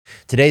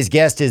Today's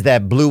guest is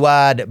that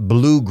blue-eyed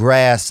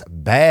bluegrass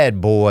bad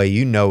boy.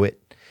 You know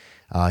it.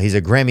 He's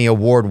a Grammy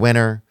Award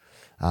winner.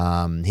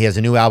 He has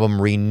a new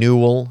album,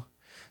 Renewal,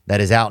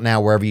 that is out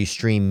now wherever you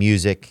stream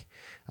music.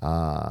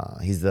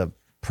 He's the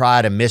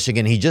pride of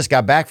Michigan. He just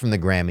got back from the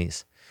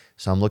Grammys,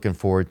 so I'm looking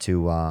forward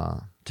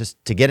to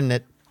just to getting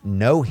to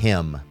know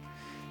him.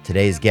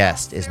 Today's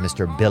guest is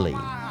Mr. Billy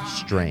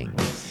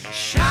Strings.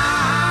 Shine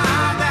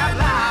that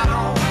light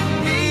on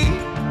me.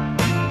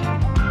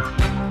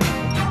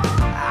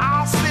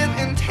 I'll sit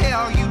and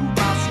tell you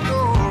my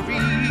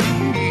stories.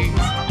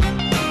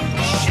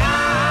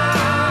 Shine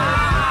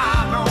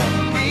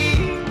on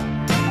me,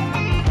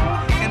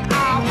 and I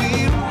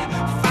will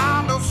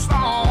find a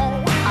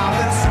song I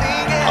will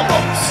sing it. I'm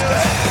on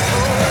stage.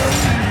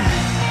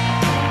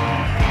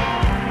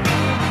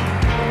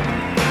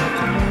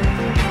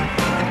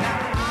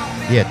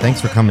 Yeah,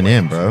 thanks for coming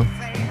in, bro. No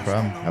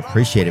problem. I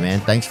appreciate it, man.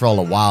 Thanks for all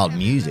the wild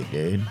music,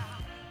 dude.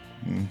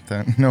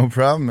 No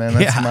problem, man.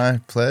 That's Yeah. my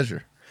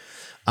pleasure.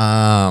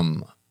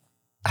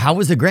 How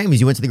was the Grammys?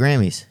 You went to the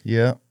Grammys?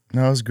 Yeah.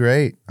 No, it was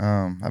great.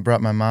 I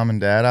brought my mom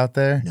and dad out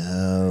there.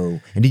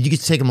 No. And did you get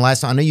to take them last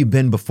time? I know you've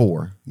been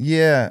before.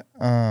 Yeah.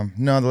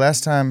 No, the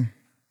last time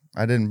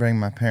I didn't bring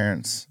my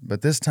parents,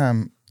 but this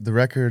time the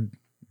record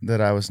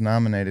that I was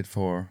nominated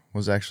for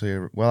was actually,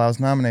 I was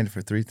nominated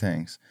for 3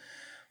 things,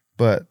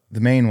 but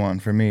the main one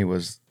for me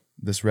was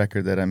this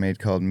record that I made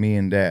called Me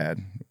and Dad,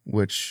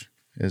 which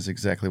is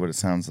exactly what it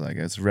sounds like.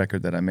 It's a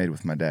record that I made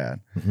with my dad.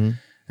 Mm-hmm.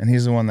 And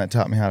he's the one that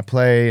taught me how to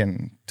play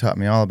and taught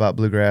me all about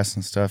bluegrass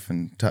and stuff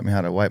and taught me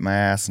how to wipe my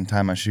ass and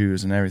tie my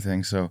shoes and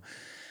everything. So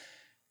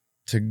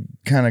to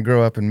kind of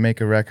grow up and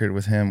make a record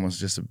with him was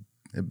just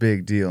a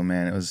big deal,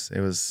 man. It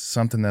was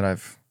something that it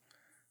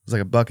was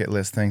like a bucket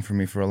list thing for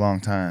me for a long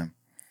time,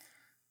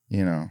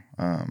 you know.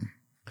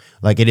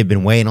 Like it had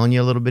been weighing on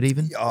you a little bit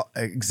even? Yeah,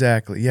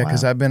 exactly. Yeah,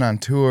 because Wow. I've been on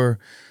tour.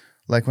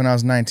 Like when I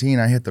was 19,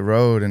 I hit the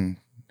road and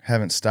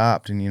haven't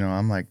stopped. And, you know,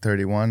 I'm like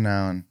 31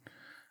 now. And,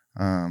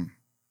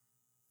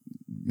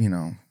 you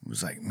know, it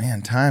was like,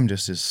 man, time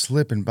just is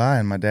slipping by.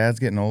 And my dad's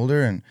getting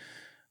older and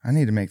I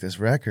need to make this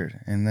record.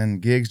 And then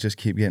gigs just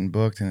keep getting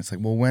booked. And it's like,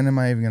 well, when am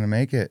I even going to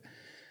make it?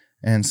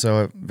 And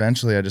so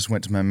eventually I just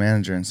went to my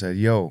manager and said,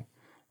 yo,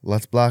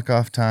 let's block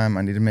off time.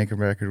 I need to make a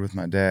record with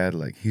my dad.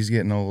 Like, he's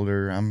getting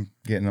older. I'm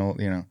getting old,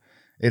 you know.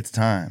 It's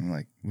time.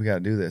 Like, we got to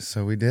do this.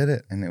 So we did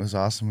it, and it was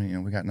awesome. You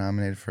know, we got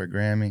nominated for a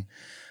Grammy.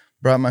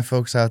 Brought my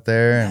folks out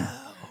there and,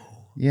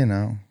 you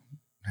know,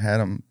 had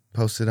them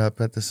posted up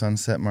at the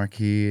Sunset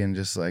Marquee and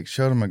just, like,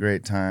 showed them a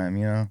great time,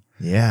 you know.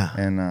 Yeah.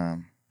 And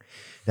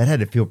That had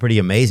to feel pretty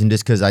amazing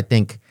just because I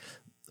think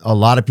a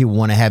lot of people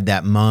want to have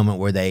that moment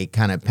where they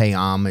kind of pay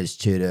homage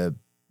to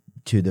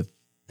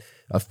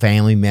a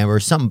family member,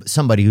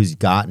 somebody who's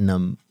gotten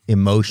them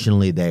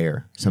emotionally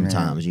there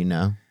sometimes, you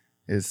know?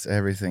 it's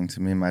everything to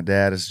me. My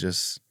dad is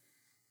just,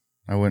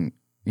 I wouldn't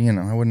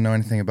know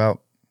anything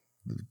about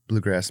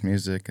bluegrass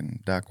music and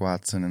Doc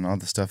Watson and all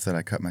the stuff that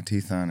I cut my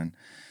teeth on, and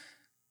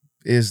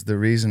is the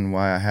reason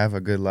why I have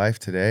a good life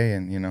today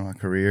and, you know, a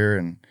career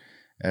and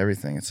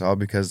everything. It's all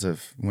because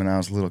of when I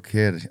was a little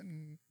kid,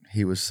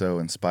 he was so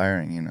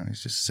inspiring, you know.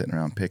 He's just sitting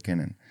around picking,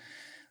 and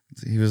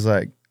he was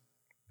like,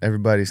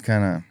 everybody's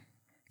kind of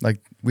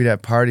like, we'd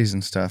have parties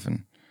and stuff,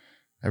 and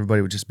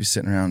everybody would just be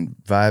sitting around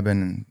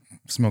vibing and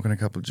smoking a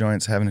couple of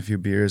joints, having a few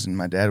beers, and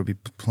my dad would be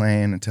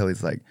playing until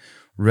he's like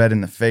red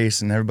in the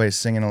face, and everybody's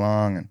singing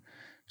along, and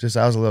just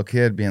I was a little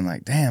kid being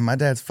like, damn, my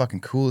dad's fucking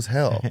cool as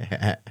hell.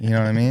 You know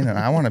what I mean? And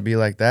I want to be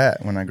like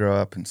that when I grow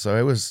up. And so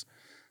I was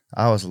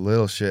a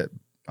little shit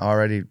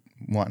already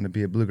wanting to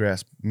be a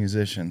bluegrass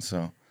musician.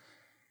 So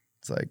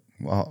it's like,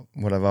 well,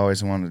 what I've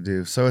always wanted to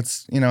do. So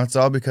it's, you know, it's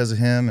all because of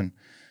him and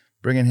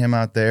bringing him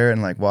out there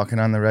and like walking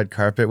on the red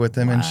carpet with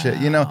him and shit.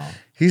 You know,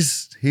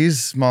 he's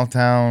small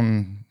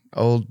town,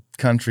 old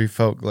country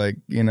folk. Like,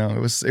 you know,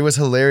 it was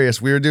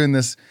hilarious. We were doing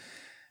this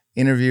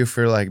interview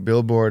for like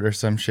Billboard or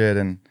some shit,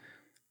 and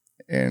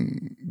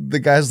the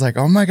guy's like,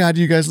 oh my God,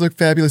 you guys look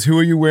fabulous. Who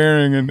are you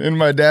wearing? And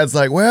my dad's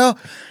like, well,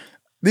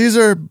 these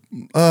are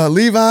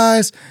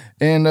Levi's,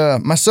 and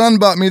my son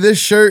bought me this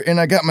shirt,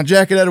 and I got my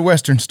jacket at a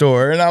Western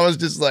store. And I was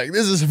just like,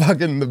 this is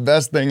fucking the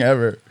best thing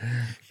ever.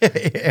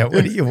 Yeah,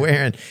 what are you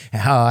wearing?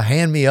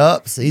 Hand me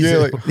ups. Yeah,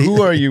 like,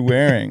 who are you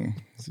wearing?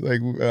 It's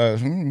like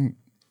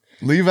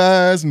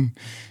Levi's, and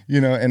you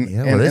know, and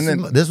Yeah,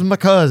 well, this is my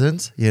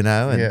cousins, you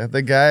know. And yeah,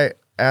 the guy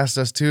asked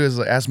us too,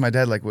 asked my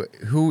dad, like,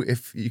 who,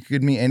 if you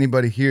could meet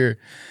anybody here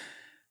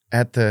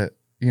at the,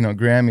 you know,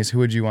 Grammys, who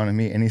would you want to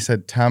meet? And he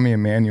said Tommy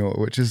Emmanuel,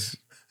 which is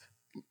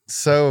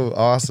so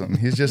awesome.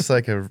 He's just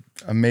like a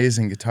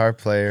amazing guitar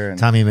player. And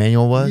Tommy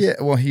Emmanuel was? yeah,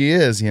 well, he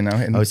is, you know.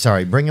 And Oh,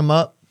 sorry. Bring him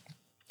up.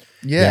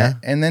 yeah,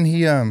 and then he,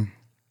 you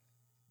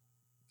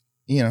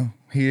know,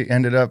 he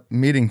ended up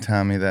meeting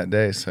Tommy that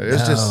day. So it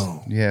was just,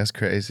 yeah, it's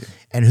crazy.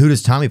 And who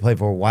does Tommy play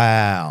for?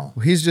 Wow.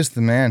 Well, he's just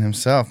the man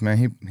himself,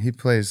 man. He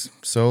plays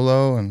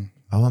solo, and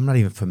Oh, I'm not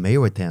even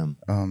familiar with him.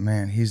 oh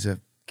man, he's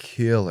a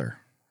killer.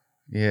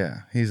 Yeah,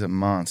 he's a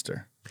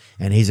monster.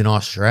 And he's an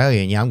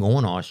Australian. Yeah, I'm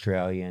going to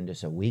Australia in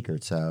just a week or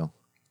so.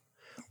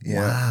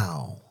 Yeah.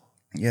 Wow.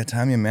 Yeah,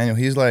 Tommy Emmanuel.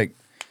 He's like,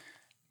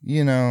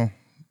 you know,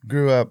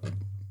 grew up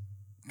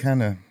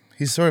kind of.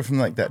 He's sort of from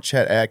like that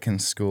Chet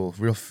Atkins school.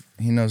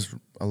 He knows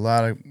a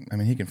lot of. I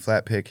mean, he can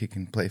flat pick. He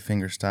can play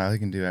finger style. He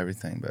can do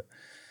everything. But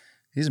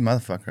he's a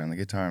motherfucker on the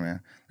guitar,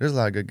 man. There's a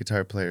lot of good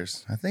guitar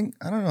players. I don't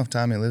know if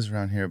Tommy lives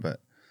around here, but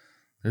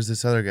there's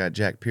this other guy,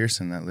 Jack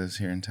Pearson, that lives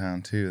here in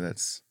town too.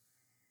 That's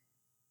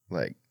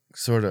like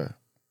sort of.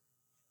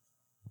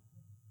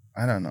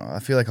 I don't know. I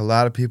feel like a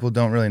lot of people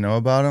don't really know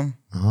about him.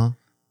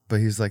 But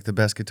he's like the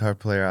best guitar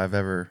player I've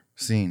ever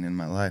seen in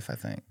my life, I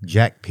think.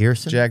 Jack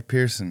Pearson? Jack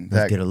Pearson.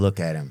 Let's get a look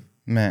at him.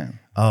 Man.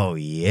 Oh,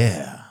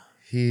 yeah.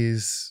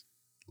 He's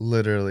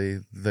literally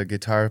the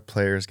guitar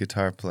player's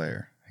guitar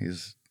player.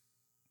 He's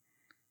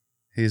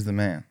the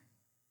man.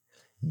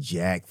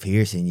 Jack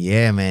Pearson.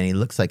 Yeah, man. He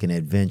looks like an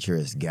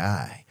adventurous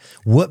guy.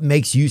 What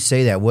makes you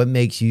say that? What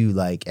makes you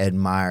like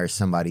admire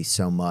somebody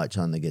so much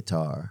on the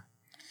guitar?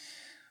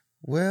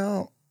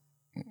 Well,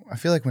 I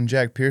feel like when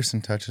Jack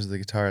Pearson touches the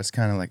guitar, it's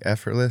kind of like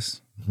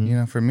effortless. You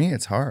know, for me,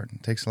 it's hard.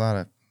 It takes a lot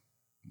of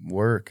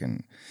work.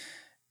 And,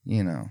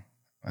 you know,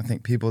 I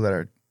think people that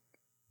are,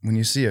 when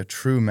you see a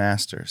true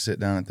master sit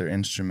down at their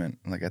instrument,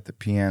 like at the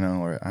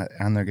piano or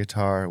on their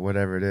guitar or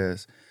whatever it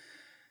is,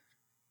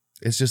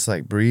 it's just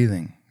like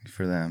breathing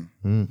for them.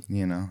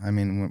 You know, I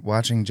mean,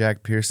 watching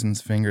Jack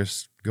Pearson's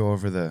fingers go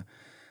over the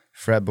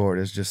fretboard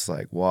is just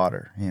like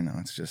water. You know,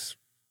 it's just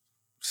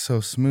so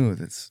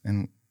smooth.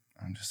 And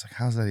I'm just like,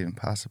 how's that even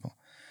possible?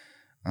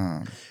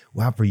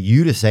 Wow, for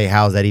you to say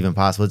how is that even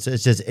possible?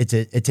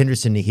 It's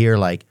interesting to hear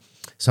like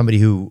somebody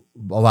who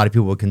a lot of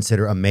people would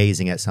consider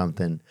amazing at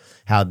something,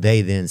 how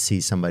they then see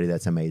somebody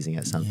that's amazing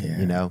at something.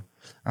 You know,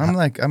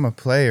 I'm a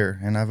player,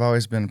 and I've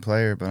always been a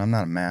player, but I'm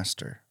not a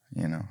master.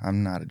 You know,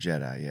 I'm not a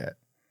Jedi yet.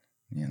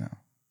 You know,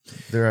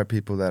 there are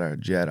people that are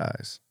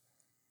Jedis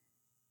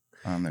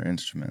on their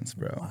instruments,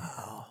 bro.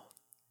 Wow,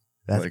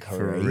 that's like, crazy.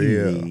 For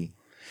real.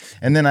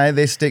 And then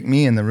they stick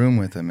me in the room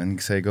with them and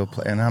say, go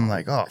play. And I'm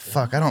like, oh,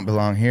 fuck, I don't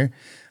belong here.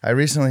 I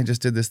recently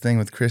just did this thing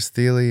with Chris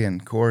Thiele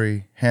and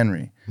Corey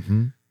Henry,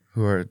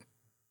 who are,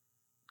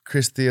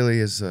 Chris Thiele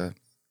is a,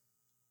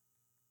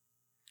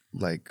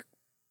 like,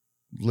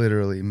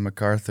 literally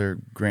MacArthur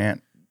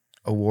Grant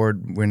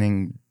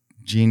award-winning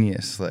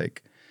genius,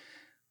 like,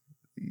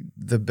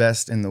 the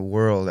best in the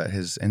world at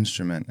his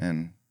instrument.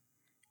 And,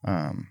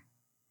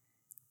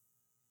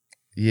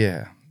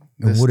 yeah.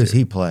 And what does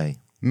he play?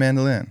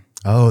 Mandolin.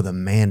 Oh, the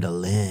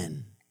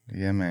mandolin.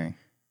 Yeah, man.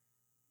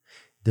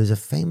 There's a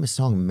famous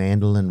song,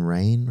 Mandolin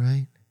Rain,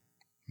 right?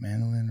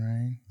 Mandolin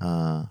Rain?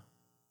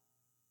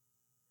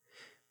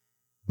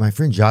 My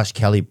friend Josh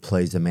Kelly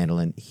plays the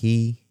mandolin.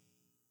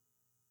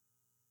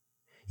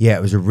 Yeah,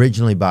 it was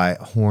originally by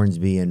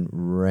Hornsby and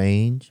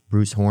Range,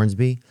 Bruce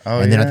Hornsby.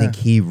 Oh, and then I yeah.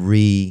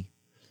 think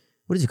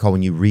what is it called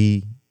when you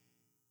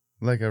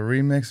Like a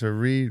remix or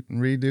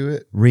redo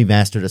it?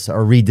 remastered a song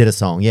or redid a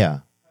song? Yeah.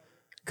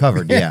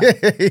 Covered, yeah.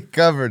 He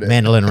covered it.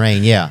 Mandolin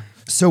Rain, yeah.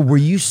 So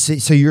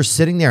so you're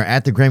sitting there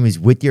at the Grammys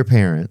with your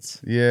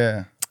parents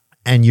Yeah.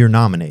 and you're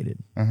nominated.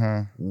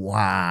 Uh-huh.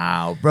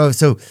 Wow, bro.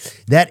 So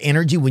that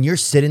energy when you're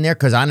sitting there,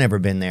 because I've never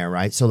been there,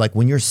 right? So like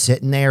when you're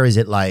sitting there, is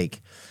it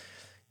like,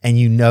 and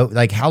you know,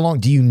 like how long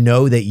do you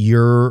know that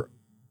your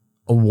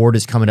award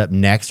is coming up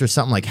next or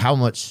something? Like how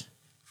much?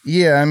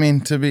 Yeah, I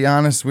mean, to be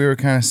honest, we were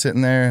kind of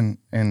sitting there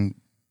and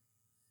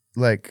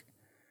like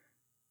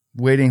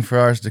waiting for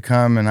ours to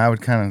come, and I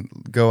would kind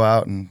of go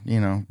out and,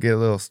 you know,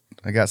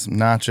 I got some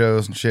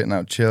nachos and shit, and I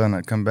would chill, and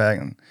I'd come back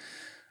and,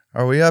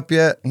 are we up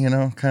yet? You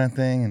know, kind of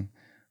thing.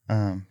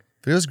 And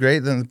but it was great.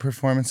 Then the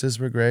performances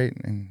were great,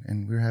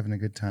 and we were having a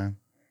good time.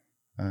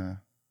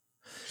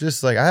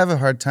 Just like I have a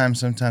hard time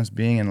sometimes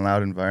being in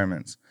loud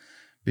environments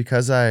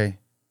because my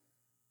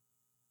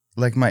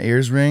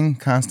ears ring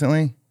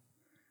constantly,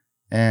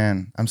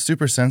 and I'm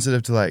super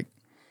sensitive to like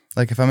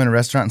if I'm in a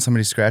restaurant and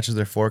somebody scratches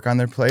their fork on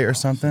their plate or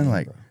something,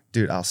 like,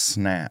 dude, I'll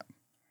snap.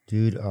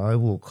 Dude, I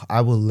will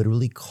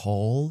literally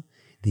call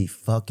the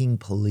fucking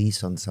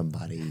police on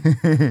somebody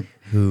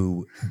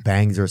who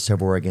bangs their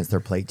silverware against their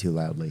plate too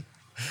loudly.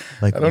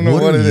 Like, I don't know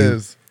what it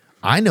is.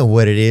 I know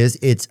what it is.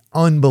 It's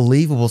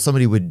unbelievable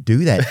somebody would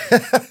do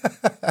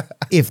that.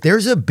 If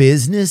there's a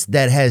business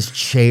that has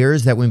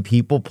chairs that when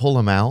people pull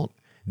them out,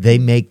 they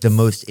make the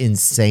most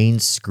insane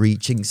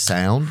screeching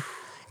sound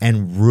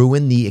and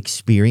ruin the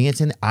experience,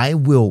 and I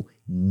will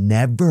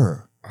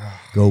never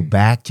go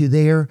back to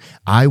there.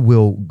 I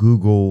will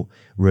Google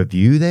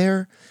review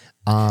there,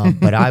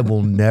 but I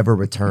will never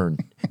return.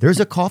 There's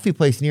a coffee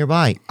place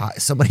nearby.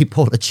 Somebody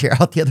pulled a chair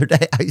out the other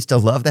day. I used to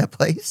love that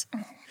place.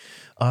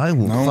 I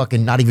will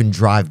fucking not even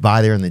drive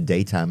by there in the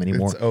daytime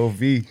anymore. It's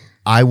OV.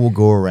 I will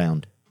go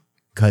around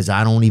because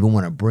I don't even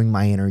want to bring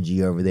my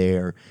energy over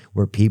there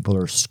where people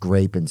are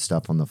scraping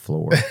stuff on the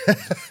floor.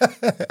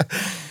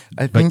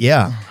 But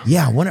yeah.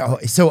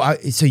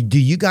 So do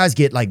you guys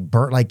get like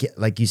burnt?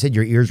 Like you said,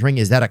 your ears ring.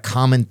 Is that a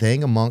common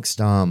thing amongst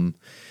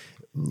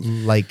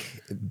like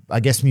I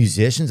guess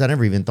musicians? I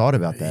never even thought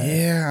about that.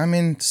 Yeah, I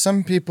mean,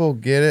 some people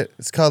get it.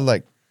 It's called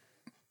like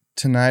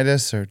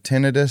tinnitus or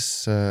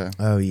tinnitus.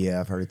 Oh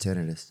yeah, I've heard of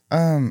tinnitus.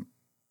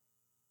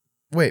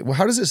 Wait, well,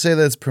 how does it say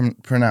that it's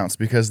pronounced?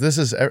 Because this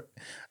is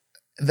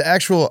the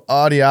actual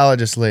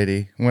audiologist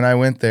lady. When I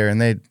went there,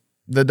 and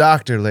the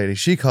doctor lady,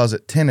 she calls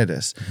it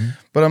tinnitus,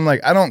 but I'm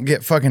like, I don't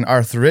get fucking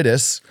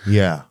arthritis.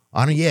 Yeah.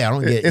 I don't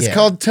get It's yeah.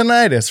 called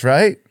tinnitus,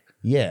 right?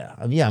 Yeah.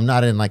 Yeah, I'm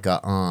not in like a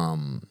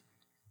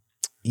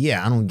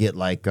yeah, I don't get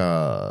like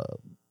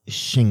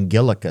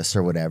shingillicus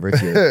or whatever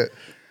if you're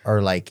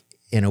or like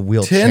in a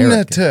wheelchair.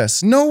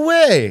 Tinnitus. No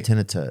way.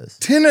 Tinnitus.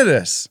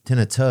 Tinnitus.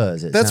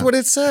 Tinnitus. That's what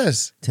it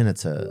says.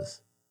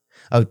 Tinnitus.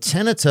 Oh,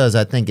 tinnitus,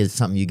 I think, is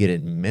something you get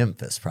in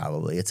Memphis,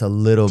 probably. It's a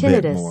little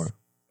bit Tinnitus. more.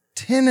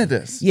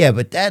 Tinnitus. Yeah,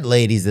 but that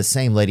lady's the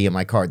same lady in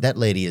my car. That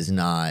lady is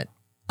not,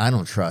 I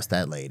don't trust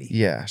that lady.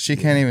 Yeah, she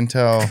can't even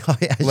tell. Oh,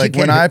 yeah, she like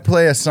can't when I even-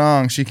 play a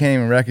song, she can't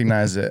even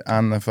recognize it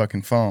on the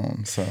fucking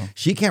phone. So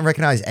She can't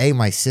recognize,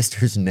 my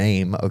sister's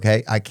name,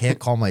 okay? I can't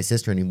call my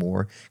sister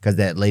anymore because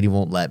that lady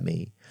won't let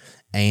me.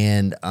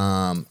 And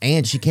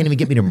she can't even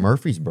get me to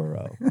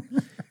Murfreesboro.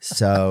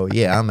 So,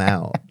 yeah, I'm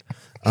out.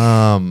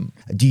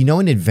 Do you know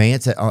in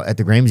advance at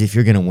the Grammys if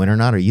you're going to win or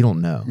not, or you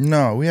don't know?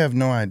 no, we have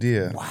no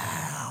idea.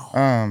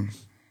 Wow.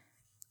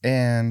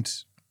 And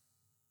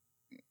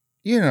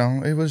you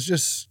know, it was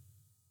just,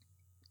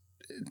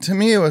 to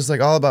me, it was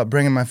like all about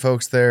bringing my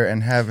folks there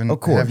and having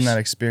that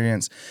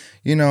experience.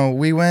 You know,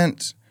 we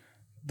went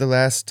the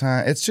last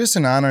time. It's just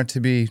an honor to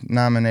be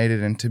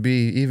nominated and to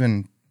be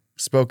even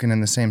spoken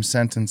in the same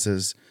sentence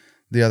as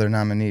the other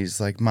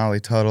nominees, like Molly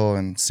Tuttle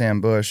and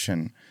Sam Bush,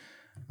 and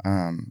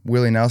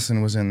Willie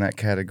Nelson was in that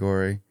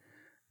category.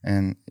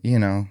 And, you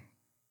know,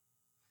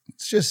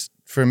 it's just,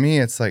 for me,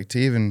 it's like to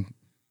even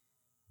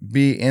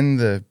be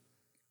in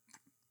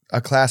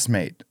a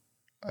classmate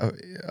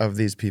of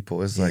these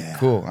people is like,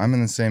 cool. I'm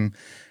in the same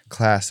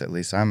class, at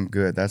least. I'm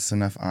good. That's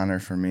enough honor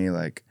for me.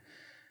 Like,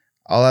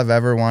 all I've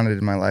ever wanted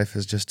in my life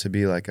is just to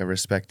be like a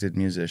respected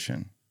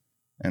musician.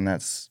 And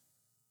that's,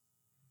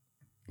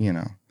 you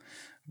know,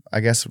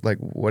 I guess like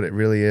what it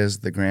really is,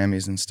 the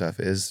Grammys and stuff,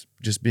 is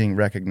just being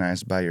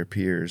recognized by your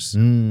peers,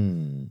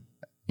 you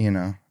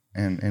know,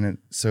 and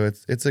so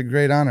it's a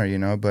great honor, you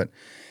know, but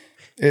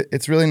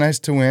it's really nice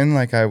to win.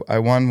 Like I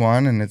won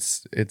one and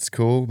it's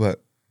cool,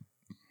 but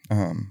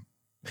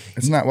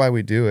it's not why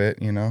we do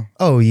it, you know.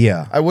 Oh,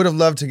 yeah. I would have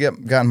loved to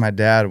gotten my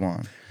dad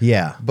one,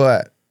 Yeah.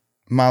 but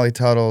Molly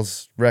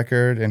Tuttle's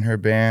record and her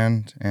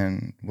band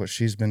and what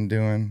she's been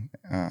doing,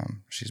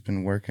 she's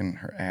been working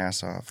her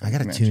ass off. I got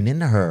to Man, tune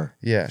into her.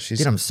 Yeah, she's.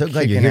 Dude, I'm so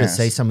glad you're kicking here to ass.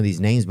 say some of these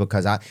names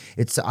because I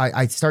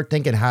start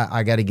thinking how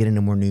I got to get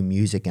into more new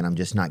music and I'm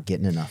just not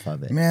getting enough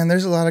of it. Man,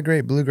 there's a lot of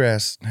great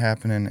bluegrass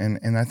happening,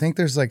 and I think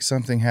there's like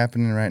something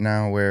happening right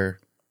now where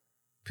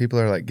people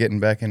are like getting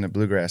back into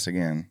bluegrass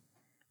again,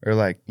 or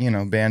like, you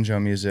know, banjo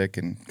music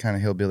and kind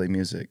of hillbilly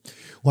music.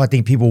 Well, I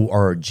think people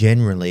are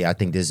generally, I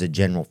think there's a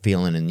general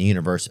feeling in the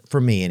universe,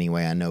 for me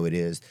anyway, I know it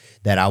is,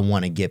 that I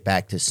want to get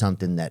back to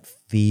something that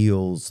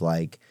feels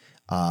like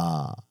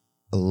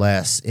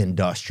less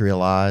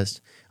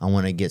industrialized. I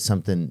want to get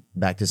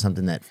back to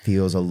something that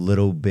feels a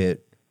little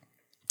bit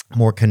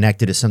more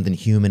connected to something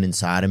human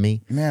inside of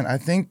me. Man, I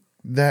think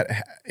that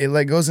it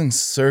like goes in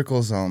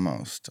circles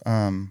almost.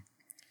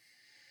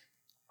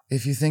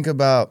 If you think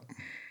about,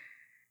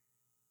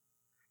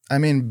 I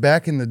mean,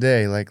 back in the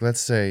day, like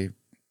let's say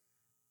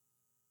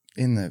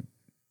in the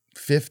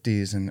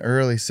 50s and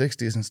early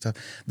 60s and stuff,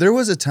 there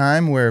was a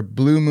time where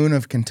Blue Moon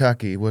of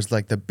Kentucky was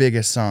like the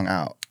biggest song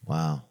out.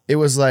 Wow. It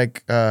was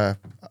like,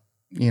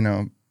 you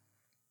know,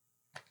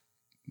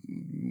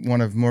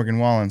 one of Morgan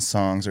Wallen's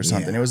songs or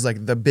something. Yeah. It was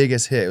like the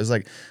biggest hit. It was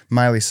like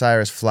Miley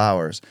Cyrus,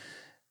 Flowers.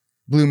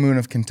 Blue Moon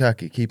of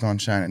Kentucky, Keep on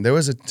Shining. There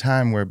was a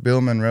time where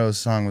Bill Monroe's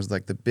song was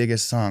like the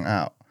biggest song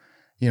out.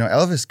 You know,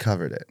 Elvis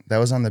covered it. That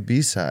was on the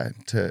B-side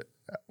to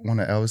one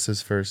of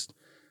Elvis's first,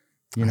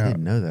 you I know,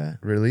 didn't know that.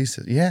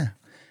 releases. Yeah.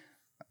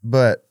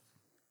 But,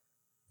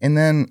 and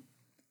then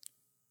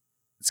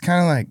it's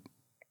kind of like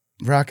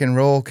rock and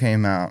roll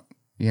came out,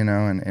 you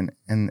know,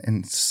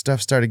 and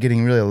stuff started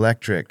getting really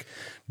electric.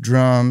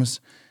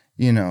 Drums,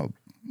 you know,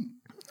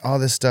 all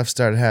this stuff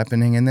started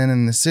happening. And then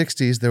in the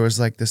 60s, there was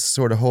like this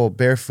sort of whole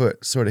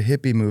barefoot sort of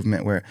hippie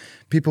movement where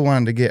people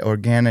wanted to get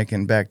organic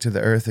and back to the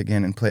earth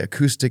again and play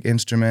acoustic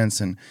instruments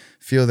and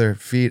feel their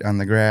feet on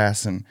the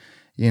grass. And,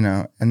 you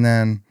know, and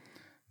then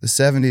the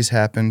 70s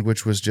happened,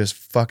 which was just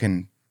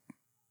fucking,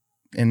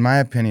 in my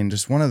opinion,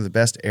 just one of the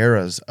best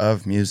eras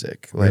of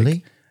music. Like,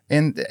 Really?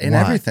 And Why?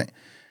 everything.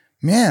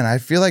 Man, I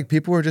feel like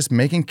people were just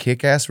making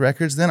kick-ass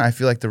records then. I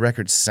feel like the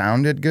records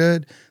sounded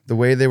good. The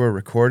way they were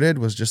recorded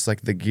was just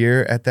like the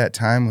gear at that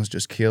time was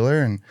just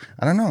killer. And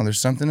I don't know,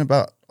 there's something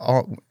about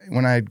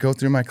when I go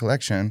through my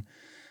collection,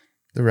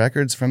 the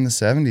records from the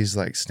 70s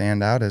like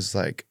stand out as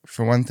like,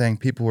 for one thing,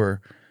 people were,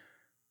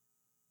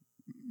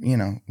 you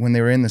know, when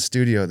they were in the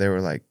studio, they were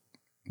like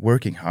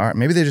working hard.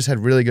 Maybe they just had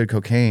really good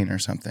cocaine or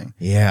something.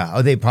 Yeah.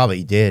 Oh, they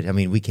probably did. I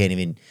mean, we can't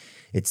even,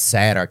 it's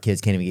sad our kids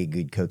can't even get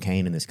good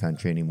cocaine in this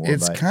country anymore.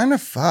 It's but, kind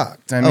of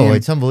fucked. I mean,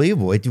 it's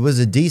unbelievable. It was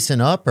a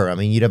decent upper. I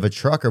mean, you'd have a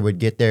trucker would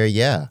get there.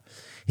 Yeah.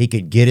 He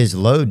could get his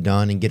load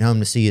done and get home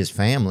to see his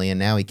family. And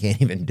now he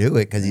can't even do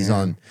it because he's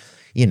on,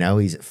 you know,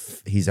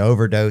 he's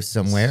overdosed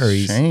somewhere. Or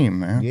he's Shame,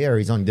 man. yeah, or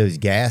he's on those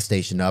gas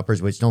station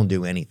uppers, which don't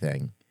do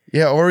anything.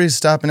 Yeah, or he's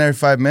stopping every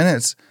 5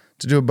 minutes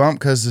to do a bump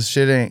because the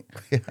shit ain't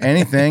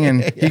anything,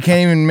 and he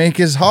can't even make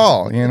his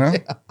haul. You know,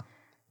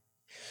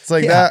 it's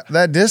like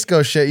that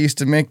disco shit used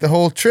to make the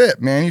whole trip,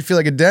 man. You feel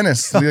like a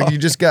dentist, like you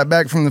just got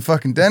back from the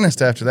fucking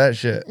dentist after that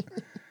shit.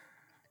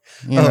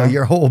 You know?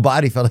 Your whole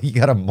body felt like you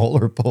got a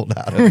molar pulled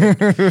out of it.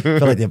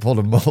 Felt like they pulled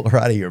a molar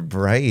out of your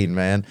brain,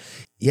 man.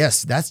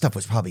 Yes, that stuff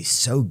was probably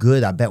so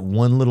good. I bet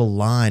one little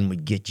line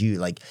would get you,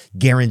 like,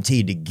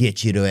 guaranteed to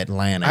get you to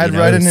Atlanta. I'd you know,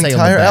 write an say on the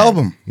entire back.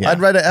 album. Yeah. I'd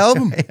write an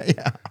album.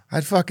 Yeah.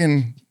 I'd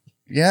fucking,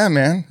 yeah,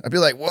 man. I'd be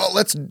like, well,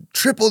 let's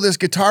triple this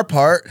guitar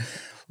part.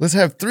 Let's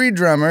have 3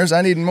 drummers.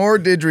 I need more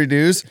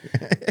didgeridoos,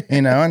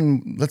 you know,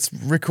 and let's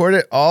record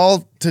it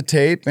all to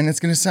tape, and it's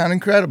going to sound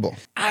incredible.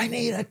 I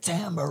need a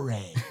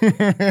tambourine.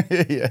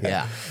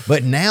 Yeah.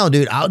 But now,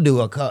 dude, I'll do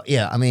a couple.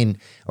 Yeah, I mean,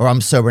 or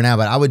I'm sober now,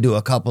 but I would do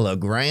a couple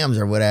of grams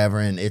or whatever,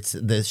 and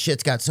the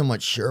shit's got so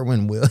much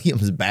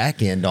Sherwin-Williams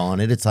back end on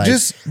it. It's like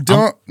Just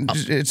don't.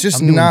 It's just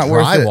I'm doing not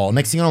worth it. drywall.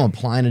 Next thing you know, I'm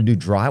applying to do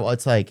drywall.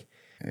 It's like,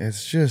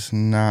 It's just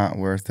not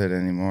worth it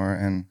anymore.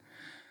 And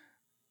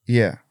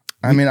yeah,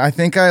 I mean, I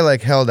think I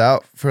like held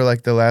out for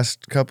like the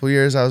last couple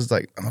years. I was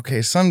like,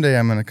 okay, someday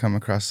I'm gonna come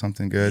across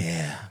something good.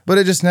 yeah. But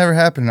it just never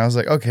happened. I was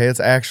like, okay, it's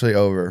actually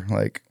over.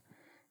 Like,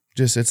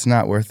 just it's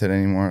not worth it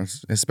anymore.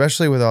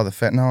 Especially with all the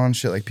fentanyl and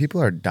shit. Like,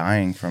 people are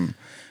dying from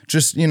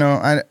just, you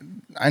know,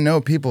 I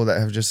know people that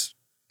have just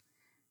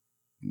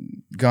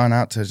gone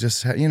out to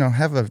just you know,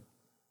 have a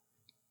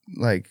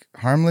like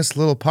harmless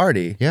little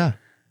party, Yeah.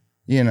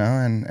 you know,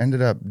 and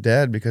ended up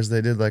dead because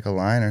they did like a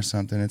line or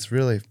something. It's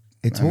really,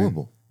 It's I mean,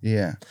 horrible.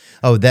 yeah.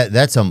 Oh,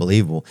 that's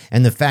unbelievable.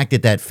 And the fact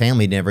that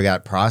family never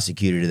got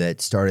prosecuted that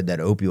started that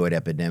opioid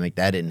epidemic,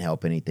 that didn't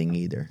help anything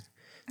either.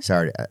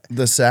 Sorry.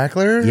 The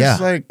Sacklers, Yeah.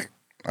 like,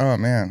 oh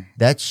man.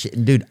 That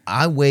shit, dude,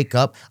 I wake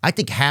up, I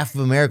think half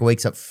of America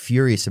wakes up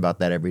furious about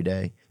that every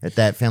day,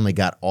 that family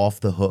got off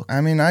the hook.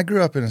 I mean, I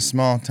grew up in a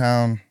small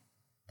town.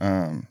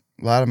 A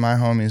lot of my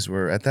homies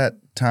were at that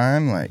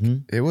time, like,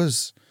 it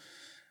was,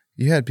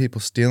 you had people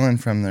stealing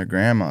from their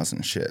grandmas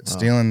and shit,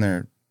 stealing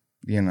their,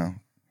 you know,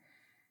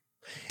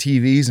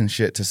 TVs and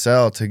shit to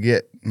sell to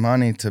get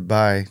money to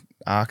buy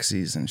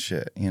oxys and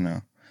shit, you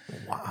know.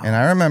 Wow. And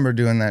I remember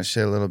doing that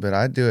shit a little bit.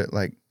 I'd do it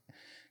like,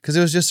 because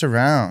it was just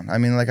around. I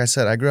mean, like I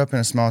said, I grew up in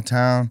a small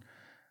town.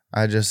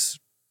 I just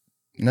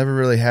never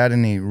really had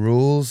any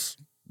rules.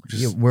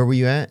 Yeah, where were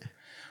you at?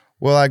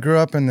 Well, I grew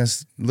up in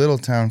this little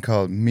town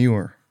called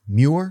Muir.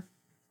 Muir?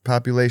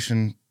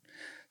 Population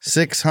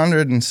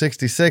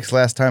 666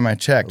 last time I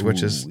checked,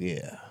 which is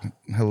yeah.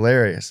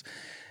 hilarious.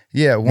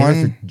 Yeah, Named one,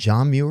 after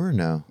John Muir?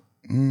 No.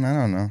 I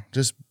don't know,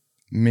 just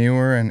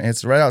Muir, and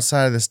it's right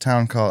outside of this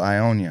town called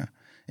Ionia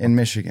in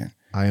Michigan.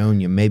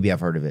 Ionia, maybe I've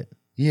heard of it.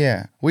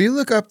 Yeah. Will you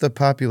look up the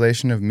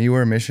population of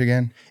Muir,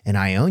 Michigan? And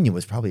Ionia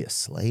was probably a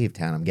slave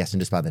town, I'm guessing,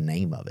 just by the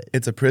name of it.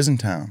 It's a prison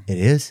town. It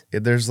is?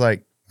 There's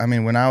like, I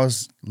mean, when I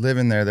was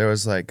living there, there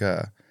was like,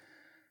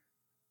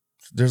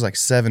 there's like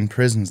 7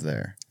 prisons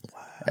there.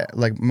 Wow.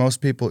 Like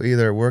most people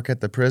either work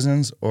at the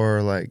prisons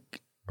or like,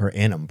 Or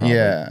in them, probably.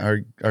 yeah,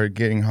 are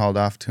getting hauled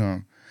off to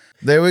them.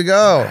 There we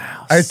go.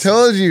 Wow. I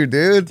told you,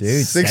 dude.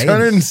 Dude,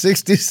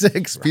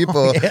 666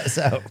 people. Yeah,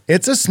 so.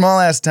 It's a small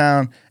ass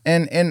town,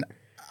 and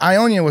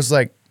Ionia was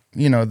like,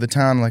 you know, the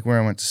town like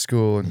where I went to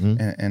school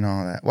and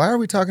all that. Why are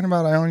we talking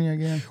about Ionia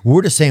again?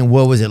 We're just saying,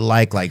 what was it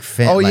like Oh,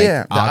 like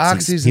yeah, the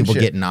oxys and people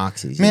shit. getting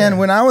oxys. Man, yeah.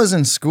 when I was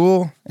in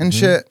school and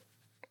shit,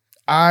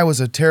 I was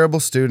a terrible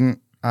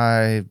student.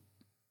 I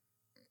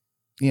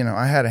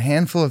had a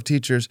handful of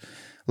teachers.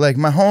 Like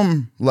my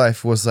home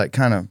life was like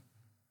kind of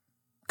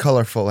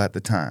colorful at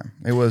the time.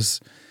 It was,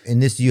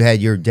 And this, you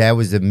had your dad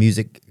was the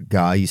music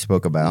guy you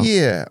spoke about.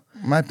 yeah,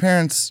 my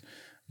parents,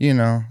 you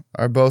know,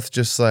 are both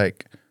just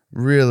like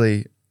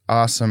really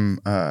awesome.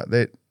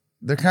 They're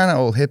kind of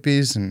old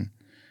hippies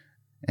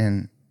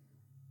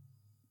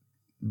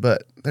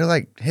but they're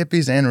like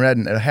hippies and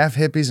redneck, half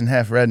hippies and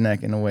half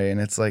redneck in a way. And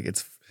it's like,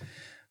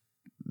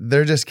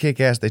 they're just kick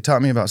ass. They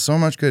taught me about so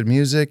much good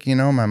music. You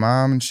know, my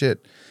mom and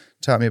shit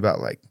taught me about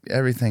like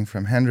everything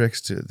from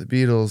Hendrix to the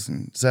Beatles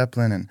and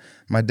Zeppelin. And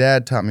my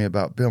dad taught me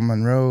about Bill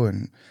Monroe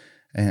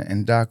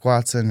and Doc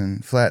Watson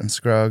and Flatt and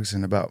Scruggs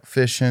and about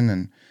fishing.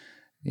 And,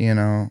 you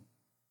know,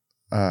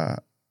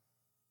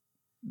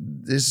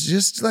 it's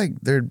just like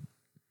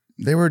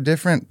they were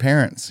different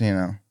parents, you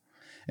know.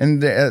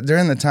 And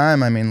during the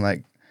time, I mean,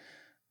 like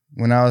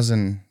when I was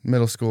in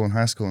middle school and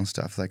high school and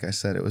stuff, like I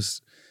said,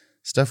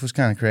 stuff was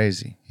kind of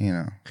crazy, you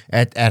know.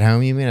 At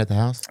home, you mean, at the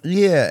house?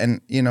 Yeah, and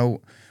you know,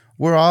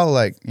 we're all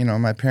like, you know,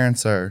 my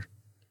parents are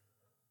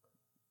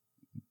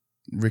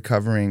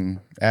recovering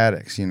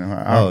addicts, you know.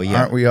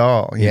 Aren't we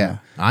all? you know?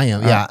 I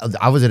am. Yeah,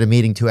 I was at a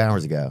meeting 2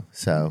 hours ago.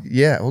 So,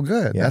 Yeah, well,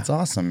 good. Yeah. That's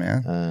awesome,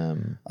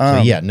 man.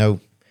 so yeah, no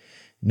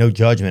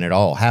judgment at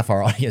all. Half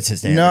our audience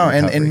is there. No,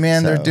 in recovery, and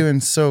man, so. they're doing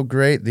so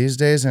great these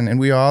days, and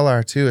we all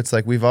are too. It's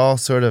like we've all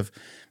sort of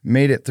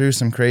made it through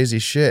some crazy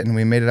shit, and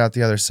we made it out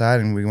the other side,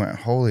 and we went,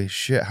 holy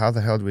shit, how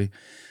the hell did we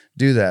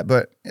do that.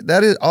 But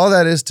that is all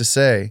that is to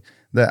say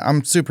that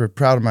I'm super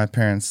proud of my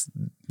parents,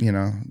 you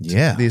know,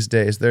 Yeah. these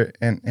days.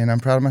 And I'm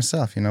proud of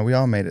myself. You know, we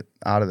all made it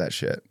out of that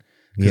shit.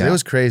 'Cause Yeah. it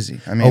was crazy.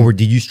 I mean, Or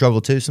did you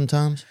struggle too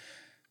sometimes?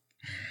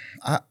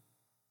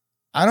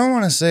 I don't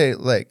want to say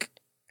like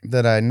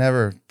that I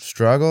never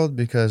struggled,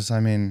 because I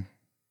mean,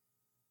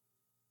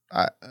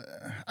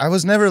 I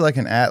was never like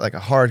like a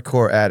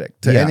hardcore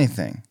addict to Yeah.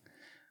 anything.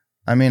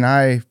 I mean,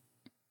 I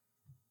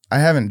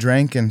haven't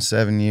drank in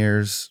 7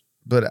 years,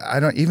 but I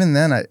don't, even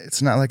then,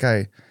 it's not like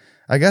I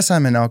guess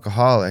I'm an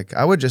alcoholic.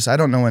 I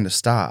don't know when to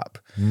stop.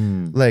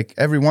 Like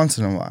every once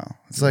in a while,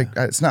 it's like,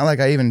 it's not like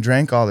I even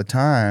drank all the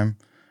time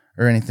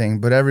or anything,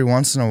 but every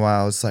once in a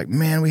while it's like,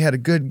 man, we had a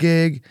good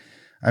gig.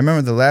 I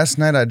remember the last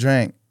night I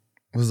drank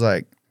was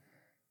like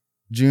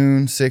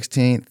June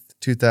 16th,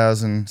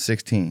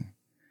 2016.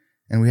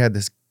 And we had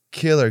this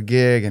killer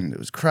gig,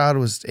 and crowd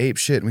was ape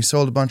shit, and we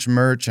sold a bunch of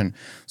merch, and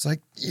it's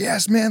like,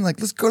 yes, man,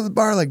 like let's go to the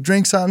bar, like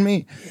drinks on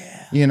me.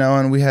 Yeah. You know,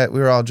 and we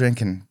were all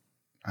drinking.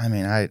 I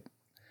mean,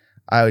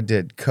 I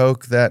did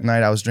Coke that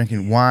night. I was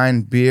drinking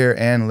wine, beer,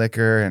 and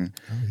liquor, and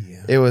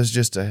it was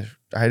just I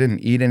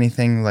didn't eat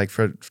anything like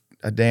for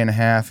a day and a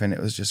half, and it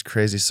was just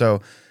crazy.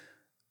 So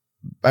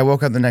I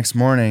woke up the next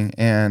morning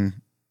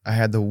and I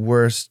had the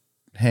worst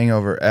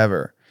hangover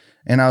ever.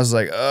 And I was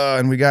like, oh,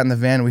 and we got in the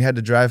van. We had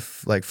to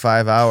drive like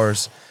 5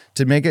 hours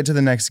to make it to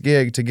the next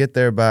gig, to get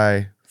there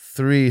by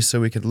 3 so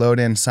we could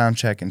load in, sound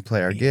check, and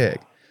play our gig.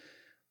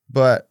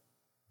 But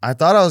I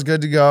thought I was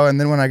good to go. And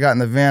then when I got in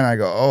the van, I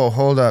go, oh,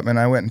 hold up. And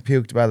I went and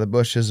puked by the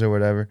bushes or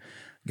whatever.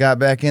 Got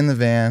back in the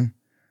van.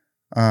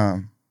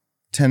 10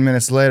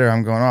 minutes later,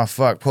 I'm going, oh,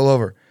 fuck, pull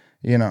over.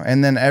 You know,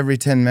 and then every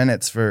 10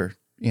 minutes for,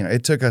 you know,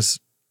 it took us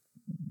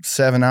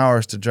 7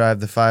 hours to drive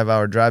the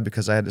 5-hour drive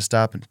because I had to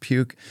stop and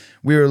puke.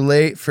 We were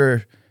late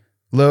for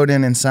load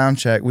in and sound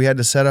check. We had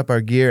to set up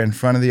our gear in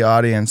front of the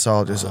audience,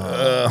 all just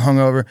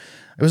hungover.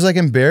 It was like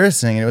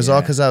embarrassing. It was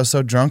all because I was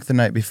so drunk the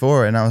night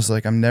before, and I was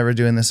like, I'm never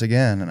doing this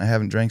again, and I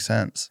haven't drank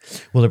since.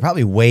 Well, they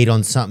probably wait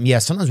on something. Yeah,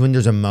 sometimes when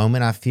there's a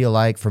moment, I feel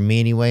like, for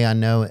me anyway, I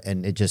know,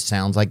 and it just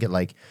sounds like it,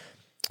 like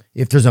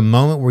if there's a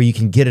moment where you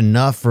can get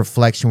enough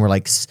reflection where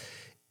like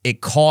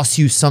it costs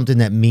you something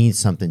that means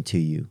something to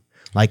you,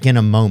 like in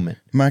a moment.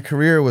 My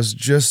career was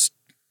just,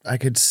 I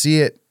could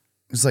see it.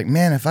 It's like,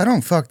 man, if I don't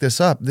fuck this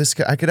up,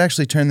 I could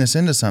actually turn this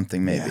into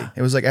something maybe. Yeah.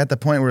 It was like at the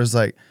point where it's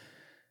like,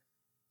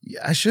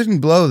 I shouldn't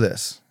blow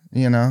this,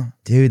 you know?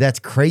 Dude, that's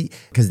crazy.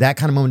 Because that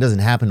kind of moment doesn't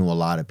happen to a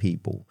lot of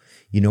people,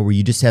 you know, where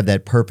you just have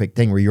that perfect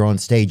thing where you're on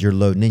stage, you're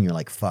loading in, you're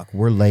like, fuck,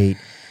 we're late.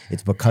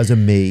 It's because of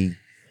me.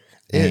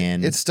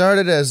 And it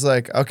started as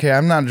like, okay,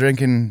 I'm not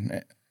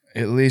drinking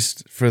at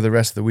least for the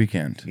rest of the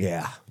weekend.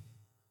 Yeah.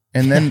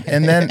 And then,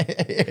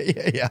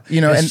 yeah. You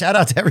know, and shout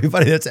out to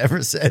everybody that's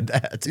ever said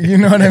that. You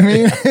know what I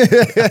mean?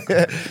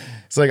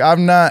 It's like,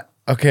 I'm not,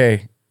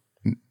 okay,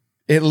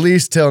 at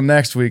least till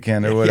next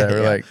weekend or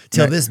whatever. Yeah. Like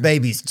till this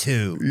baby's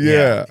 2.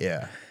 Yeah.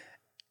 Yeah.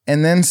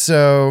 And then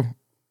so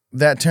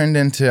that turned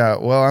into,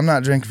 well, I'm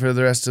not drinking for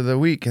the rest of the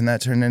week. And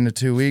that turned into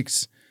 2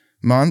 weeks,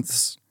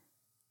 months,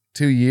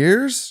 2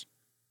 years,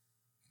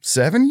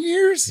 7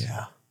 years.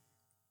 Yeah.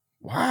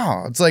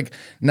 Wow. It's like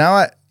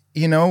now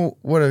you know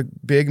what a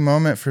big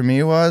moment for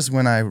me was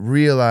when I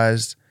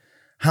realized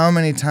how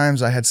many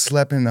times I had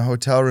slept in the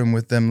hotel room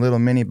with them little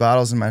mini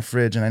bottles in my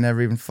fridge, and I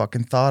never even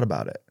fucking thought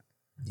about it.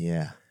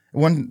 Yeah.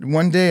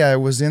 One day I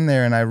was in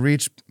there and I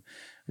reach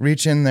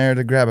in there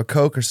to grab a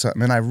Coke or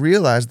something, and I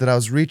realized that I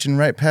was reaching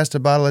right past a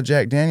bottle of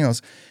Jack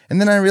Daniels,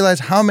 and then I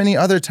realized how many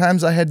other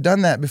times I had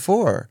done that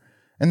before,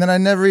 and then I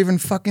never even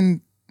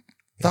fucking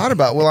thought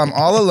about, well, I'm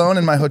all alone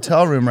in my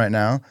hotel room right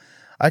now.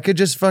 I could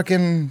just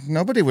fucking,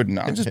 nobody would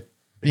know. Just,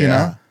 you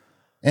know?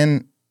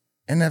 And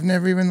I've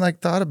never even like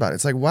thought about it.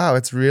 It's like, wow,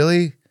 it's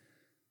really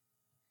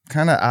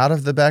kind of out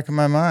of the back of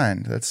my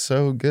mind. That's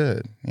so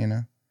good, you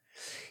know?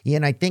 Yeah,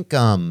 and I think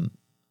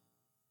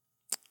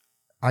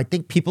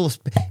people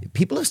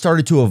have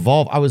started to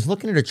evolve. I was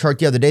looking at a chart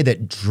the other day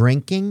that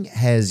drinking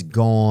has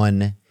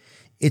gone,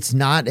 it's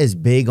not as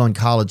big on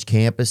college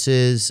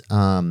campuses,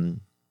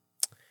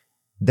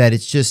 that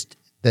it's just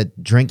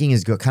that drinking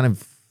is kind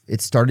of,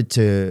 it started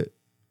to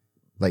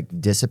like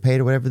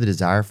dissipate or whatever, the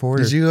desire for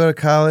it. Did you go to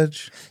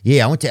college?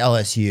 Yeah, I went to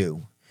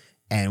LSU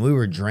and we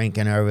were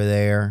drinking over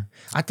there.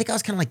 I think I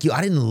was kind of like you.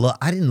 I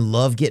didn't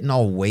love getting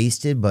all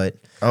wasted, but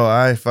oh,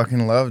 I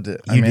fucking loved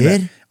it. You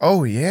did?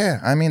 Oh yeah.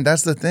 I mean,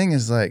 that's the thing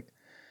is like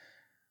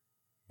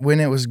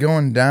when it was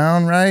going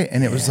down, right?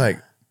 And it was like,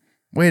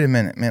 wait a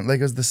minute, man.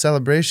 Like it was the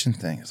celebration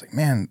thing. It's like,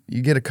 man,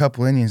 you get a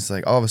couple in you, it's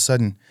like all of a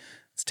sudden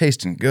it's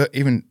tasting good.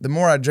 Even the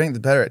more I drink, the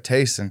better it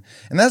tastes. And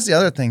that's the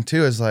other thing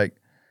too, is like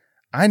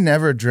I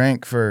never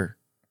drank for,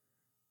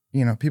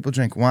 you know, people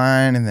drink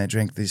wine and they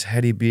drink these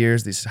heady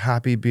beers, these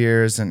hoppy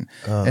beers and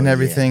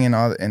everything and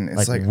all. And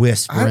it's like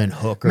Whisper and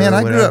Hooker. Man, or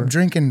I whatever. grew up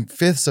drinking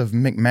fifths of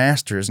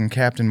McMasters and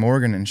Captain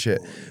Morgan and shit.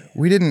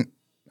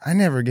 I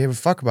never gave a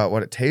fuck about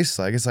what it tastes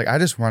like. It's like, I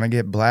just want to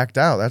get blacked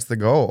out. That's the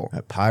goal.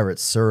 That pirate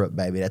syrup,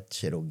 baby. That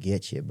shit'll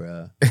get you,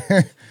 bro.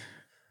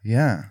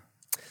 Yeah.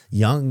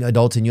 Young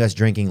adults in U.S.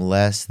 drinking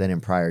less than in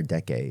prior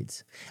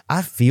decades.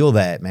 I feel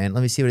that, man.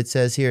 Let me see what it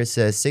says here. It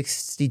says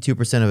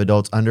 62% of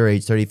adults under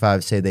age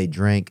 35 say they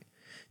drink,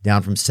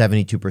 down from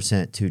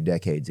 72% 2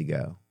 decades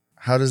ago.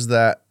 How does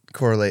that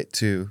correlate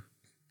to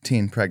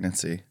teen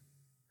pregnancy?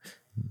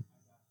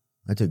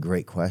 That's a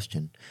great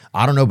question.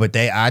 I don't know, but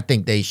I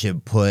think they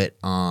should put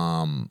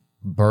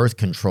birth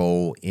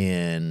control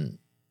in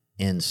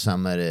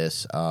some of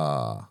this.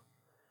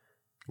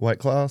 White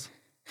Claws?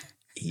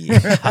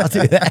 Yeah, I'll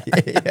do that.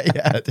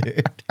 Yeah,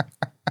 dude.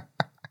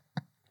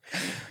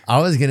 I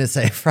was gonna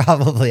say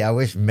probably. I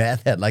wish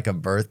meth had like a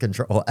birth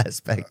control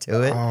aspect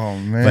to it. Oh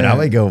man! But I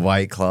would go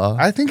White Claw.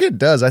 I think it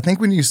does. I think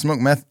when you smoke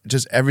meth,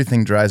 just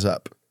everything dries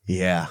up.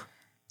 Yeah.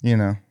 You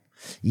know.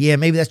 Yeah,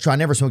 maybe that's true. I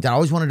never smoked that. I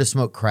always wanted to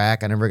smoke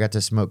crack. I never got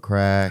to smoke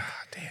crack.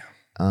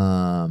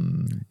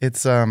 Damn.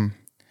 It's Did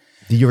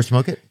you ever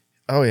smoke it?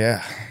 Oh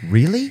yeah.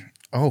 Really?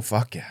 Oh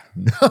fuck yeah.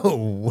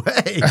 No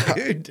way,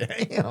 dude.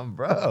 Damn,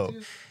 bro.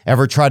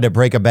 Ever tried to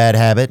break a bad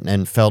habit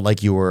and felt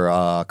like you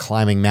were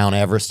climbing Mount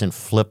Everest in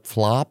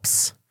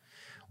flip-flops?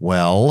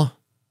 Well,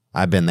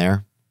 I've been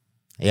there.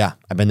 Yeah,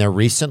 I've been there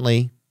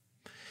recently.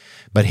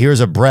 But here's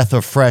a breath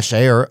of fresh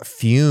air.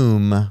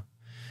 Fume.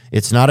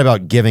 It's not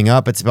about giving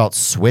up. It's about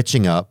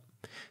switching up.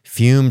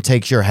 Fume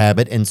takes your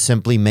habit and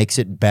simply makes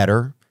it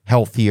better,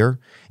 healthier,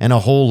 and a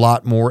whole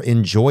lot more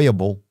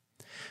enjoyable.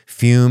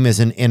 Fume is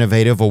an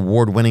innovative,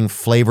 award-winning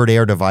flavored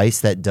air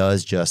device that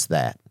does just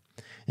that.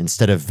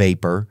 Instead of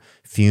vapor,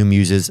 Fume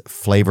uses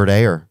flavored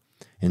air.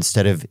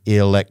 Instead of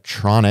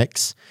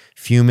electronics,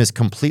 Fume is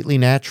completely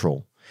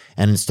natural.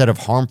 And instead of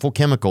harmful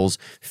chemicals,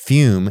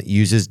 Fume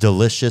uses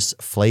delicious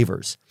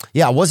flavors.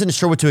 Yeah, I wasn't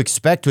sure what to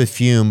expect with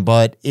Fume,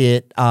 but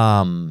it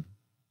at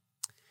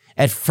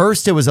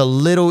first it was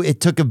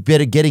it took a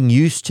bit of getting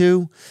used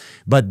to,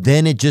 but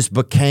then it just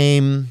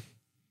became,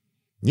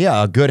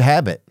 a good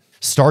habit.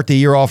 Start the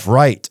year off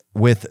right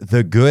with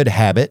the good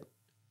habit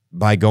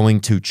by going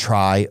to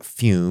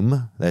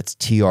tryfum, that's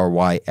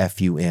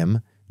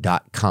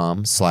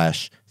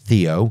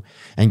tryfum.com/Theo,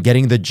 and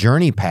getting the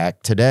Journey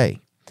Pack today.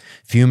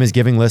 Fume is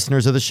giving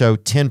listeners of the show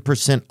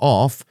 10%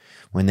 off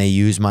when they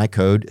use my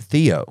code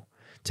Theo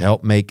to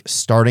help make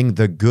starting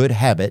the good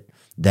habit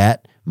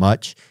that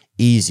much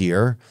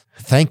easier.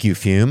 Thank you,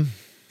 Fume.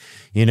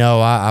 You know,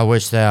 I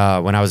wish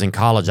that when I was in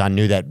college, I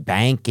knew that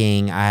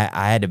banking, I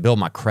had to build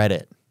my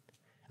credit.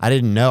 I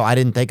didn't know. I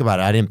didn't think about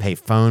it. I didn't pay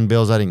phone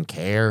bills. I didn't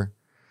care.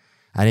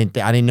 I didn't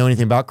know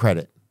anything about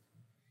credit.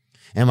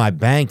 And my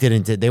bank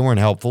they weren't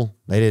helpful.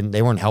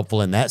 They weren't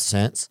helpful in that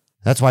sense.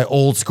 That's why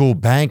old school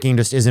banking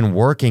just isn't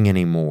working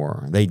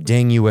anymore. They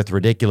ding you with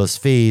ridiculous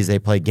fees. They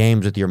play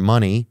games with your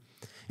money,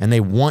 and they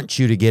want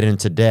you to get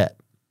into debt.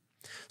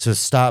 So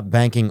stop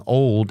banking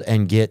old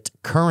and get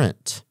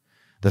Current,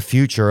 the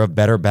future of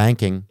better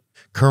banking.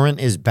 Current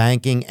is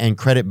banking and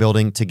credit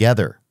building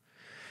together.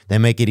 They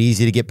make it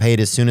easy to get paid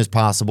as soon as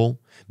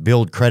possible,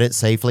 build credit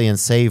safely, and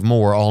save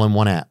more all in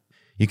one app.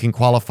 You can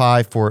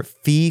qualify for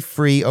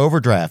fee-free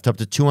overdraft up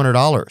to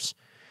 $200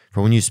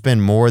 for when you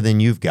spend more than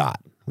you've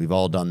got. We've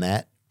all done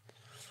that.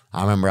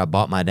 I remember I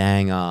bought my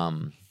dang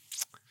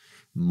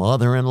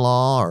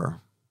mother-in-law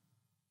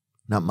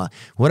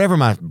whatever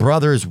my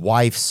brother's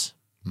wife's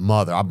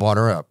mother. I bought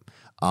her up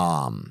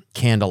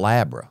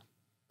candelabra,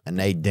 and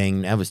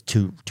that was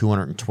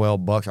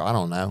 $212. I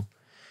don't know.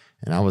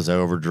 And I was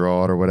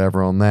overdrawn or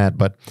whatever on that.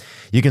 But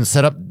you can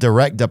set up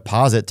direct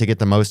deposit to get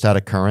the most out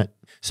of Current.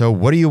 So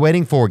what are you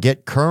waiting for?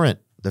 Get Current,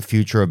 the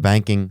future of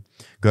banking.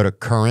 Go to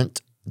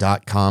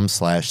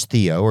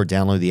current.com/Theo or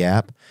download the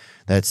app.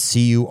 That's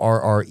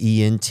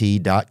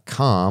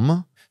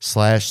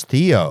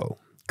current.com/Theo.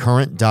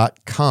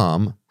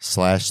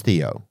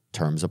 Current.com/Theo.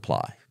 Terms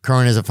apply.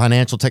 Current is a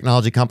financial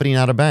technology company,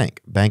 not a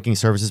bank. Banking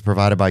services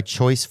provided by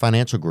Choice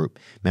Financial Group,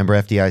 member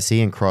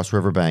FDIC, and Cross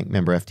River Bank,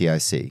 member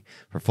FDIC.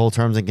 For full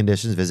terms and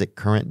conditions, visit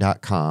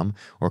current.com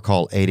or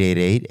call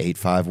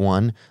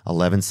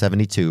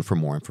 888-851-1172 for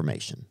more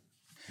information.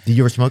 Did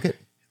you ever smoke it?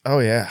 Oh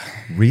yeah.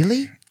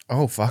 Really?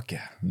 Oh fuck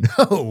yeah.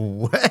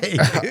 No way,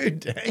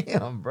 dude.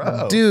 Damn,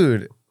 bro.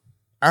 Dude,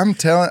 I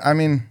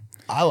mean,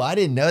 oh, I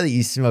didn't know that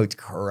you smoked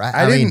crack.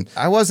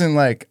 I wasn't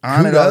like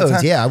on who it all the knows?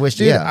 time. Yeah, I wish.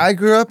 Dude, Yeah, I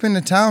grew up in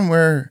a town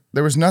where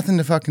there was nothing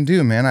to fucking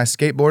do, man. I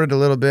skateboarded a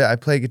little bit. I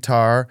played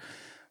guitar,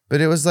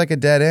 but it was like a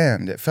dead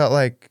end. It felt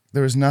like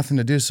there was nothing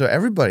to do. So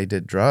everybody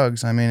did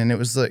drugs. I mean, and it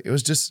was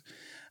just,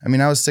 I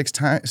mean, I was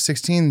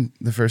 16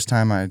 the first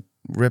time I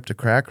ripped a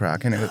crack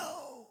rock, and it was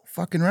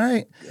fucking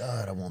right.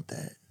 God, I want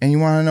that. And you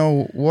want to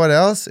know what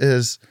else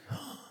is?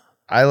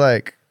 I've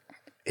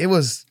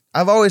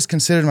always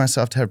considered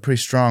myself to have a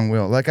pretty strong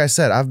will. Like I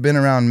said, I've been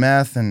around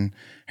meth and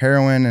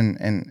heroin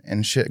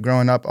and shit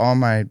growing up, all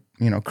my,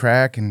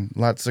 crack and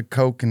lots of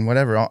coke and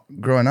whatever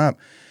growing up.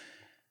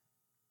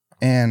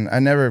 And I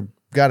never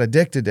got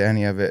addicted to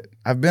any of it.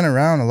 I've been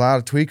around a lot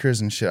of tweakers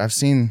and shit. I've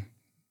seen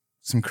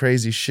some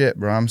crazy shit,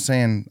 bro. I'm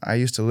saying I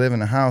used to live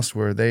in a house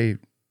where they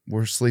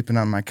were sleeping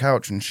on my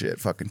couch and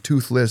shit, fucking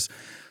toothless,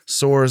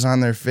 sores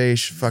on their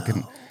face,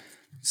 fucking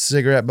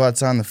cigarette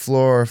butts on the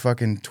floor,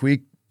 fucking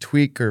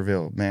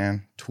Tweakerville,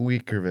 man.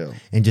 Tweakerville.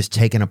 And just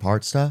taking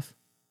apart stuff?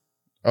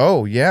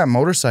 Oh, yeah.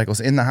 Motorcycles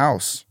in the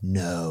house.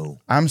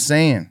 No. I'm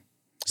saying.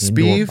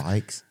 Indoor Speeve.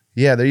 bikes?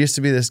 Yeah, there used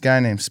to be this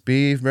guy named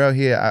Speeve, bro.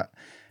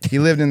 He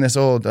lived in this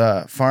old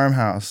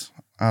farmhouse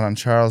out on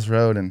Charles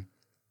Road, and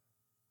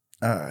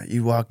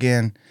you walk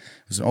in.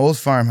 It was an old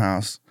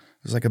farmhouse.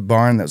 It was like a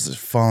barn that was just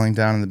falling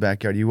down in the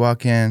backyard. You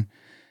walk in,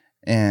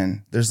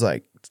 and there's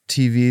like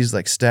TVs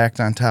like stacked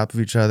on top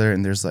of each other,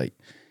 and there's like,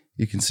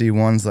 you can see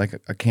one's like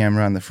a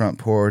camera on the front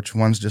porch,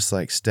 one's just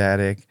like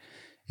static,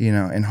 you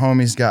know, and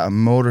homie's got a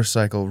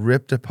motorcycle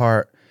ripped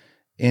apart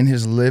in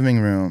his living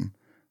room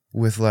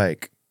with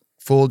like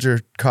Folger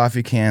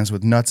coffee cans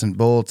with nuts and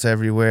bolts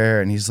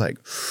everywhere, and he's like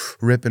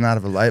ripping out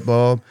of a light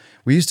bulb.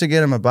 We used to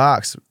get him a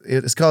box.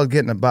 It's called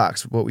getting a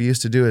box. What we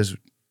used to do is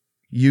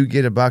you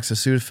get a box of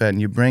Sudafed and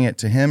you bring it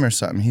to him or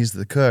something. He's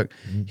the cook.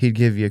 He'd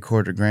give you a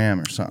quarter gram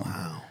or something.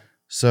 Wow.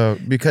 So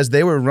because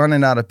they were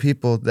running out of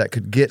people that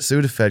could get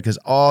Sudafed, because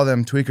all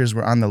them tweakers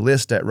were on the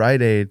list at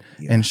Rite Aid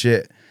and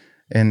shit,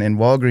 and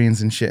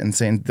Walgreens and shit, and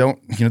saying, don't,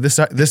 you know,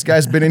 this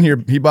guy's been in here,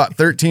 he bought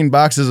 13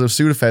 boxes of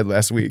Sudafed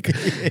last week,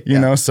 you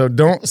know, so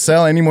don't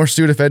sell any more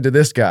Sudafed to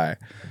this guy.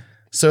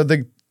 So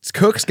the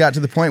cooks got to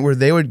the point where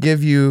they would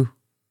give you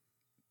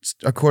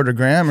a quarter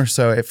gram or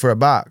so for a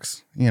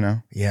box, you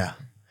know. Yeah.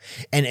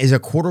 And is a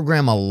quarter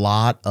gram a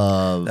lot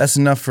of... That's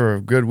enough for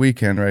a good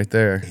weekend right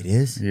there. It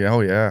is? Yeah,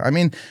 oh yeah. I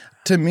mean,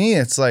 to me,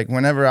 it's like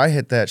whenever I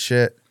hit that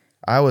shit,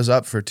 I was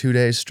up for 2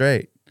 days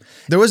straight.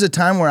 There was a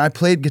time where I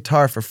played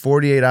guitar for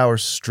 48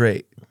 hours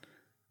straight,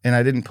 and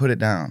I didn't put it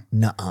down.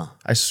 Nuh-uh.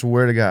 I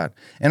swear to God.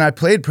 And I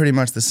played pretty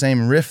much the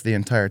same riff the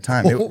entire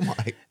time. Oh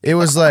my It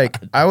was like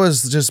I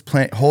was just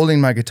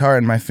holding my guitar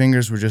and my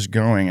fingers were just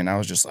going, and I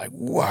was just like,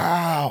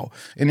 wow.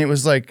 And it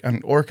was like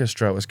an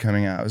orchestra was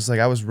coming out. It was like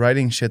I was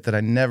writing shit that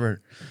I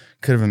never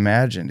could have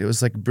imagined. It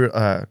was like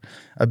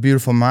a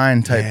Beautiful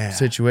Mind type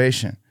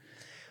situation.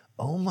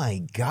 Oh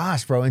my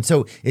gosh, bro. And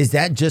so is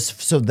that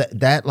just so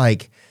that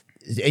like,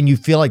 and you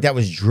feel like that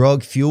was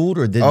drug fueled,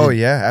 or did? Oh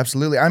yeah,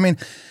 absolutely. I mean,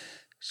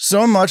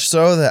 so much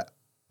so that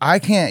I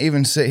can't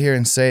even sit here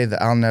and say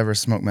that I'll never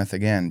smoke meth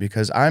again,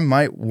 because I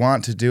might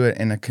want to do it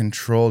in a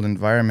controlled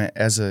environment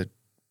as a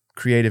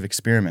creative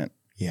experiment.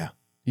 Yeah.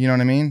 You know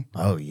what I mean?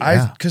 Oh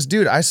yeah. Because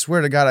dude, I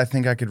swear to God, I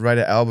think I could write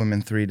an album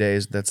in 3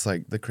 days. That's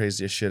like the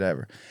craziest shit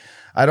ever.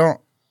 I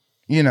don't,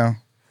 you know.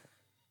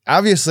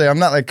 Obviously, I'm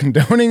not like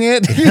condoning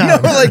it. You know,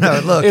 like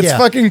look, it's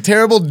fucking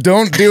terrible.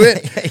 Don't do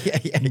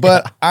it.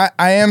 But I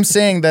am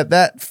saying that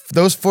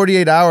those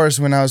 48 hours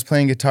when I was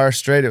playing guitar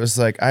straight, it was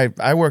like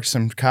I worked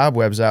some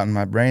cobwebs out in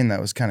my brain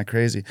that was kind of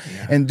crazy.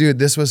 Yeah. And dude,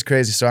 this was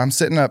crazy. So I'm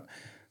sitting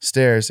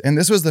upstairs, and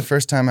this was the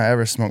first time I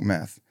ever smoked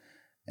meth.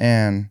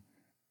 And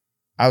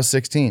I was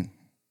 16,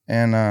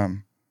 and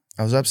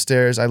I was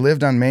upstairs. I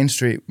lived on Main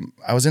Street.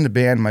 I was in a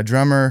band. My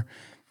drummer,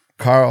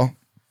 Carl,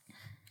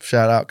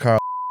 shout out Carl.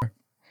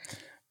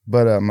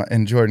 But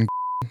and Jordan.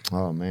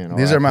 Oh man,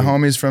 these are my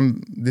homies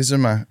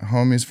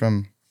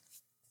from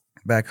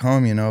back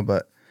home, you know.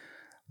 But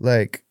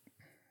like,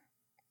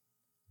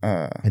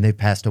 and they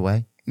passed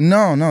away.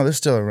 No, they're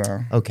still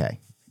around. Okay,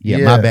 yeah.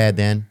 My bad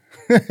then.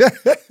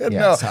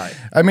 No, sorry.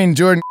 I mean,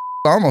 Jordan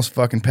almost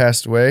fucking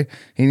passed away.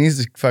 He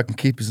needs to fucking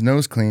keep his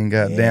nose clean.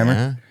 God damn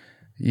it.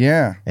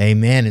 Yeah.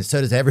 Amen. And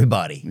so does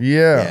everybody.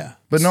 Yeah.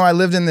 But no, I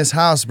lived in this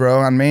house, bro,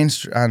 on Main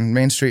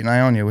Street in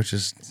Ionia, which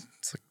is.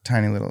 It's like a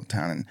tiny little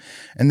town,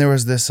 and there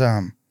was this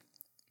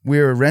we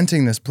were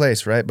renting this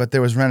place, right? But there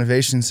was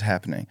renovations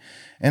happening,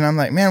 and I'm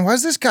like, man, why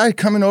is this guy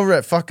coming over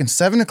at fucking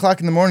 7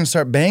 o'clock in the morning and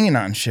start banging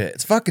on shit?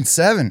 It's fucking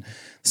 7.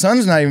 The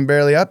sun's not even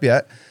barely up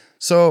yet.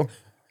 So,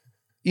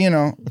 you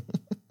know,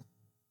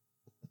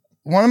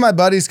 one of my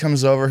buddies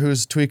comes over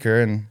who's a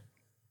tweaker and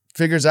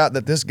figures out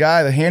that this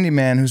guy, the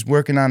handyman who's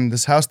working on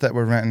this house that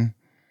we're renting,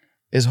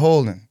 is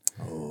Holden.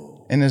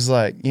 And is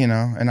like, you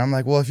know, and I'm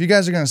like, well, if you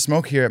guys are going to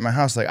smoke here at my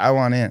house, like, I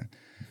want in.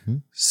 Mm-hmm.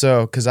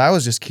 So, because I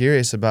was just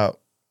curious about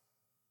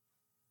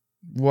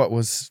what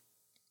was,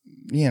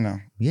 you know.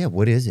 Yeah,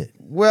 what is it?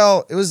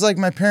 Well, it was like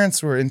my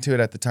parents were into it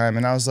at the time,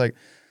 and I was like,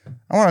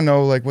 I want to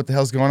know, like, what the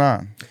hell's going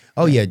on.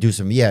 Oh, yeah, do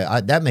some,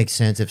 that makes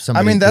sense if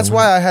somebody. I mean, that's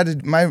why I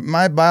had to,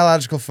 my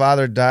biological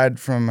father died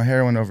from a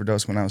heroin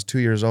overdose when I was 2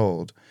 years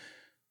old.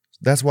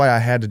 That's why I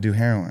had to do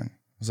heroin.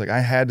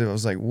 I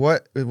was like,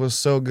 what? It was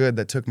so good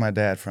that took my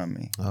dad from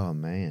me. Oh,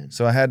 man.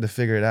 So I had to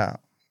figure it out.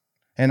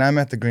 And I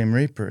met the Grim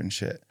Reaper and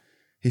shit.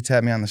 He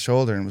tapped me on the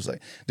shoulder and was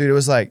like, dude, it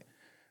was like,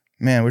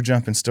 man, we're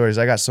jumping stories.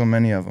 I got so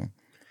many of them.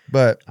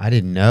 But I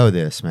didn't know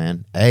this,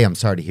 man. Hey, I'm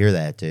sorry to hear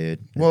that,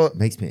 dude. Well,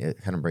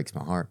 it kind of breaks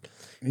my heart.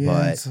 Yeah,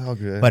 but, it's all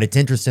good. But it's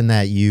interesting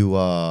that you,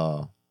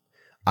 I'm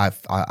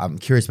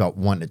curious about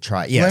wanting to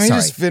try. Yeah, Let me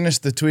just finish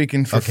the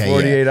tweaking for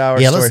 48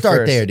 hours. Yeah, let's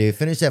start there, dude.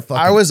 Finish that fucking.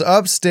 I was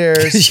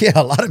upstairs. Yeah,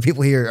 a lot of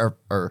people here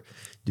are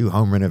do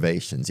home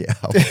renovations. Yeah.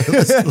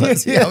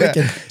 Let's see how we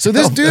can. So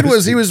this dude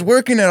he was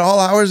working at all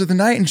hours of the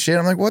night and shit.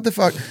 I'm like, what the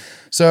fuck?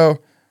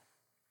 So,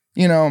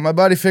 you know, my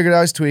buddy figured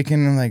I was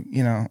tweaking, and like,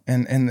 you know,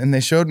 and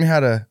they showed me how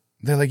to.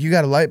 They're like, you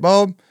got a light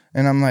bulb?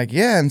 And I'm like,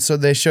 yeah. And so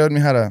they showed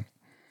me how to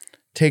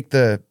take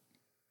the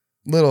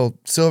little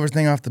silver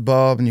thing off the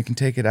bulb, and you can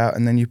take it out,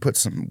 and then you put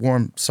some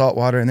warm salt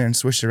water in there and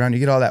swish it around. You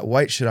get all that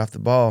white shit off the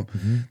bulb.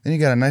 Then you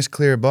got a nice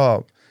clear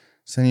bulb.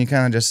 So then you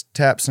kind of just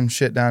tap some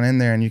shit down in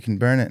there and you can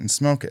burn it and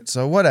smoke it.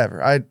 So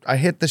whatever. I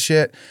hit the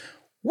shit.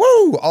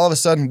 Woo! All of a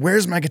sudden,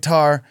 where's my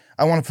guitar?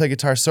 I want to play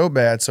guitar so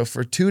bad. So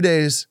for 2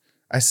 days,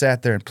 I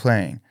sat there and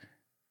playing.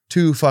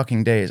 2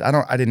 fucking days.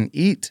 I didn't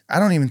eat. I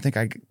don't even think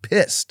I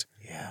pissed.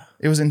 Yeah.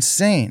 It was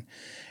insane.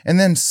 And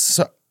then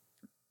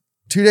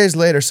 2 days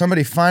later,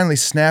 somebody finally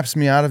snaps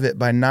me out of it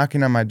by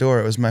knocking on my door.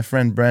 It was my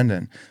friend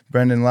Brendan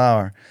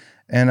Lauer.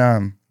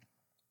 And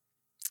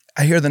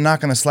I hear the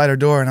knock on the slider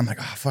door, and I'm like,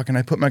 oh, fucking,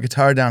 I put my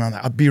guitar down. I'm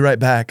like, I'll be right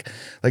back.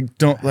 Like,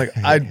 don't, like,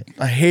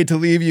 I hate to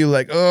leave you.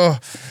 Like, oh,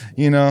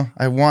 you know,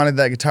 I wanted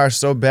that guitar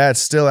so bad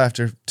still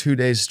after 2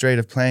 days straight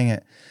of playing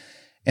it.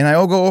 And I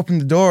go open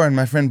the door, and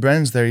my friend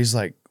Brendan's there. He's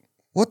like,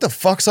 what the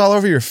fuck's all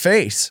over your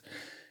face?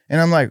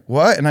 And I'm like,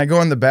 what? And I go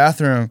in the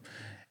bathroom,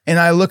 and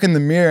I look in the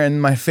mirror,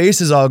 and my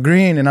face is all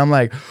green, and I'm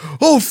like,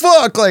 oh,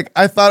 fuck. Like,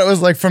 I thought it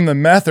was like from the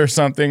meth or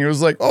something. It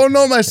was like, oh,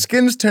 no, my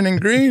skin's turning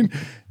green.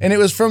 And it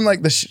was from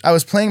like I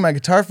was playing my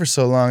guitar for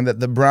so long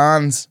that the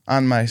bronze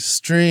on my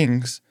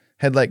strings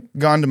had like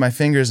gone to my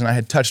fingers, and I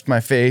had touched my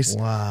face.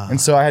 Wow. And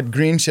so I had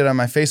green shit on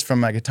my face from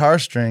my guitar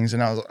strings,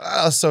 and I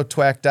was so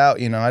twacked out,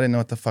 you know, I didn't know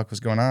what the fuck was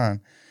going on.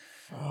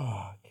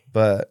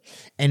 But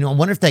And I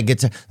wonder if that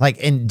gets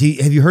like. And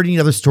have you heard any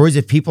other stories?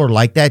 If people are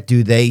like that,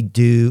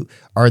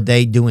 are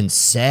they doing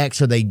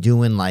sex? Are they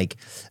doing like?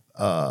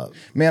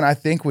 man, I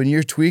think when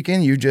you're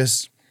tweaking, you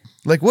just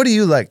like, what do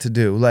you like to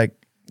do? Like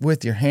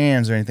with your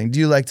hands or anything? Do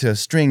you like to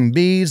string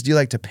beads? Do you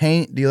like to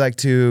paint? Do you like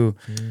to?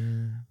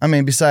 I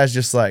mean, besides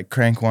just like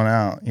crank one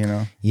out, you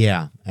know?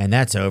 Yeah, and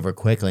that's over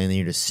quickly, and then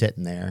you're just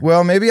sitting there.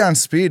 Well, maybe on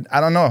speed. I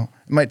don't know.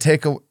 It might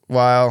take a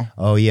while,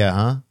 Oh yeah,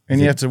 huh?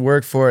 and you have to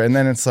work for it, and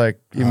then it's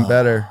like even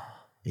better.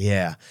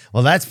 Yeah.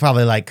 Well, that's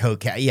probably like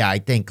cocaine. Yeah, I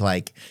think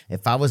like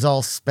if I was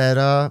all sped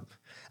up,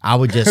 I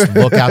would just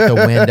look out the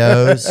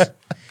windows,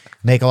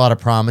 make a lot of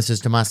promises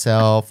to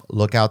myself,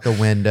 look out the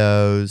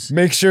windows,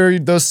 Make sure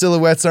those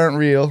silhouettes aren't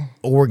real.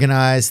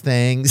 organize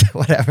things,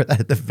 whatever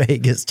that the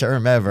vaguest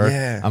term ever.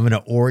 Yeah. I'm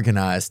going to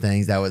organize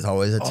things. That was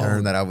always a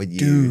term that I would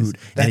use. Dude,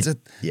 And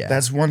yeah.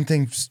 that's one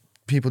thing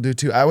people do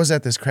too. I was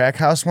at this crack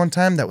house one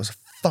time that was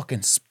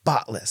fucking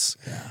spotless.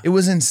 It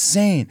was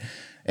insane.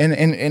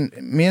 And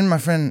me and my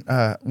friend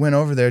went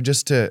over there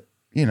just to,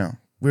 you know,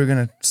 we were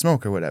gonna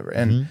smoke or whatever.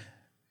 And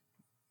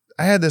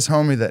I had this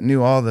homie that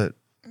knew all the,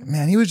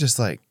 man, he was just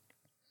like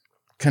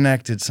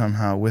connected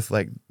somehow with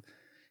like,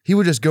 he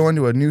would just go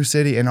into a new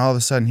city and all of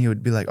a sudden he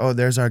would be like, oh,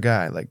 there's our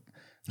guy. Like,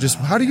 just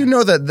how do you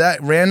know that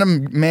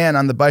random man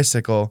on the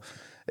bicycle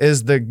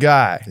is the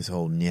guy? His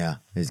whole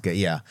is good.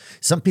 Yeah,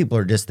 some people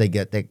are just they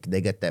get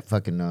that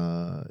fucking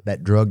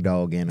that drug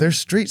dog in them. They're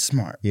street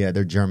smart. Yeah,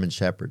 they're German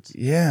shepherds.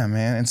 Yeah,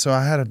 man. And so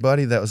I had a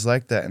buddy that was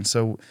like that. And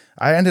so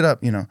I ended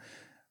up, you know,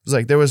 it was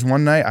like there was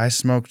one night I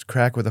smoked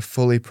crack with a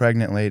fully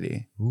pregnant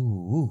lady.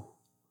 Ooh,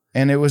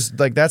 And it was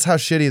like, that's how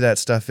shitty that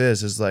stuff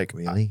is like,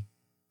 really?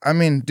 I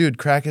mean, dude,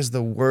 crack is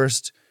the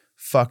worst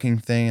fucking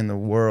thing in the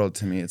world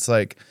to me. It's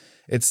like,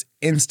 it's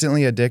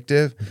instantly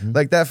addictive.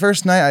 Like that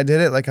first night I did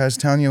it, like I was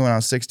telling you when I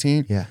was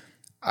 16. Yeah.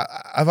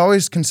 I've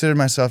always considered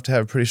myself to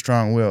have a pretty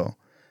strong will.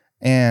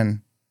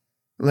 And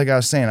like I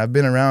was saying, I've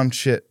been around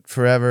shit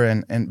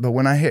forever. But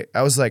when I hit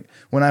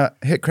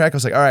crack, I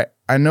was like, all right,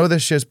 I know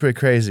this shit's pretty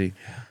crazy.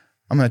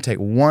 I'm going to take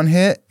one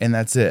hit and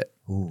that's it.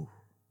 Ooh.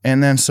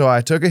 And then so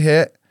I took a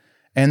hit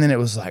and then it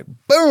was like,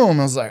 boom.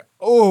 I was like,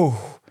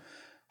 oh,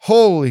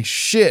 holy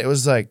shit. It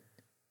was like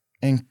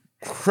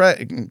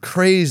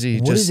crazy.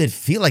 What does it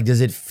feel like? Does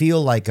it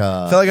feel like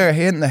I felt like I got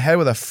hit in the head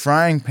with a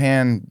frying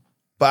pan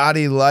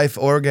body life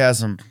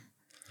orgasm.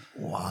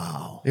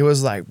 Wow. It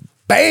was like,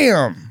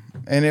 bam.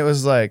 And it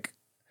was like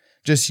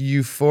just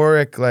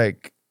euphoric.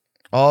 Like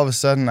all of a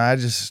sudden I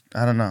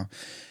don't know.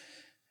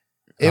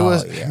 It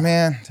was,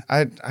 man,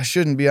 I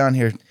shouldn't be on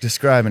here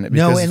describing it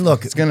because and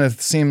look, it's going to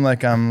seem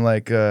like I'm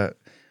like,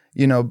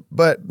 you know,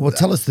 but. Well,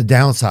 tell us the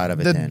downside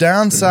of it The then.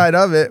 downside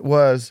of it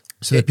was.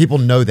 So that people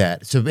know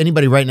that. So if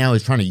anybody right now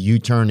is trying to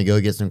U-turn to go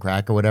get some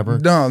crack or whatever.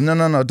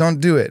 No, don't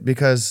do it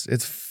because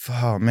it's,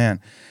 oh man.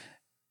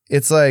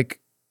 It's like,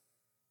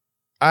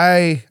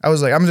 I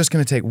was like, I'm just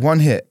going to take one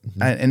hit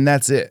and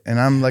that's it. And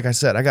I'm, like I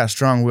said, I got a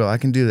strong will. I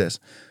can do this.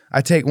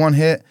 I take one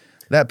hit.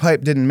 That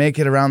pipe didn't make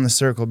it around the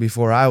circle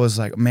before I was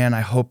like, man, I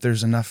hope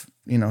there's enough,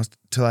 you know,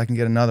 till I can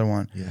get another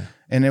one. Yeah.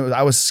 And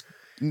I was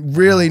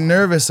really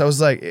nervous. I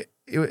was like,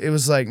 it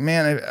was like,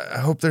 man, I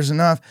hope there's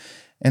enough.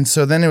 And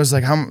so then it was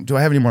like, do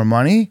I have any more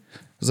money?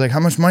 It was like, how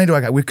much money do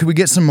I got? Could we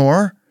get some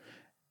more?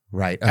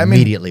 Right.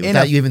 Immediately, in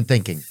without you even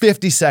thinking.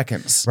 50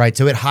 seconds. Right.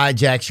 So it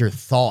hijacks your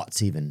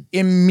thoughts even.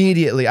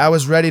 Immediately. I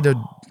was ready to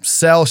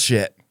sell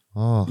shit.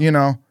 Oh. You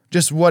know,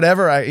 just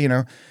whatever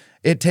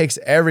it takes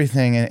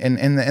everything. And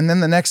then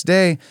the next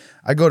day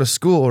I go to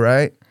school,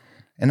 right?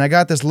 And I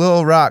got this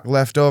little rock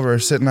left over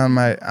sitting on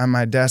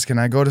my desk, and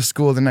I go to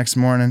school the next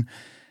morning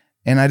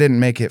and I didn't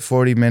make it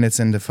 40 minutes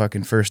into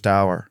fucking first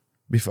hour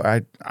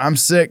before I'm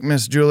sick,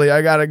 Miss Julie.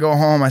 I gotta go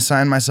home. I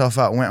signed myself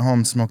out, went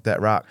home, smoked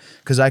that rock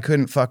because I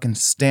couldn't fucking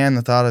stand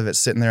the thought of it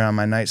sitting there on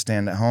my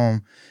nightstand at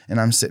home, and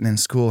I'm sitting in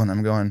school and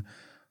I'm going,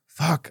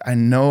 fuck. I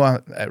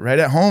know right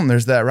at home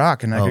there's that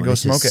rock, and I could go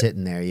it's smoke just it.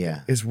 sitting there,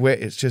 yeah.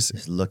 It's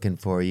just Looking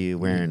for you,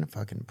 wearing a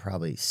fucking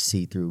probably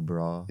see-through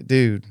bra.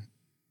 dude.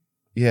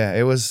 Yeah,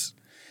 it was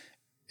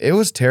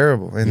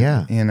terrible, and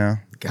Yeah. you know.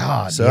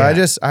 God, So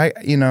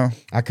yeah.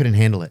 I couldn't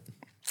handle it.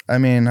 I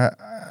mean,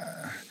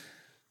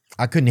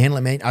 I couldn't handle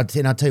it, man. I'll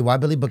tell you why,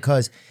 Billy,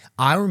 because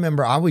I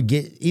remember I would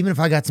get, even if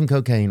I got some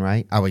cocaine,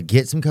 right? I would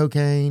get some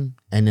cocaine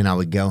and then I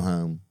would go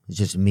home. It's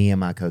just me and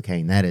my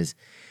cocaine.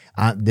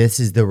 This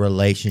is the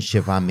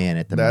relationship I'm in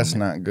at the moment. that's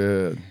not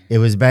good. It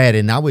was bad.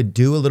 And I would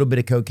do a little bit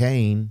of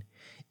cocaine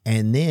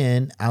and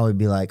then I would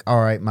be like, all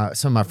right,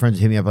 some of my friends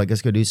would hit me up like,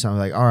 let's go do something.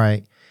 Like, all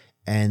right.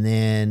 And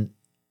then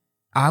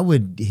I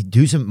would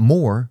do some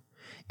more.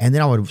 And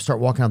then I would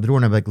start walking out the door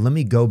and I'd be like, let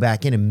me go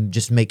back in and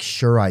just make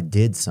sure I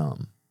did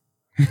some.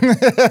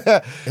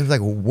 It was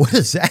like, what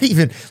is that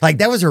even? Like,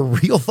 that was a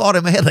real thought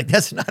in my head. Like,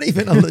 that's not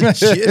even a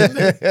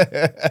legitimate.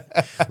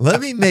 Let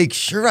me make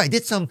sure I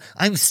did some.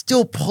 I'm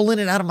still pulling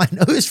it out of my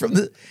nose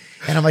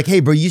and I'm like,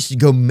 hey, bro, you should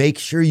go make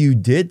sure you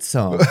did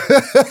some.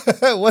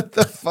 What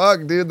the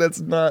fuck, dude? That's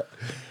not.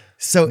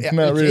 So not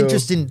it's real.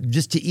 interesting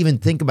just to even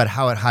think about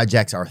how it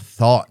hijacks our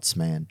thoughts,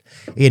 man.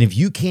 And if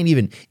you can't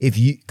even,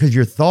 because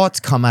your thoughts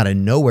come out of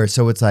nowhere.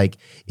 So it's like,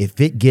 if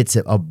it gets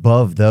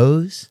above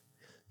those,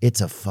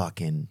 it's a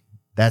fucking,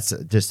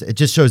 it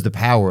just shows the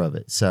power of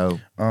it. So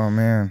Oh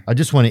man, I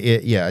just want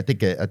to, I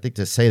think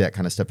to say that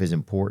kind of stuff is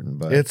important,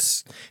 but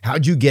it's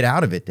how'd you get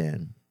out of it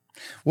then?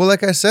 well,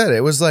 like I said,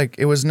 it was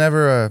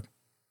never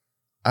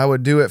I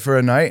would do it for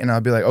a night and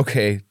I'd be like,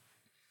 okay,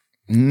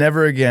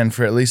 never again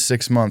for at least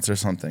 6 months or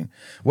something.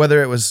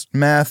 Whether it was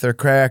meth or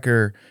crack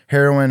or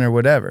heroin or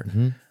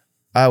whatever,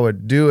 I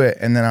would do it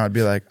and then I would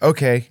be like,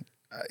 okay,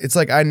 it's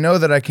like I know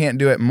that I can't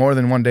do it more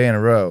than one day in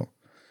a row.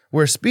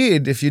 Where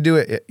speed, if you do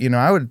it,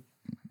 I would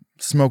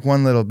smoke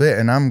one little bit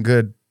and I'm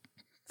good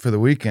for the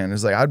weekend.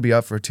 It's like I'd be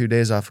up for 2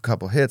 days off a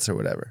couple hits or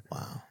whatever.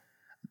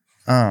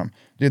 Wow.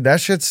 Dude, that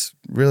shit's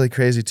really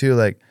crazy too.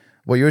 Like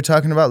what you were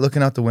talking about,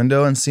 looking out the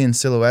window and seeing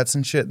silhouettes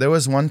and shit. There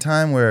was one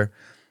time where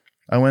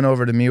I went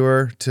over to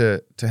Muir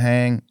to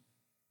hang,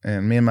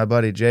 and me and my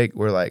buddy Jake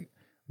were like,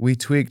 we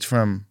tweaked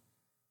from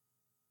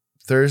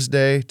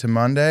Thursday to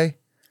Monday.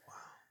 Wow.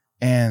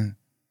 And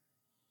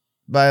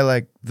by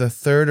like the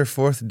third or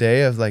fourth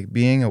day of like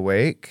being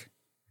awake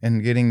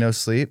and getting no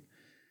sleep,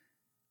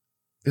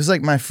 it was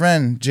like my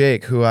friend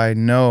Jake, who I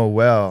know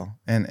well,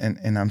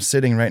 and I'm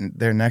sitting right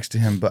there next to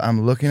him, but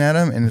I'm looking at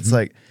him and it's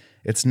like,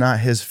 it's not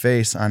his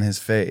face on his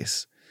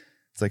face.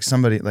 It's like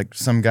somebody, like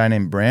some guy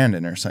named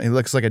Brandon or something. He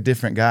looks like a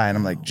different guy. And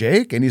I'm like,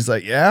 Jake? And he's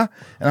like, yeah.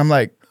 And I'm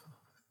like,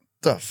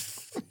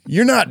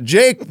 you're not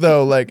Jake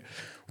though. Like,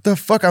 what the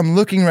fuck? I'm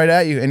looking right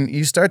at you. And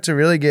you start to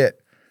really get,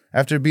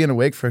 after being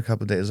awake for a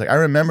couple of days, like I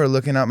remember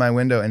looking out my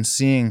window and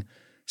seeing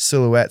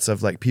silhouettes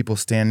of like people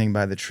standing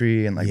by the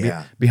tree and like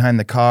behind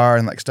the car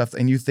and like stuff.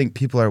 And you think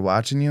people are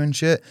watching you and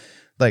shit.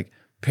 Like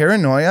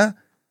paranoia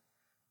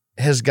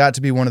has got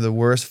to be one of the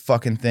worst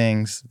fucking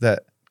things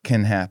that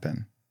can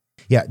happen.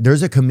 Yeah,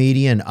 there's a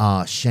comedian,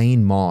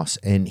 Shane Moss,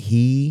 and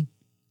he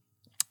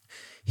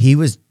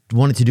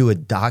wanted to do a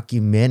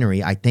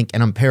documentary, I think,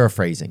 and I'm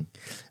paraphrasing.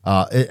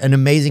 An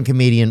amazing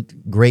comedian,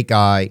 great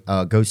guy.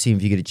 Go see him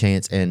if you get a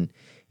chance. And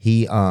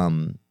he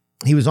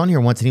was on here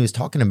once, and he was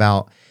talking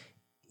about,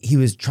 he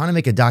was trying to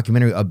make a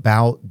documentary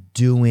about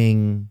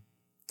doing,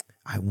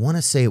 I want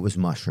to say it was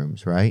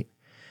mushrooms, right?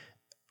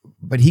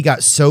 But he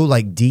got so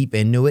like deep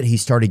into it, he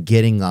started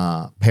getting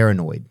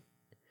paranoid.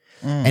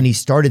 And he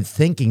started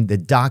thinking the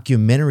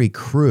documentary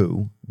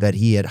crew that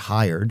he had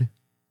hired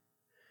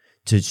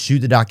to shoot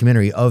the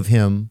documentary of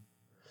him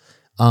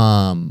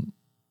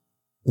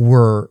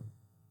were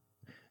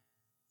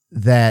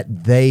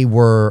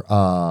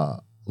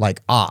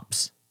like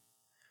ops.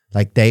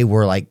 Like they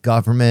were like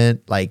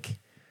government, like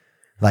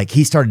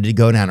he started to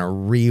go down a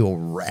real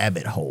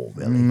rabbit hole,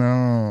 Billy.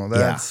 No,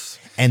 that's...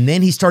 And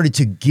then he started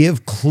to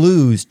give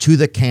clues to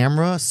the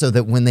camera so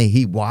that when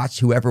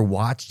whoever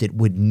watched it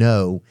would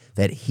know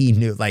that he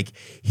knew, like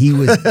he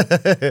was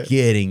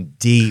getting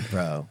deep,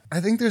 bro.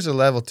 I think there's a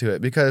level to it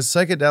because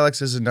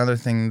psychedelics is another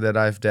thing that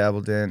I've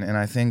dabbled in. And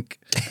I think,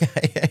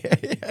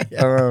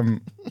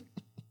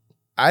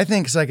 I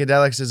think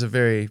psychedelics is a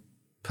very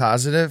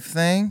positive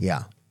thing.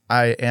 Yeah.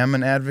 I am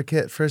an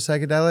advocate for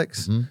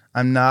psychedelics. Mm-hmm.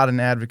 I'm not an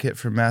advocate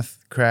for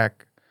meth,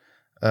 crack,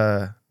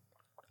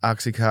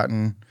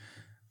 Oxycontin,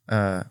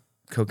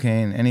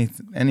 cocaine,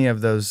 any of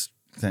those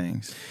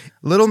things.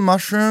 Little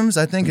mushrooms,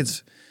 I think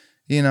it's,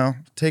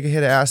 take a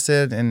hit of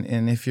acid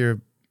and if you're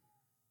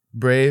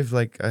brave,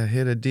 like a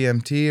hit of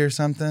DMT or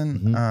something.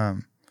 Mm-hmm.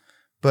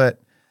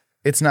 But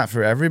it's not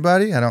for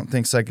everybody. I don't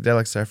think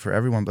psychedelics are for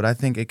everyone, but I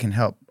think it can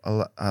help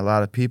a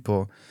lot of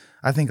people.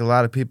 I think a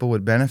lot of people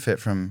would benefit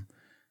from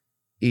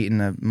eating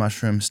a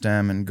mushroom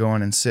stem and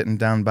going and sitting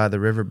down by the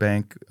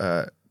riverbank,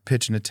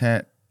 pitching a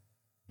tent,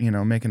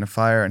 making a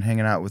fire and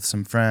hanging out with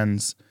some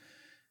friends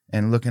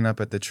and looking up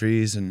at the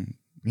trees and,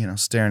 you know,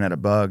 staring at a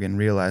bug and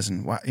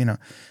realizing, wow, you know,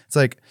 it's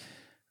like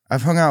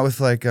I've hung out with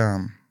like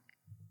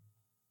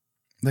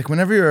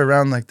whenever you're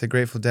around like the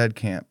Grateful Dead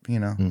camp, you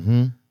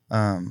know,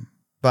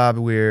 Bob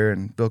Weir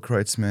and Bill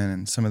Kreutzmann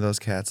and some of those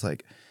cats,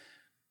 like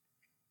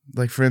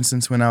for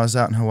instance, when I was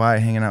out in Hawaii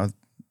hanging out with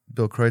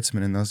Bill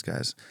Kreutzmann and those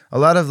guys, a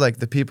lot of like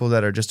the people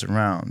that are just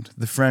around,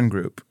 the friend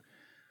group,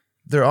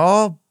 they're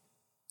all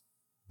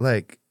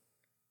like,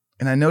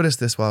 and I noticed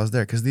this while I was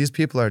there, because these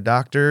people are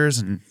doctors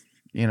and,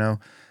 you know,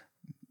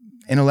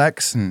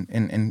 intellects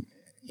and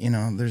you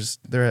know,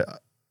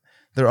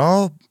 they're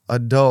all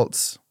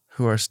adults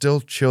who are still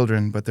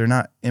children, but they're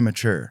not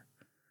immature.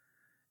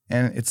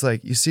 And it's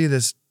like you see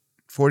this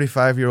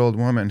 45-year-old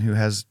woman who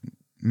has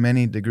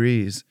many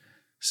degrees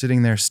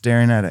sitting there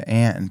staring at an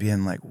ant and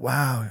being like,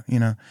 wow, you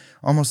know,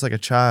 almost like a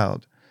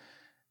child.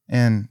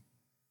 And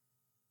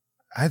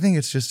I think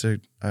it's just a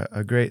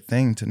great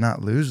thing to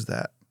not lose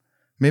that.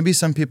 Maybe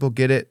some people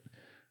get it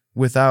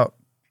without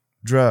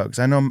drugs.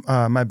 I know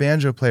my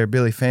banjo player,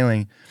 Billy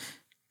Failing,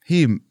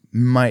 he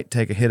might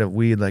take a hit of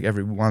weed like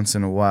every once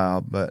in a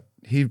while, but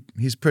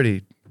he's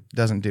pretty,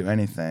 doesn't do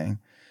anything.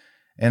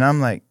 And I'm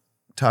like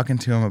talking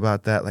to him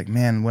about that, like,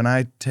 man, when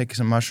I take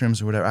some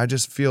mushrooms or whatever, I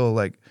just feel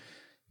like,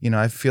 you know,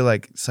 I feel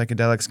like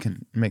psychedelics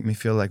can make me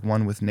feel like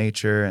one with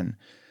nature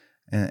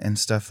and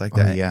stuff like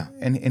that. Oh, yeah.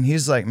 And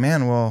he's like,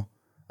 man, well,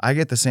 I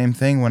get the same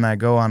thing when I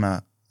go on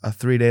a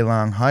 3-day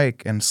long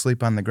hike and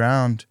sleep on the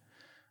ground.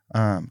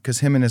 Because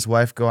him and his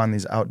wife go on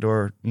these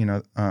outdoor, you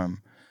know,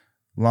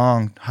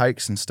 long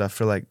hikes and stuff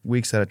for like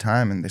weeks at a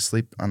time, and they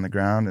sleep on the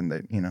ground, and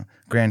they, you know,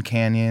 Grand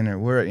Canyon or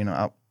where, you know,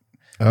 out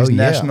these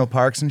national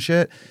parks and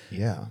shit.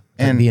 Yeah.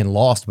 And And being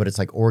lost, but it's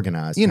like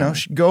organized. you know,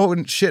 kinda. go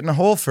and shit in a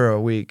hole for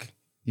a week.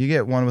 You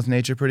get one with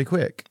nature pretty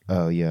quick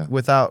Oh, yeah.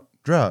 without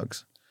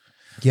drugs.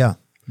 Yeah.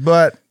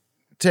 But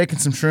taking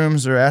some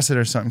shrooms or acid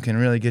or something can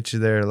really get you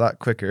there a lot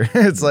quicker.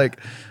 It's like,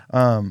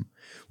 Well,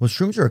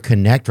 shrooms are a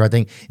connector, I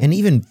think. And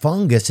even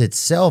fungus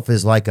itself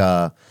is like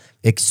a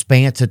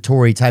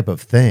expansatory type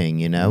of thing,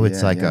 you know? It's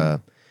Yeah, like yeah.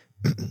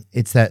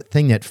 it's that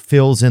thing that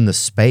fills in the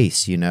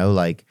space, you know?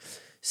 Like,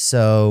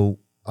 so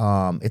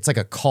it's like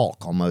a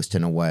caulk almost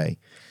in a way.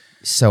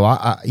 So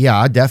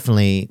I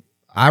definitely,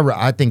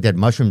 I think that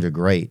mushrooms are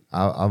great.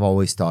 I've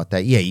always thought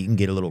that, yeah, you can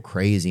get a little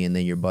crazy and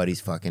then your buddy's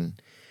fucking,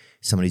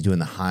 somebody's doing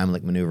the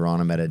Heimlich maneuver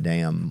on him at a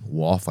damn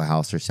Waffle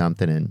House or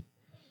something, and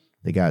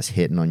the guy's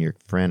hitting on your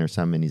friend or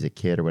something, and he's a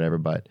kid or whatever.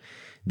 But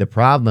the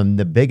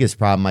biggest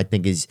problem, I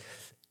think, is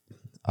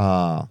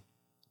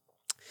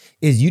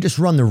you just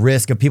run the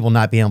risk of people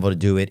not being able to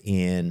do it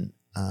in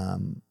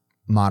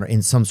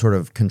in some sort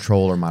of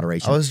control or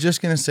moderation. I was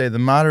just going to say the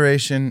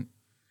moderation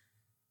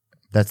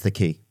That's the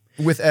key.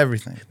 with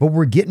everything. But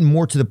we're getting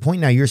more to the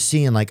point now. You're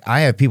seeing, like,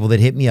 I have people that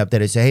hit me up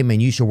that say, hey, man,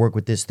 you should work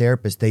with this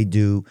therapist. They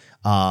do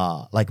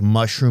like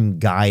mushroom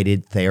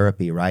guided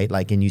therapy, right?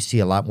 Like, and you see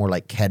a lot more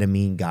like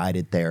ketamine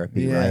guided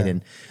therapy, Yeah. right?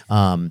 And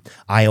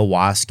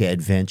ayahuasca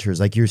adventures.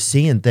 Like, you're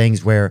seeing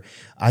things where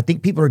I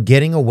think people are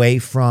getting away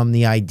from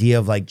the idea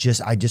of like,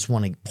 I just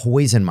want to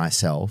poison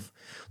myself,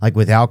 like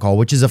with alcohol,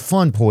 which is a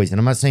fun poison.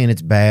 I'm not saying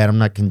it's bad. I'm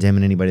not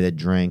condemning anybody that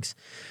drinks.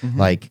 Mm-hmm.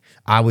 Like,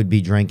 I would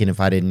be drinking if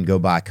I didn't go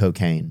buy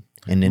cocaine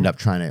and end up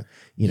trying to,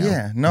 you know,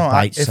 Yeah, no.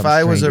 bite If some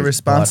I was a stranger's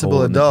responsible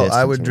butthole in the adult, I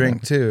distance would or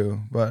drink whatever. too,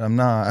 but I'm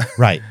not.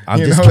 Right. I'm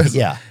You just, know, it's-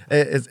 yeah.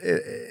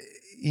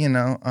 You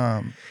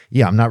know,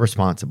 Yeah, I'm not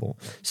responsible.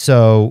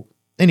 So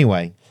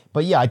anyway,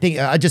 but yeah,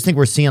 I just think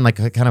we're seeing like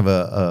a kind of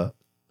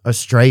a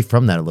stray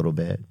from that a little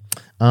bit.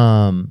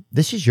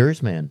 This is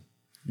yours, man.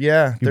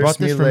 yeah. You brought Thirst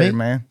this for Mutilator, me?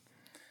 man.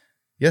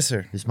 Yes,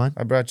 sir. This mine?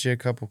 I brought you a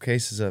couple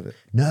cases of it.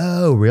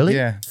 No, really?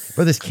 Yeah.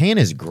 Bro, this can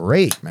is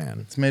great, man.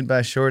 It's made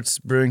by Shorts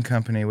Brewing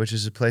Company, which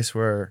is a place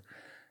where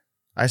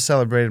I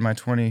celebrated my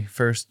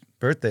 21st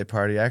birthday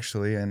party,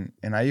 actually, and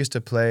I used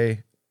to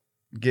play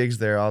gigs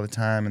there all the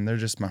time, and they're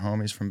just my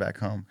homies from back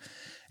home.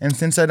 And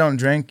since I don't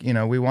drink, you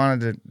know, we wanted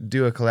to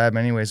do a collab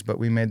anyways, but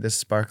we made this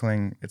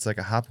sparkling, it's like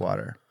a hop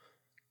water.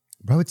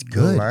 Bro, it's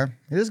Blue good. lime.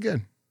 It is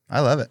good. I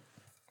love it.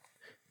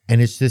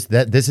 And it's just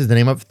that this is the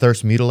name of it,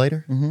 Thirst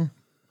Mutilator? Mm-hmm.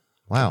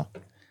 Wow.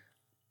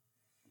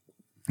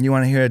 You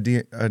want to hear a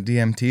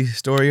DMT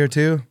story or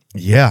two?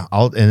 Yeah,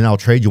 I'll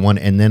trade you one,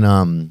 and then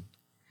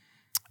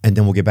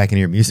we'll get back into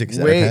your music. Is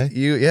that Wait, okay?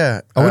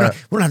 yeah. Oh, we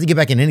don't have to get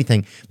back in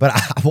anything, but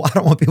I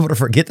don't want people to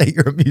forget that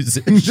you're a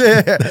musician.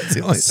 That's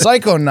the only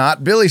thing.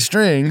 Psychonaut, Billy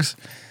Strings.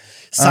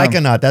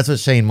 Psychonaut. That's what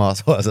Shane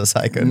Moss was, a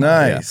psychonaut.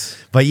 Nice.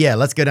 Yeah. But yeah,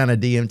 let's go down a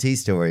DMT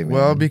story, man.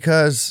 Well,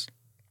 because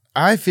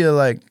I feel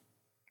like,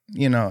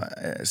 you know,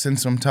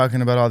 since I'm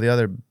talking about all the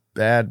other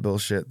bad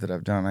bullshit that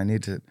I've done, I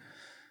need to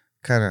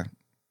kind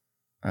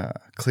of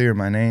clear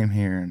my name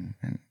here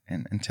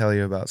and tell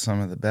you about some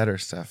of the better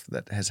stuff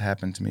that has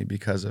happened to me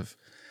because of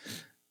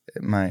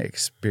my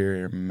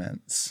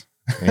experiments.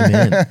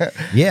 Amen.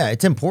 Yeah,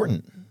 it's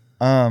important.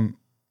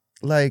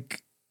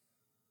 Like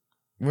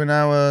when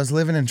I was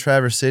living in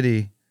Traverse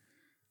City,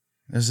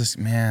 there's this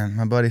man,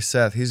 my buddy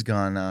Seth, he's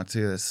gone now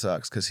too. That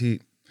sucks because he,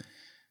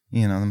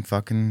 you know, them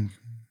fucking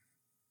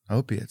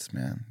opiates,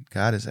 man,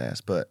 got his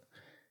ass. But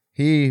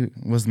he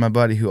was my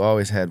buddy who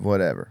always had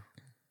whatever.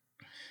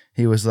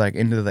 He was like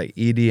into the like,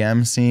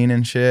 EDM scene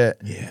and shit.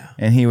 Yeah.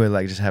 And he would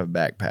like just have a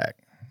backpack,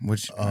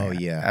 which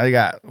Yeah. I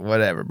got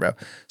whatever, bro.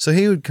 So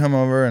he would come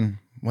over and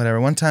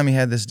whatever. One time he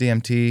had this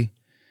DMT.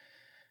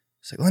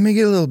 He's like, let me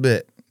get a little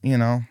bit, you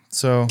know.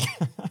 So,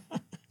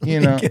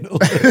 you know, you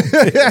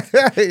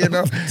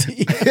know,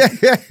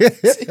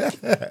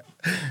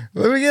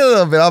 let me get a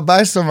little bit. I'll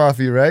buy some off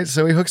you, right?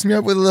 So he hooks me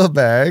up with a little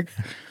bag,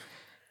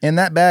 and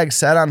that bag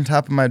sat on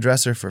top of my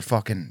dresser for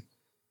fucking,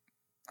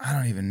 I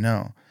don't even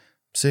know,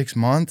 6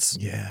 months.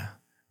 Yeah.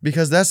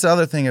 Because that's the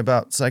other thing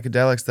about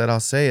psychedelics that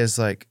I'll say is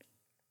like,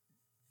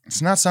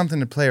 it's not something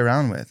to play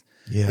around with.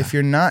 Yeah. If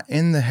you're not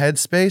in the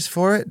headspace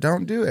for it,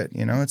 don't do it.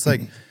 You know, it's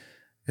like,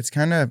 it's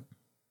kind of,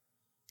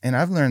 and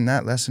I've learned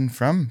that lesson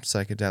from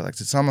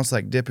psychedelics. It's almost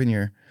like dipping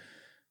your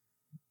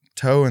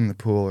toe in the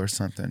pool or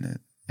something.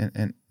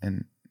 And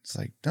it's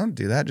like, don't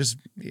do that. Just,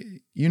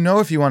 you know,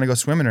 if you want to go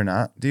swimming or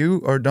not, do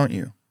you or don't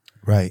you?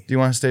 Right. Do you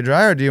want to stay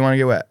dry or do you want to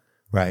get wet?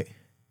 Right.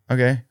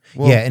 Okay.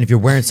 Well, Yeah. And if you're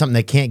wearing something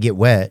that can't get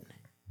wet,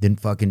 then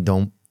fucking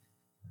don't.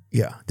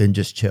 Yeah. Then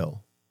just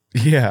chill.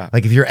 Yeah.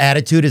 Like if your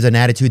attitude is an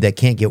attitude that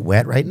can't get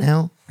wet right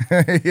now,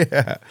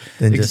 Yeah.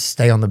 then just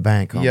stay on the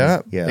bank. homie.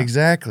 Yeah, Yeah.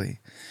 exactly.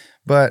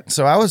 But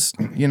so I was,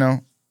 you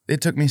know,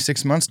 it took me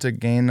 6 months to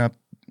gain up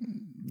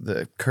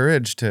the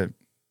courage to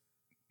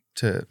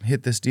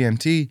hit this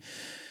DMT.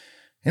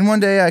 And one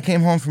day I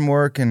came home from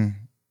work and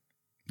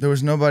there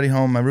was nobody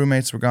home. My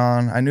roommates were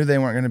gone. I knew they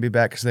weren't going to be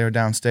back because they were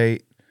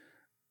downstate.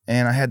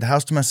 And I had the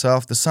house to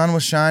myself. The sun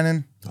was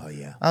shining. Oh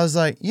yeah. I was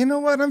like, you know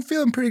what? I'm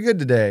feeling pretty good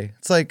today.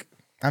 It's like,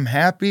 I'm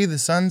happy. The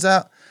sun's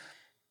out.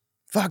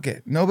 Fuck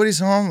it. Nobody's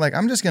home. Like,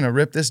 I'm just going to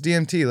rip this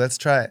DMT. Let's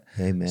try it.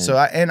 Hey man. So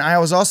I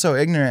was also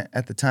ignorant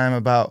at the time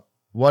about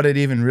what it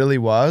even really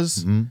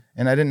was, and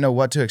I didn't know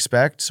what to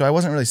expect. So I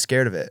wasn't really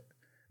scared of it.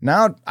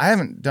 Now I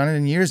haven't done it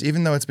in years,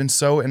 even though it's been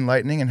so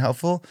enlightening and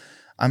helpful.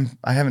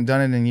 I haven't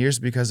done it in years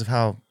because of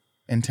how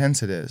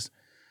intense it is.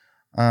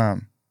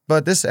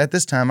 But at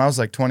this time I was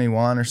like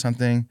 21 or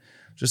something,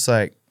 just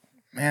like,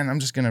 man,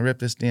 I'm just gonna rip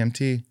this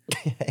DMT.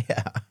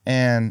 Yeah.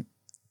 And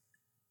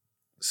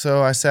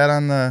so I sat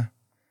on the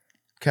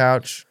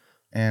couch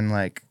and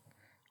like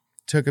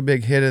took a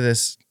big hit of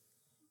this,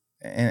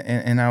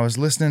 and I was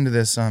listening to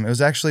this. It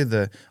was actually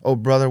the "Oh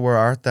Brother, Where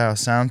Art Thou"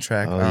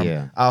 soundtrack. Oh,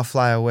 yeah. "I'll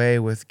Fly Away"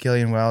 with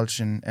Gillian Welch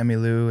and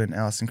Emmylou and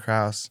Alison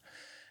Krauss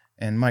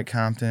and Mike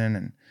Compton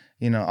and,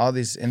 you know, all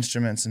these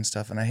instruments and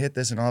stuff. And I hit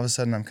this, and all of a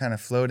sudden I'm kind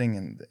of floating,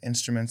 and the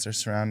instruments are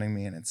surrounding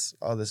me, and it's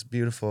all this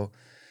beautiful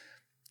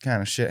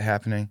kind of shit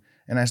happening.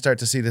 And I start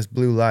to see this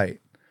blue light.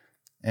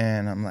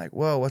 And I'm like,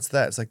 whoa, what's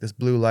that? It's like this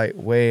blue light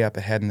way up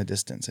ahead in the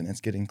distance, and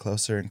it's getting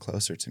closer and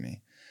closer to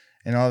me.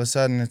 And all of a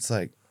sudden, it's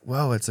like,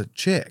 whoa, it's a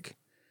chick.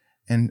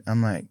 And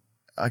I'm like,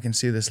 I can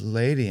see this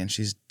lady, and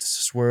she's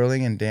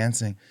swirling and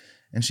dancing.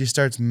 And she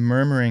starts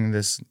murmuring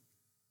this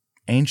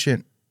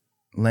ancient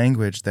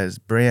language that is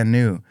brand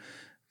new,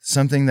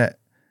 something that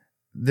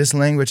this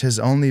language has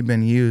only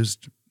been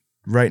used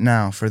right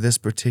now for this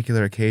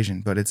particular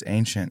occasion, but it's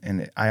ancient,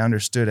 and I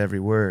understood every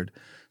word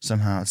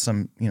somehow.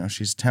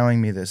 She's telling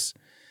me this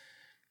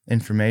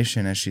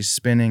information as she's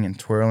spinning and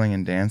twirling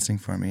and dancing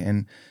for me.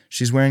 And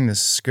she's wearing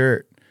this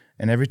skirt,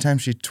 and every time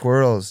she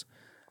twirls,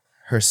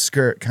 her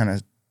skirt kind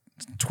of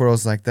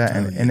twirls like that.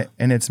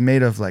 And it's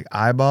made of like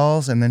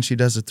eyeballs, and then she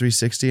does a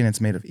 360 and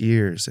it's made of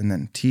ears and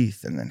then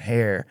teeth and then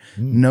hair,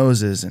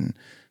 noses and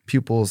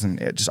pupils and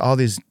just all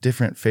these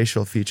different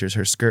facial features.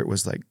 Her skirt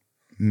was like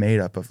made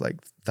up of like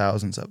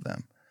thousands of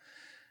them.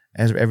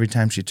 As every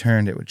time she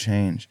turned, it would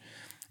change.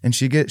 And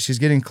she's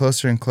getting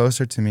closer and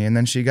closer to me. And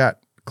then she got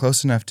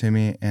close enough to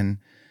me, and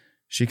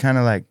she kind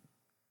of like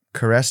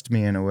caressed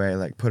me in a way,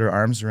 like put her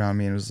arms around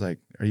me and was like,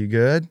 "Are you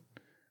good?"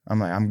 I'm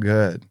like, "I'm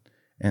good."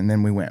 And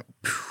then we went,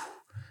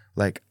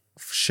 like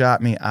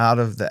shot me out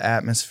of the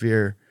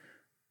atmosphere,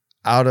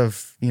 out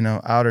of,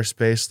 outer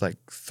space, like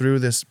through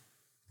this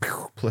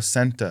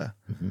placenta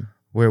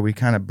where we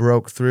kind of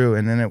broke through.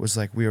 And then it was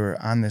like we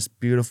were on this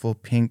beautiful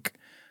pink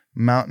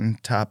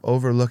mountaintop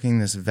overlooking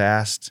this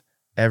vast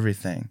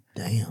everything.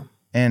 Damn.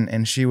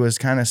 And she was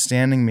kind of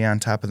standing me on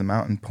top of the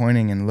mountain,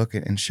 pointing and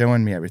looking and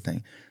showing me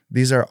everything.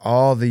 These are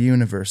all the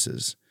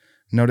universes.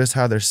 Notice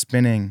how they're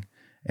spinning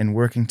and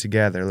working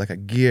together like a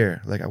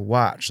gear, like a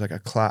watch, like a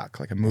clock,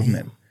 like a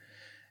movement. Damn.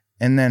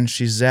 And then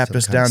she zapped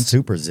us down.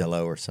 Super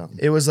Zillow or something.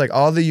 It was like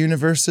all the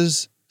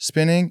universes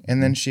spinning,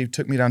 and then she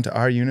took me down to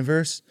our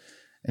universe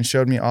and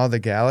showed me all the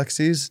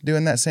galaxies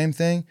doing that same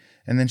thing.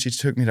 And then she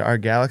took me to our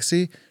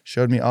galaxy,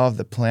 showed me all of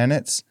the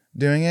planets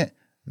doing it,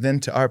 then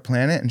to our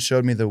planet and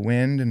showed me the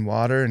wind and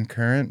water and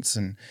currents,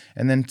 and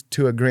then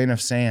to a grain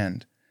of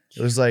sand.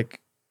 It was like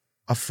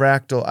a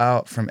fractal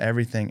out from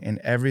everything, and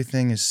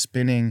everything is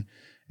spinning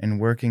and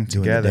working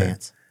together. Doing the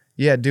dance.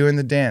 Yeah, doing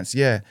the dance.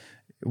 Yeah.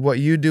 What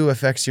you do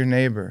affects your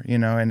neighbor,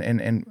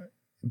 and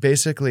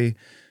basically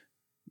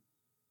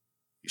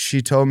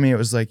she told me it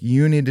was like,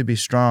 you need to be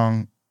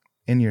strong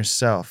in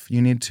yourself.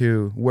 You need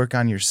to work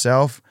on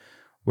yourself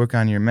work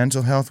on your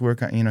mental health,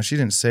 work on, you know, she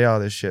didn't say all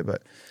this shit,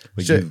 but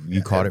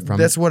you caught it from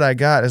that's what I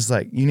got is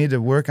like, you need to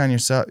work on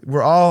yourself.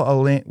 We're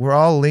all we're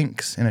all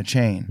links in a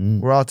chain.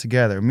 We're all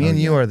together. Me and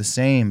you are the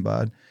same,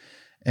 bud.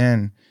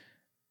 And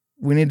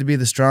we need to be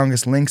the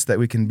strongest links that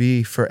we can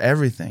be for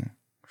everything,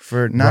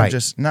 for not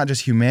just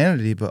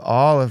humanity, but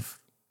all of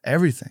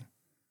everything,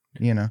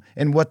 you know.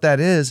 And what that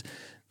is,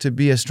 to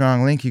be a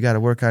strong link, you got to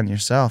work on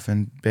yourself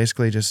and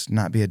basically just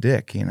not be a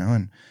dick, you know,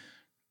 and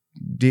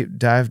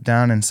dive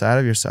down inside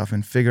of yourself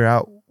and figure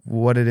out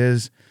what it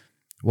is.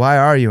 Why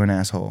are you an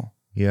asshole?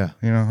 Yeah.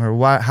 You know,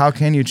 or how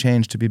can you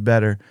change to be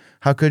better?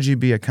 How could you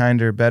be a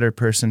kinder, better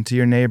person to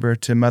your neighbor,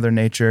 to Mother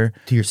Nature,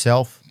 To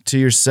yourself,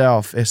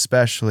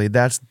 especially?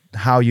 That's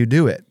how you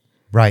do it.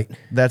 right?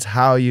 That's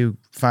how you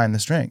find the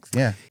strength.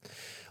 Yeah.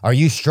 Are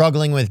you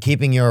struggling with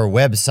keeping your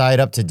website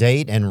up to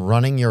date and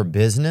running your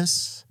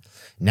business?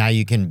 Now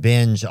you can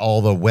binge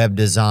all the web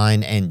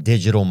design and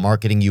digital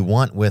marketing you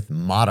want with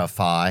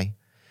Modify.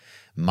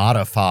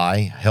 Modify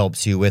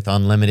helps you with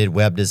unlimited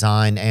web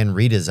design and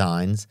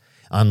redesigns,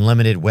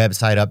 unlimited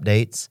website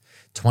updates,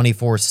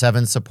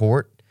 24/7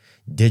 support,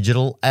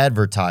 digital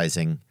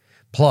advertising.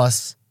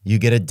 Plus, you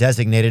get a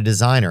designated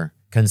designer.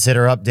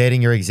 Consider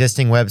updating your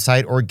existing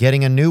website or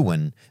getting a new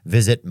one.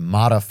 Visit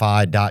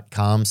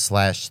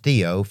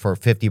modify.com/Theo for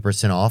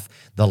 50% off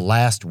the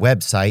last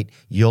website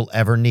you'll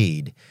ever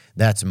need.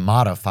 That's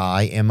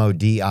Modify,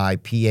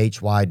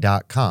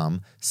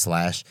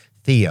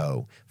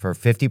 modiphy.com/Theo for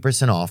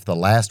 50% off the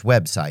last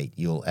website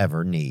you'll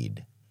ever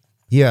need.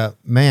 Yeah,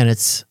 man,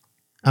 it's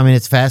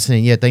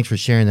fascinating. Yeah, thanks for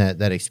sharing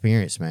that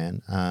experience,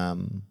 man.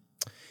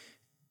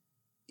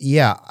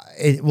 Yeah,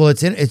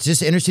 it's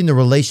just interesting, the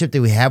relationship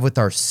that we have with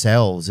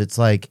ourselves. It's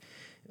like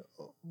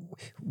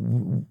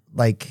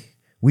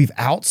we've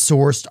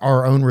outsourced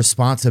our own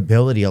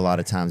responsibility a lot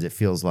of times. It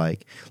feels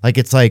like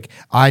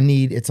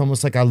it's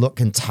almost like I look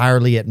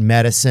entirely at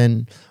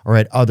medicine or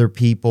at other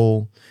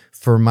people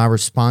for my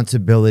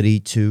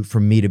responsibility for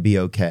me to be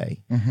okay,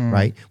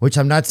 right? Which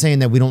I'm not saying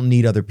that we don't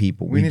need other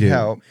people. We need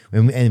help.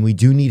 And we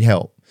do need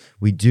help.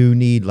 We do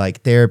need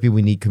like therapy.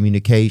 We need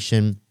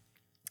communication.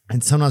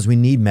 And sometimes we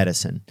need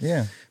medicine.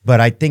 Yeah. But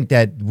I think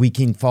that we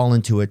can fall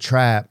into a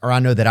trap, or I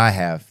know that I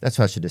have. That's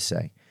what I should just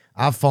say.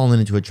 I've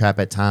fallen into a trap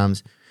at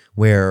times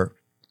where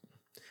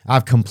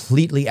I've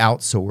completely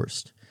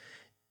outsourced,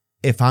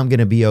 if I'm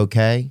going to be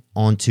okay,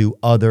 onto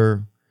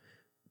other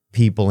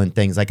people and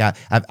things. Like I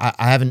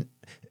haven't,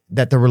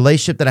 that the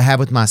relationship that I have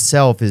with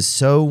myself is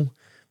so,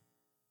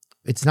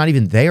 it's not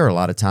even there a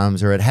lot of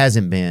times, or it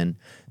hasn't been,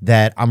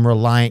 that I'm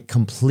reliant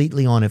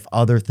completely on if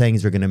other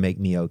things are going to make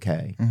me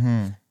okay.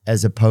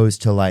 As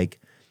opposed to like,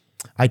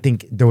 I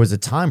think there was a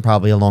time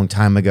probably a long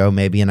time ago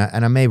maybe, and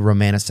I may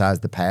romanticize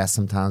the past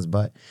sometimes,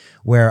 but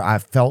where I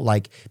felt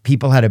like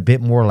people had a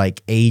bit more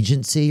like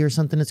agency or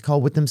something it's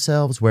called with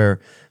themselves, where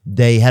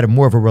they had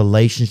more of a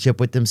relationship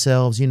with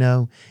themselves, you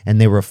know, and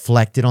they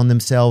reflected on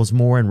themselves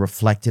more and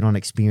reflected on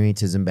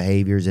experiences and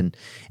behaviors and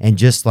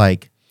just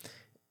like,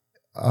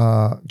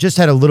 just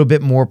had a little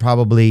bit more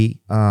probably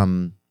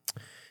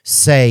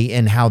say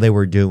in how they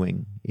were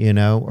doing, you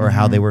know, or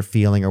how they were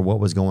feeling or what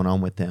was going on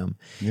with them.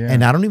 Yeah.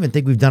 And I don't even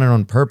think we've done it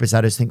on purpose.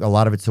 I just think a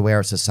lot of it's the way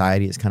our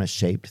society has kind of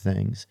shaped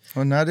things.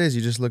 Well, nowadays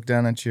you just look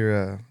down at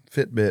your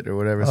Fitbit or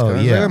whatever it's Oh,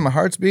 called. yeah. Like, oh, my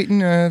heart's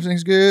beating.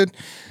 Everything's good.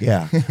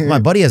 Yeah. My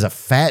buddy has a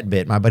fat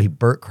bit. My buddy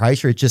Bert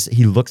Kreischer,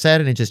 he looks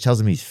at it and it just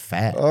tells him he's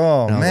fat.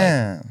 Oh, And I'm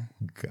man.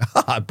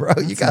 God, bro,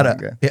 you That's gotta. not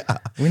good. Yeah.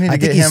 We need I to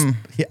get think he's- him.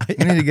 Yeah, We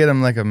need to get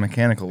him like a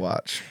mechanical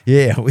watch.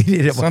 yeah, we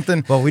need him.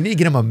 Something- Well, we need to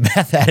get him a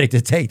meth addict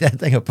to take that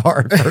thing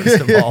apart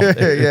first of all.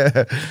 dude.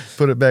 Yeah.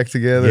 Put it back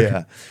together.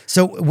 Yeah.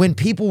 So when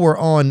people were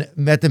on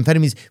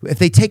methamphetamines, if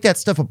they take that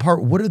stuff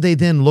apart, what are they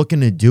then looking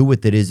to do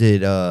with it? Is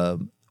it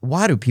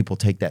why do people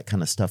take that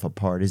kind of stuff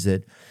apart? Is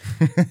it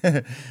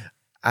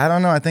I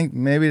don't know. I think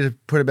maybe to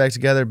put it back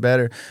together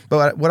better.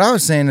 But what I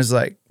was saying is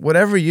like,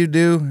 whatever you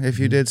do, if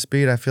you did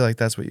speed, I feel like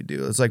that's what you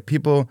do. It's like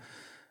people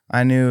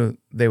I knew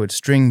they would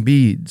string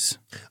beads.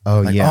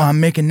 oh Like, yeah. oh, I'm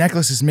making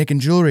necklaces,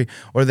 making jewelry.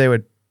 Or they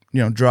would, you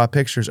know, draw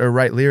pictures or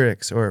write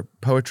lyrics or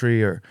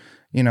poetry or,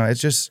 you know, it's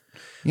just,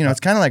 you know,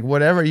 it's kind of like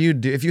whatever you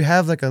do. If you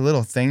have like a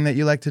little thing that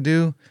you like to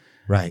do,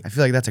 Right. I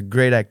feel like that's a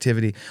great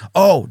activity.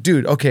 Oh,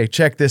 dude, okay,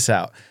 check this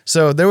out.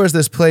 So there was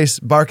this place,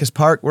 Barkus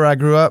Park, where I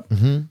grew up.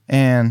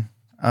 And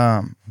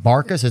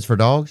Barkus, it's for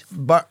dogs?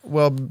 BARKUS,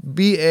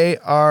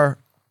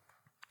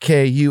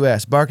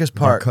 Barkus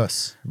Park.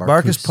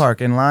 Barkus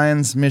Park in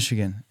Lyons,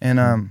 Michigan.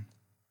 And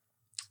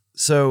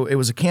so it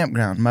was a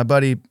campground. My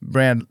buddy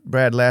Brad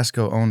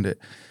Lasco owned it.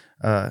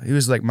 He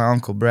was like my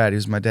Uncle Brad. He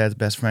was my dad's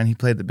best friend. He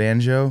played the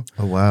banjo.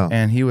 Oh, wow.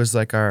 And he was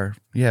like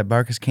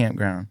Barkus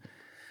Campground.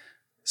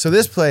 So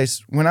this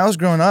place, when I was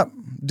growing up,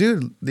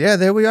 dude, yeah,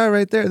 there we are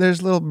right there.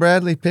 There's little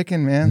Bradley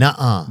Pickin, man.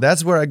 Nuh-uh.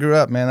 That's where I grew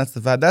up, man. That's the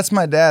vibe. That's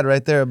my dad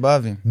right there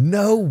above him.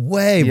 No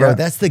way, bro. Yeah.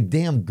 That's the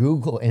damn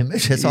Google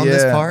image that's on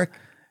this Yeah. park.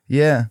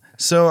 Yeah.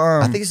 So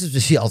I think this is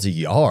just y'all's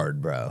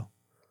yard, bro.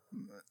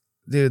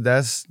 dude,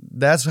 that's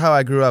how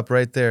I grew up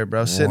right there,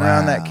 bro. Sitting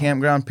around that Wow.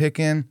 campground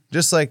picking,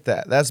 just like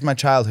that. That's my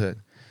childhood.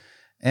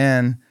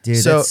 And Dude,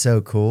 that's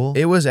so cool.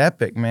 it was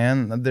epic,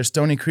 man. There's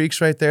Stony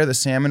Creeks right there. The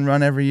salmon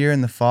run every year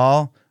in the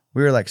fall.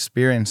 We were like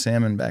spearing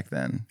salmon back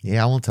then.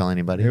 Yeah, I won't tell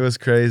anybody. It was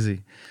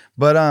crazy.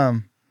 But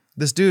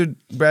this dude,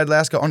 Brad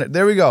Lasko, owned it.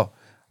 There we go.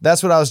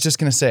 That's what I was just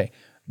going to say.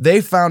 They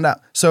found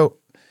out. So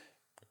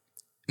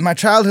my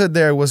childhood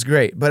there was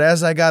great. But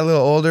as I got a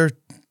little older,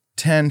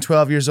 10,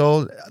 12 years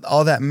old,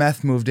 all that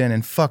meth moved in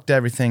and fucked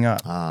everything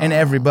up and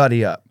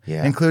everybody up,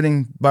 Yeah.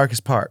 including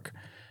Barkus Park.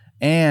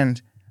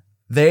 And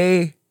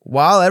they,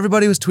 while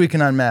everybody was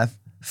tweaking on meth,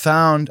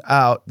 found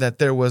out that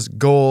there was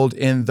gold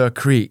in the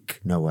creek.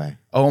 No way.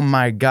 Oh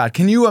my God.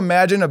 Can you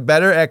imagine a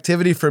better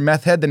activity for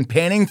meth head than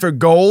panning for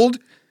gold?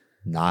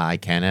 Nah, I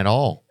can't at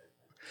all.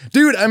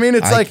 Dude, I mean,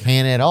 it's I like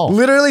can't at all.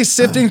 literally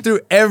sifting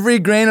through every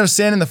grain of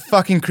sand in the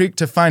fucking creek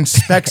to find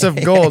specks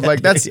of gold.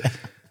 Like that's,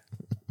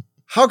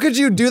 how could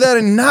you do that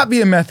and not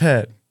be a meth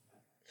head?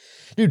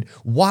 Dude,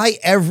 why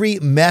every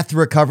meth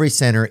recovery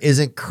center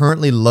isn't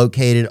currently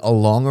located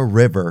along a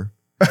river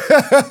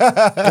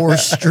or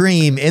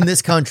stream in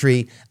this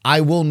country, I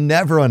will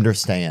never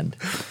understand.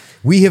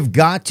 We have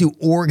got to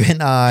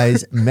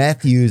organize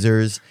meth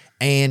users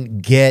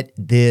and get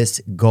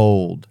this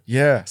gold.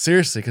 Yeah,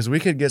 seriously, because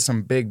we could get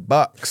some big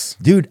bucks.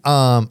 Dude,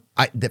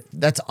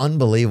 that's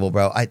unbelievable,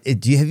 bro. Have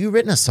you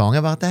written a song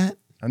about that?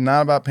 I'm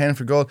not about panning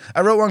for gold.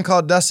 I wrote one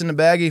called Dust in a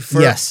Baggie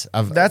for Yes,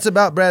 that's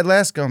about Brad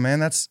Lasko,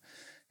 man. Is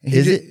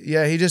it?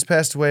 Yeah, he just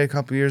passed away a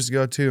couple years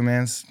ago too,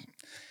 man.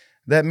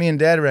 That Me and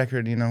Dad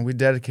record, we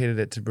dedicated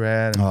it to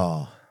Brad.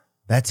 Oh,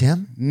 that's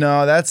him?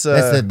 No, this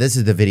This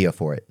is the video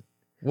for it.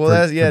 well, for,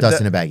 that's for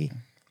Dust in a Baggie.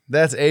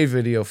 that's a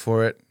video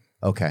for it.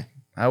 Okay.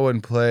 I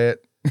wouldn't play it,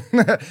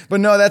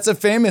 but no, that's a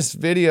famous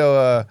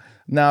video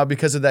now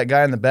because of that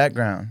guy in the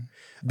background,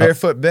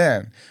 Barefoot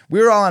Ben. We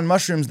were all on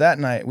mushrooms that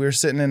night. We were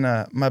sitting in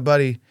my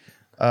buddy,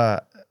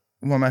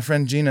 my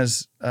friend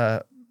Gina's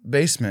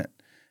basement,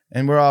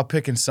 and we're all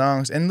picking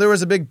songs. And there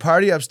was a big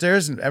party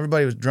upstairs, and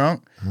everybody was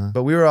drunk,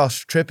 but we were all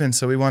tripping,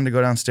 so we wanted to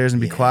go downstairs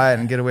and be quiet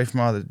and get away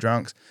from all the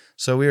drunks.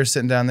 So we were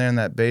sitting down there in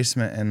that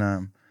basement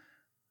and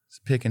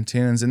picking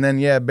tunes. And then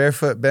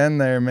Barefoot Ben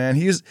there, man.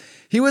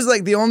 He was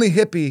like the only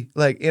hippie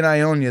like in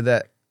Ionia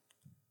that,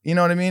 you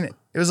know what I mean?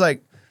 It was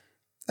like,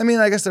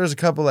 I guess there was a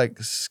couple like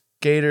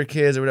skater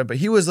kids or whatever, but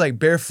he was like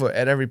barefoot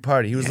at every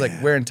party. He was like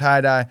wearing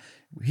tie-dye.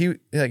 He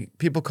like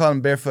people called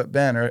him Barefoot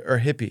Ben or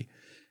hippie.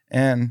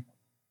 And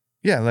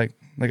yeah, like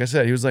I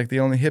said, he was like the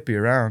only hippie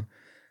around.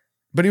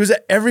 But he was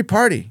at every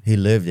party. He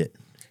lived it.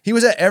 He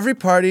was at every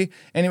party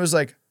and he was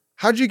like,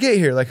 how'd you get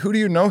here? Like, who do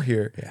you know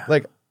here? Yeah.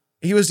 Like,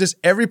 he was just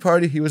every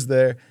party he was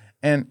there.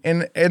 And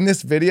in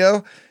this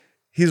video,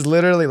 he's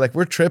literally like,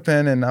 we're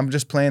tripping and I'm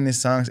just playing these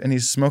songs and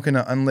he's smoking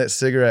an unlit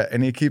cigarette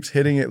and he keeps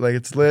hitting it like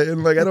it's lit.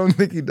 And like, I don't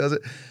think he does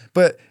it.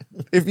 But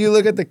if you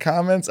look at the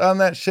comments on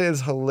that shit,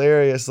 it's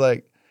hilarious.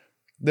 Like,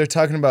 they're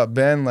talking about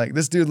Ben, like,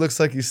 this dude looks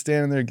like he's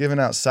standing there giving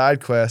out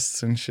side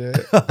quests and shit.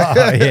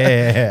 Oh,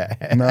 yeah.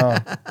 No.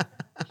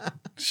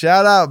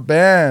 Shout out,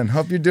 Ben.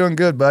 Hope you're doing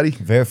good, buddy.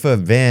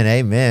 Barefoot Ben,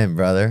 amen,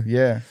 brother.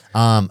 Yeah.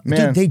 Man.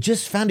 Man. Dude, they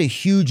just found a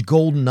huge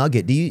gold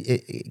nugget.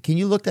 Can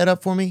you look that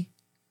up for me?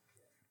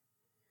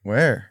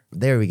 Where?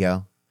 There we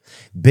go.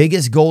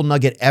 Biggest gold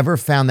nugget ever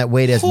found that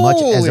weighed as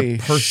much as a Holy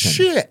person.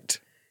 shit.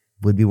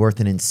 Would be worth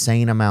an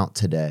insane amount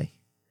today.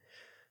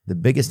 The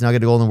biggest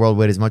nugget of gold in the world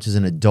weighed as much as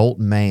an adult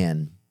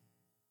man.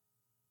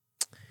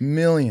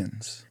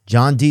 Millions.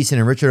 John Deason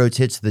and Richard Oates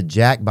hits the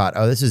jackpot.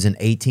 Oh, this was in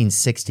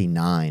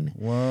 1869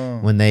 Whoa.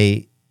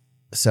 when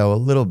so a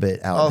little bit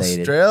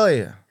outdated.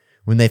 Australia.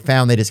 When they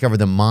discovered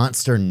the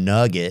monster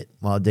nugget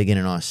while digging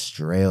in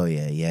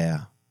Australia.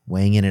 Yeah.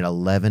 Weighing in at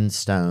 11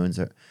 stones,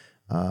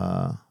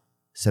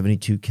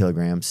 72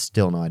 kilograms.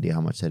 Still no idea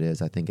how much that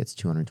is. I think it's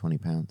 220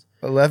 pounds.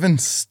 11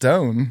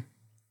 stone.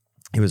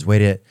 It was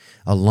weighed at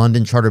a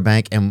London charter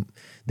bank, and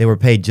they were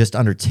paid just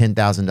under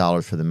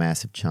 $10,000 for the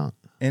massive chunk.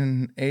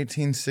 In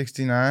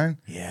 1869.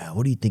 Yeah,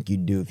 what do you think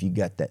you'd do if you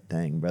got that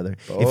thing, brother?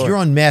 Boy. If you're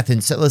on meth,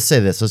 and let's say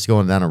this, let's go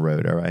on down a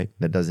road, all right?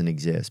 That doesn't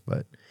exist,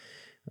 but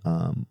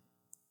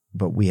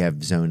we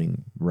have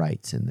zoning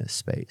rights in this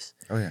space.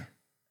 Oh yeah.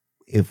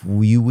 If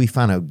we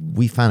find a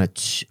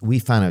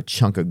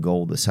chunk of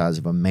gold the size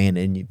of a man,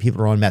 and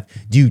people are on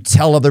meth, do you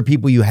tell other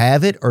people you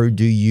have it, or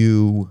do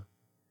you?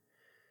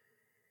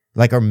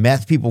 Like, are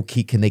meth people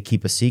can they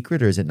keep a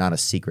secret, or is it not a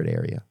secret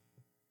area?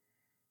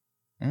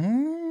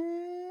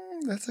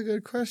 That's a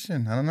good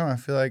question. I don't know. I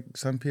feel like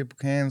some people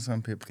can,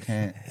 some people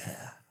can't.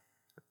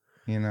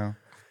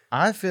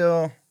 I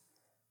feel.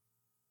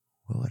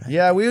 What would I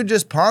Yeah, we would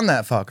just pawn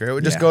that fucker. It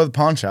would just Yeah. go to the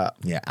pawn shop.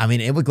 Yeah, I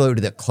mean, it would go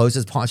to the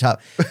closest pawn shop.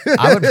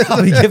 I would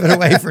probably give it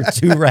away for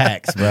 2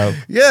 racks, bro.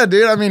 Yeah,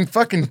 dude. I mean,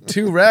 fucking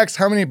 2 racks.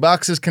 How many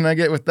boxes can I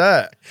get with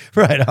that?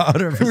 Right,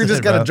 100%. We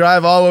just got to bro.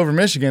 drive all over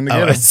Michigan to Oh,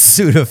 get it's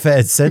them.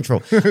 Sudafed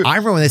Central. I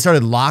remember when they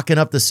started locking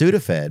up the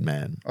Sudafed,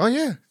 man. Oh,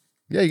 yeah.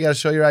 Yeah, you got to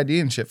show your ID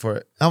and shit for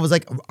it. I was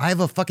like, I have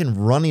a fucking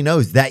runny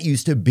nose. That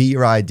used to be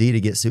your ID to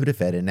get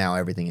Sudafed, and now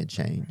everything had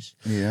changed.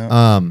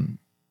 Yeah.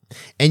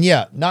 And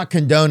yeah, not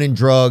condoning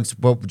drugs,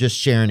 but just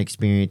sharing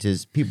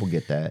experiences. People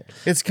get that.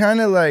 It's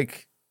kind of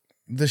like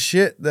the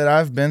shit that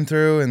I've been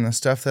through and the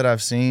stuff that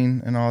I've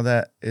seen and all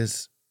that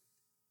is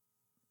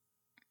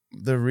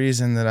the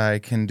reason that I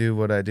can do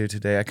what I do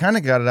today. I kind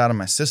of got it out of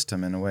my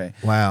system in a way.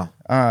 Wow.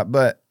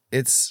 But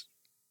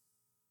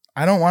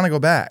I don't want to go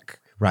back.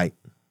 Right.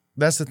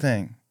 That's the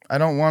thing. I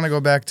don't want to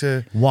go back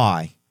to,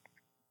 Why?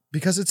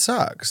 because it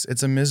sucks.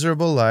 It's a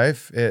miserable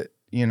life. I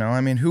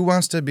mean, who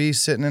wants to be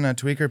sitting in a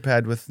tweaker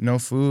pad with no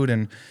food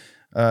and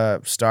I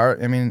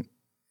mean,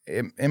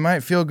 it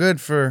might feel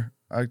good for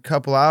a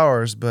couple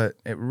hours, but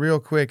real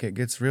quick it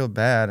gets real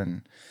bad,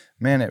 and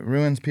man, it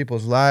ruins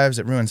people's lives.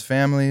 It ruins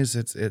families.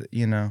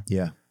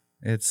 Yeah.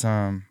 It's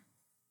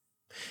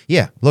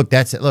Yeah. Look,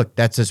 that's it. Look,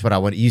 that's just what I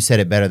want. You said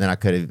it better than I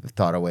could have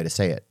thought of a way to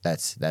say it.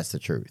 That's the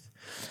truth.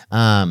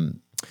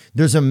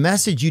 There's a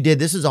message you did.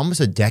 This was almost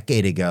a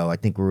decade ago. I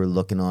think we were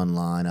looking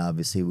online.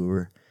 Obviously, we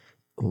were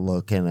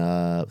looking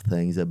up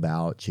things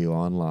about you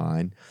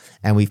online,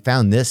 and we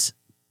found this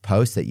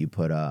post that you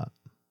put up.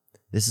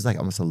 This is like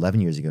almost 11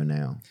 years ago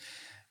now.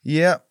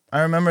 Yeah,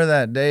 I remember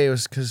that day. It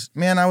was because,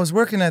 man, I was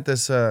working at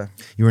this. You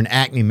were in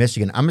Acme,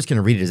 Michigan. I'm just going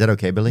to read it. Is that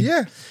okay, Billy?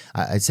 Yeah.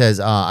 It says,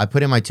 I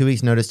put in my 2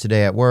 weeks notice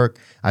today at work.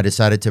 I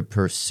decided to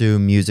pursue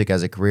music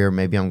as a career.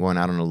 Maybe I'm going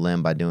out on a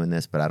limb by doing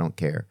this, but I don't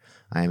care.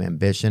 I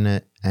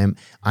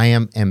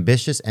am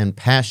ambitious and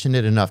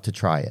passionate enough to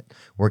try it.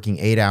 Working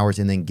 8 hours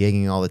and then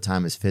gigging all the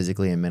time is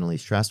physically and mentally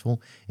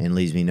stressful and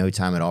leaves me no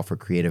time at all for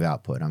creative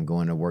output. I'm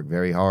going to work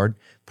very hard,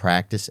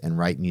 practice, and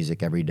write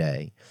music every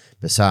day.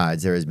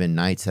 Besides, there has been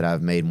nights that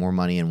I've made more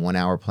money in 1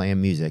 hour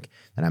playing music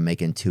than I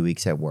make in 2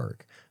 weeks at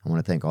work. I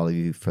want to thank all of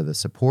you for the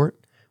support.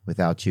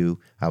 Without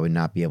you, I would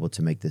not be able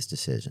to make this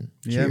decision.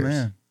 Yeah, Cheers.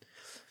 man.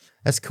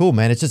 That's cool,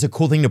 man. It's just a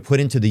cool thing to put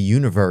into the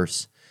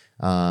universe.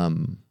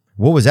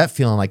 What was that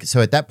feeling like? So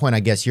at that point,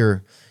 I guess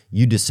you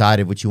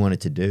decided what you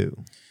wanted to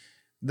do.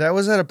 That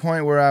was at a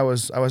point where I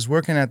was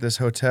working at this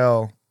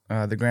hotel,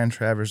 the Grand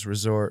Traverse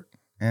Resort,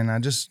 and I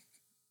just,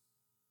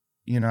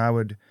 I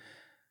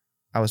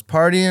was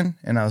partying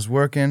and I was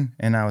working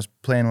and I was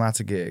playing lots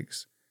of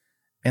gigs,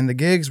 and the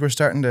gigs were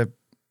starting to,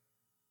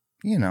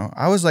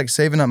 I was like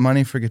saving up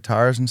money for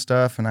guitars and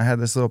stuff, and I had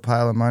this little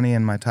pile of money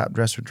in my top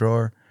dresser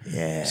drawer.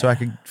 Yeah. So I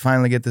could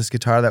finally get this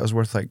guitar that was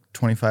worth like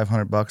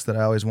 $2,500 that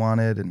I always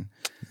wanted, and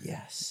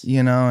Yes.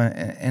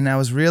 and I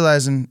was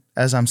realizing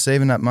as I'm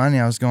saving up money,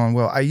 I was going,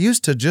 well, I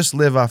used to just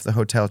live off the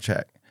hotel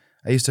check.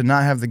 I used to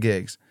not have the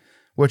gigs,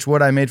 which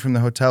what I made from the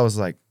hotel was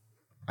like,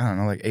 I don't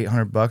know, like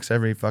 $800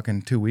 every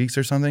fucking 2 weeks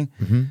or something.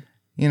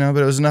 Mm-hmm.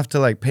 But it was enough to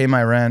like pay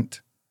my rent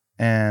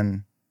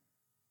and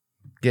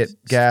get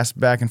gas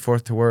back and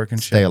forth to work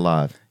and shit. Stay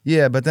alive.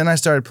 Yeah, but then I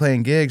started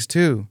playing gigs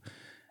too,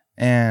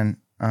 and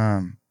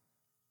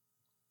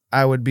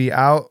I would be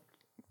out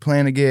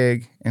playing a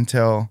gig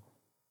until,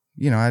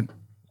 I'd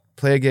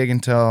play a gig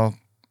until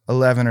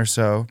 11 or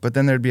so, but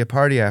then there'd be a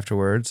party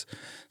afterwards.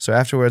 So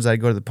afterwards, I'd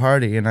go to the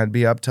party and I'd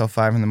be up till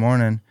 5 in the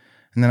morning,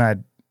 and then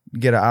I'd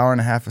get an hour and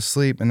a half of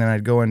sleep, and then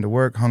I'd go into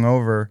work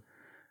hungover,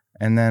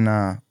 and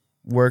then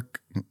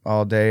work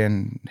all day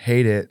and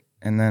hate it,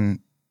 and then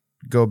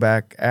go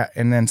back,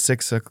 and then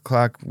 6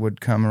 o'clock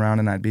would come around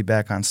and I'd be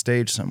back on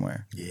stage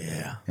somewhere.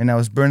 Yeah. And I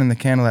was burning the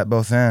candle at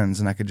both ends,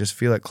 and I could just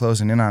feel it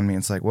closing in on me.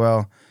 It's like,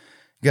 well,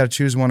 you got to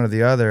choose one or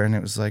the other. And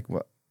it was like,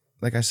 well,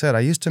 like I said, I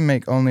used to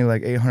make only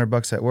like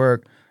 $800 at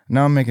work.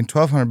 Now I'm making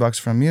 $1,200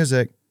 from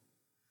music.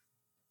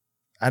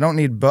 I don't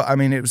need both. I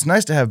mean, it was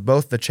nice to have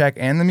both the check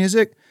and the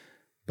music,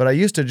 but I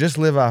used to just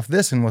live off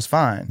this and was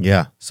fine.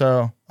 Yeah.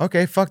 So,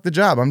 okay, fuck the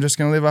job. I'm just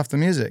going to live off the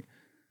music,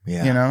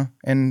 Yeah.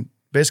 and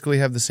basically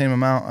have the same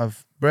amount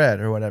of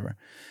bread or whatever.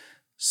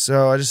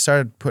 So I just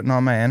started putting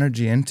all my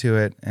energy into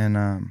it.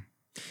 And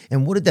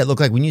what did that look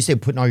like when you say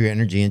putting all your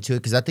energy into it?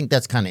 Because I think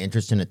that's kind of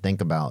interesting to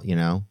think about,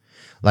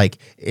 Like,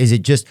 is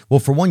it just, well,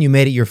 for one, you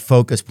made it your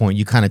focus point.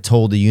 You kind of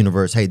told the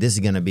universe, hey, this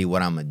is going to be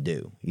what I'm going to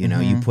do.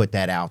 You put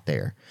that out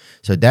there.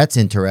 So that's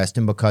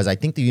interesting because I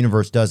think the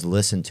universe does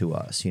listen to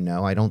us.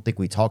 I don't think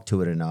we talk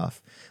to it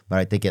enough, but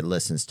I think it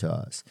listens to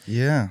us.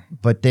 yeah.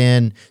 But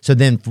then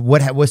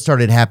what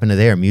started happening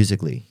there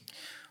musically?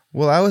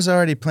 Well, I was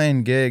already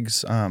playing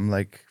gigs.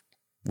 Like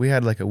we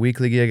had like a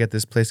weekly gig at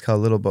this place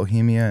called Little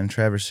Bohemia in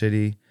Traverse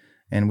City,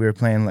 and we were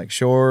playing like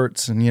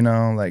shorts and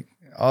like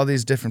all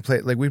these different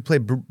places. Like we'd play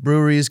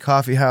breweries,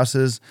 coffee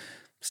houses,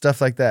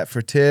 stuff like that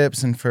for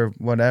tips and for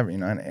whatever,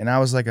 And I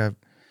was like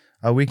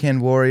a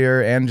weekend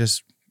warrior and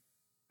just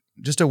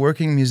a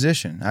working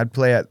musician. I'd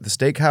play at the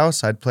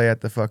steakhouse. I'd play at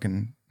the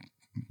fucking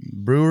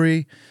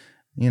brewery,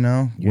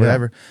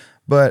 whatever.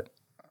 But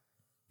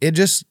it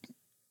just,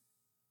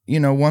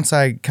 once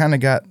I kind of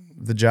got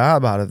the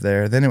job out of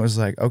there, then it was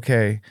like,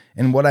 okay.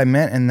 And what I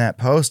meant in that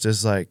post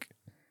is like,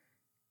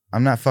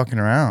 I'm not fucking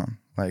around.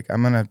 Like,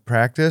 I'm going to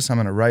practice. I'm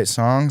going to write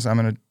songs. I'm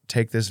going to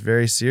take this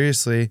very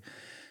seriously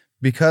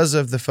because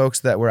of the folks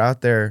that were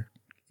out there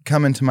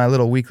coming to my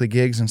little weekly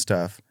gigs and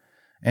stuff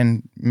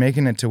and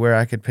making it to where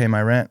I could pay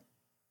my rent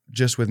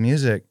just with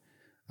music.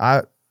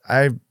 I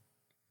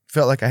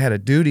felt like I had a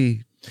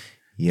duty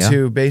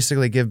to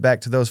basically give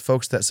back to those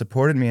folks that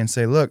supported me and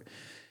say, look,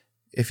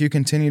 if you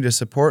continue to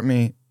support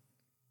me,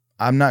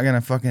 I'm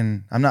not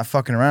fucking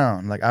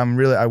around. Like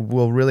I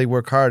will really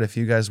work hard if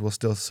you guys will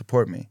still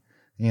support me,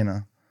 you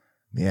know?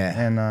 Yeah.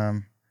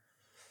 And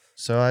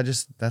so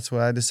that's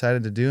what I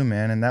decided to do,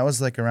 man. And that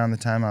was like around the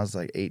time I was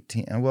like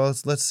 18. And well,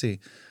 let's see.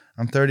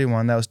 I'm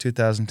 31. That was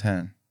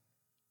 2010.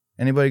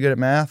 Anybody good at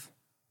math?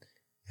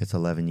 It's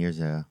 11 years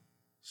ago.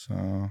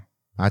 So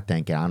I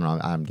think, I don't know,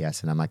 I'm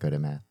guessing. I'm not good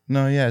at math.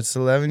 no, yeah, it's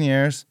 11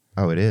 years.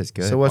 Oh, it is.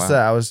 Good. So what's Wow.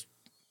 that? Was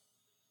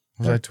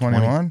I 20?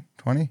 21?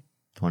 20?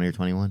 20 or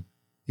 21?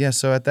 Yeah,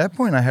 so at that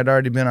point I had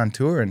already been on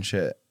tour and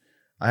shit.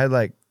 I had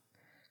like,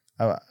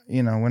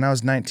 when I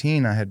was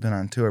 19, I had been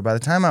on tour. By the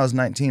time I was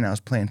 19, I was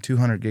playing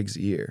 200 gigs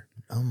a year.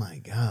 Oh, my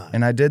God.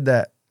 And I did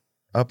that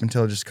up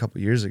until just a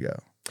couple years ago.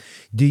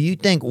 What do you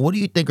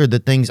think are the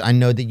things, I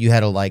know that you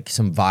had like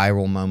some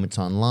viral moments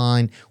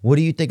online. What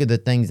do you think are the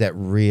things that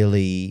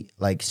really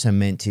like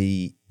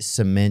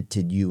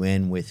cemented you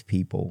in with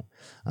people?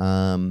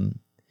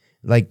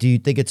 Like, do you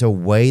think it's a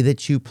way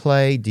that you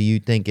play? Do you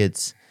think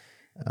it's,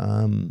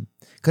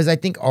 because I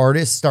think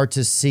artists start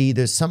to see,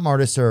 there's some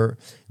artists are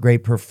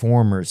great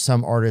performers.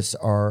 Some artists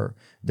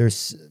they're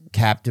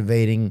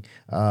captivating.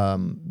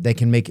 They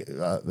can make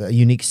a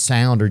unique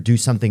sound or do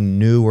something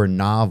new or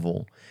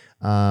novel.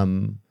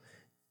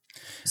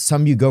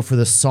 Some you go for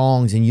the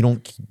songs and you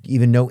don't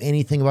even know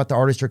anything about the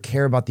artist or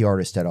care about the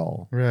artist at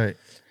all. Right.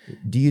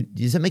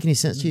 Does that make any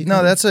sense to you?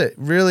 No, that's a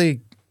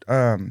really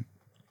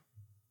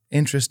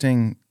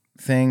interesting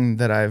thing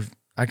that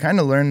I kind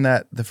of learned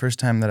that the first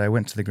time that I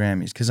went to the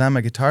Grammys, because I'm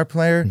a guitar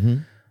player. Mm-hmm.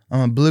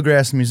 I'm a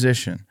bluegrass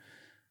musician.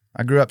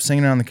 I grew up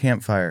singing around the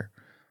campfire.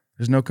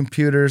 There's no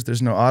computers,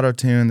 there's no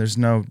auto-tune, there's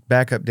no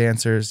backup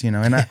dancers, and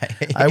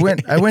I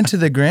went to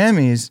the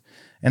Grammys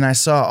and I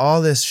saw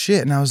all this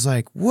shit and I was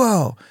like,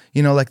 whoa,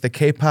 like the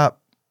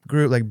K-pop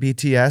group like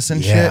BTS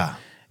and shit.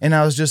 And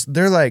I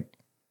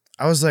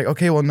was like,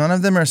 okay, well, none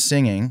of them are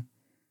singing.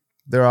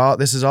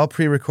 This is all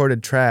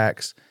pre-recorded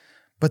tracks,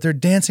 but they're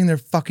dancing their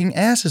fucking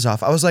asses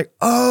off. I was like,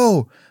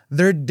 oh,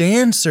 they're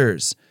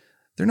dancers.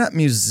 They're not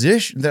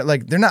musicians.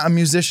 They're not a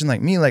musician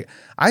like me. Like,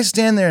 I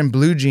stand there in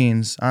blue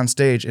jeans on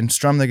stage and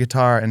strum the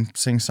guitar and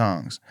sing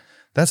songs.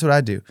 That's what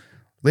I do.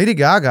 Lady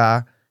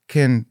Gaga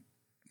can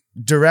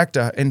direct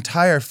an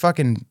entire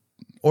fucking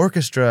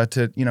orchestra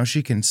to,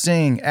 she can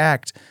sing,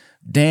 act,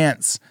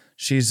 dance.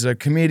 She's a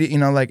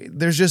comedian,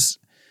 there's just,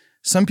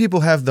 some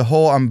people have the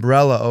whole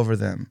umbrella over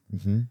them.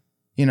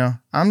 Mm-hmm.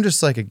 I'm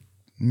just like a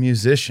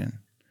musician.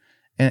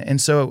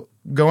 And so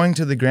going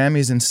to the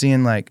Grammys and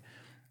seeing like,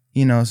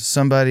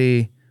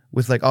 somebody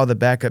with like all the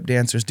backup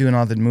dancers doing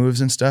all the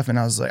moves and stuff. And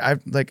I was like,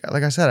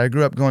 like I said, I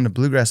grew up going to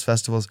bluegrass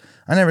festivals.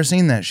 I never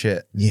seen that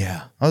shit.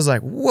 Yeah. I was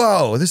like,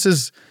 whoa,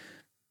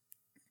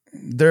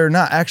 they're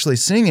not actually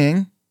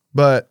singing,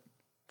 but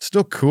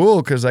still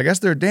cool because I guess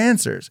they're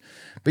dancers.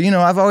 But,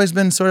 I've always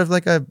been sort of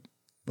like a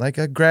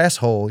grass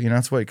hole,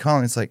 that's what you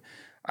call it. It's like,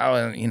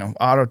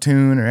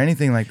 auto-tune or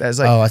anything like that. It's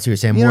like, oh, I see what you're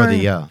saying. More the,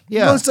 yeah.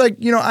 It's like,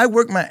 I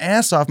worked my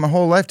ass off my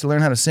whole life to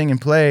learn how to sing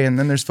and play. And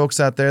then there's folks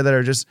out there that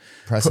are just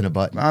pressing a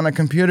button on a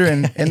computer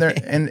and they're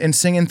and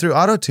singing through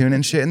auto-tune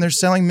and shit. And they're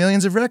selling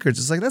millions of records.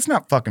 It's like, that's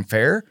not fucking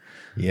fair.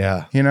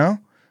 Yeah.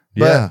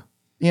 But,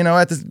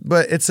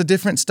 but it's a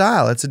different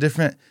style. It's a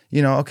different,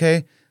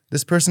 okay,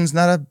 this person's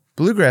not a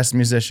bluegrass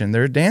musician.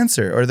 They're a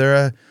dancer or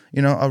they're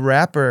a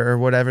rapper or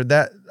whatever.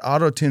 That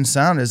auto-tune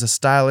sound is a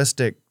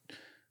stylistic,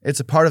 it's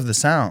a part of the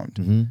sound.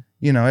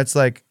 Mm-hmm. It's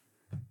like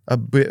a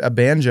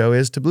banjo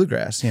is to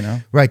bluegrass,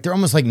 Right. They're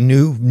almost like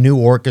new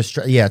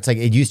orchestra. Yeah. It's like,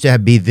 it used to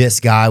be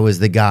this guy was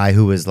the guy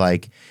who was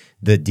like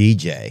the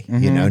DJ,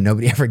 Mm-hmm.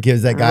 Nobody ever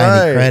gives that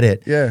guy any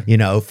credit,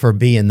 yeah. For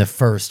being the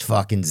first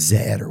fucking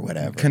Zed or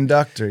whatever.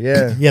 Conductor,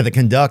 yeah. Yeah, the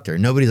conductor.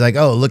 Nobody's like,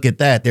 oh, look at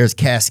that. There's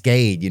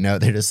Cascade, They're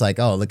just like,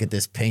 oh, look at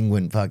this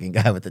penguin fucking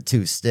guy with the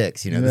two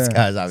sticks. This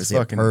guy's obviously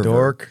fucking a pervert.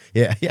 dork.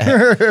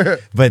 Yeah.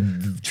 But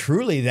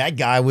truly, that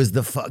guy was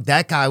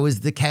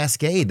the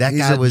Cascade. That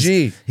guy was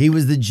G. He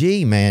was the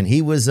G, man.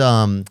 He was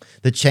the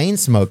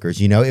Chainsmokers,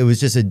 It was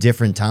just a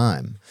different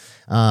time.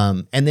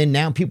 And then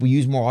now people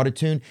use more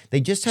autotune.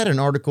 They just had an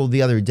article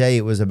the other day.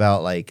 It was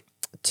about like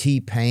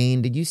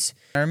T-Pain. Did you?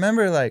 I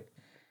remember like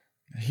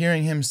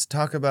hearing him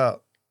talk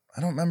about,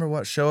 I don't remember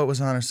what show it was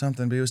on or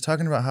something, but he was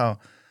talking about how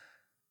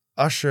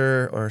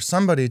Usher or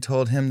somebody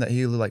told him that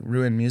he like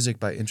ruined music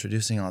by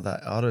introducing all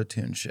that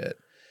autotune shit.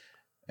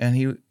 And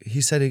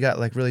he said he got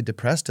like really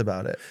depressed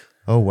about it.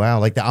 Oh, wow.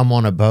 Like the I'm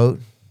on a boat.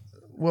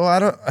 Well, I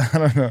don't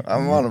know.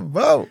 I'm on a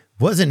boat.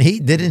 Didn't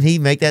he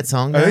make that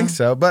song now? I think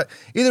so. But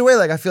either way,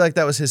 like I feel like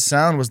that was his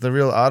sound, was the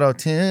real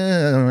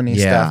auto-tune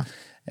stuff.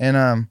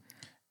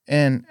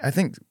 And I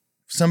think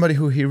somebody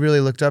who he really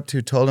looked up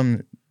to told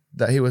him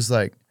that he was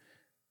like,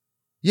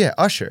 yeah,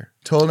 Usher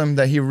told him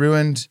that he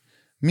ruined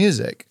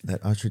music. That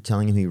Usher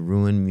telling him he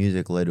ruined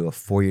music led to a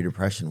 4-year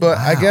depression. But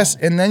wow. I guess,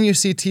 and then you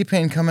see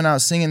T-Pain coming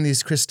out singing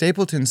these Chris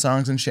Stapleton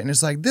songs and shit, and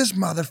it's like, this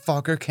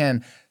motherfucker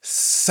can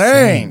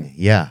sing.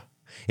 Yeah.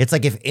 It's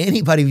like if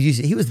anybody was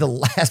using, he was the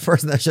last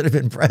person that should have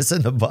been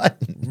pressing the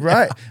button.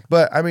 Right.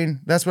 But I mean,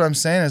 that's what I'm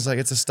saying is like,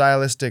 it's a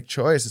stylistic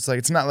choice. It's like,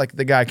 it's not like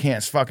the guy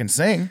can't fucking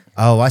sing.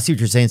 Oh, I see what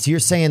you're saying. So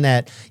you're saying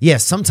that,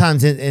 yes,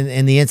 sometimes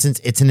in the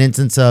instance, it's an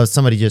instance of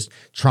somebody just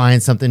trying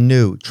something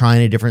new,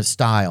 trying a different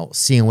style,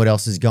 seeing what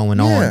else is going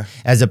on,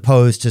 as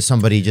opposed to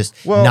somebody just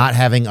not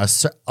having a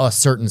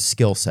certain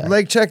skill set.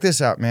 Like, check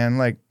this out, man.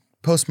 Like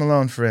Post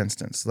Malone, for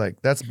instance,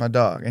 like that's my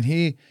dog. And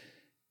he,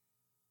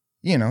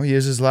 you know, he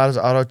uses a lot of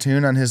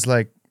auto-tune on his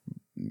like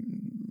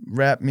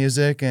rap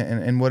music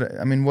and what,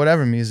 I mean,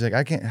 whatever music.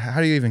 How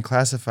do you even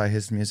classify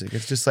his music?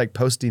 It's just like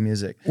posty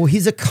music. Well,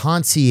 he's a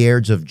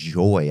concierge of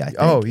joy, I think.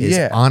 Oh, is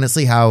yeah.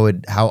 honestly I've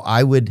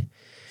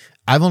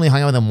only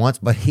hung out with him once,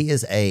 but he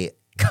is a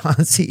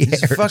concierge.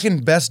 He's the fucking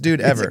best dude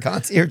ever. He's a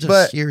concierge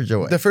But of sheer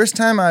joy. The first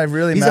time I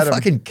really He's met a him.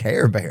 fucking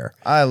Care Bear.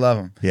 I love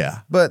him.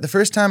 Yeah. But the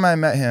first time I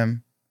met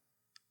him,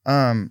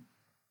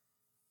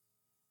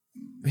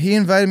 he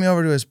invited me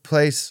over to his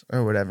place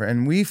or whatever,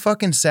 and we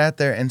fucking sat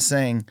there and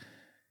sang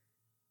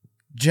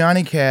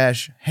Johnny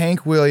Cash,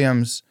 Hank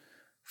Williams,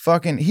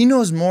 he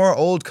knows more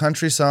old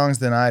country songs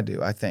than I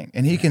do, I think.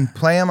 And he can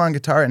play them on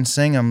guitar and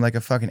sing them like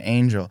a fucking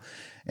angel.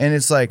 And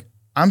it's like,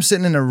 I'm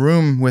sitting in a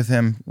room with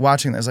him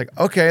watching this, like,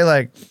 okay,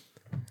 like,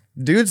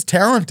 dude's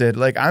talented.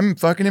 Like, I'm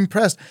fucking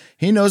impressed.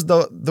 He knows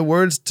the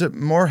words to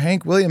more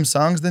Hank Williams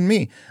songs than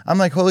me. I'm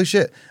like, holy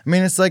shit. I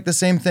mean, it's like the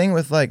same thing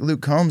with like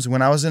Luke Combs.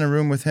 When I was in a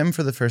room with him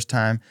for the first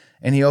time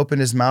and he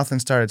opened his mouth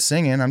and started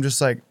singing, I'm just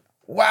like,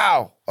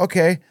 wow,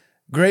 okay,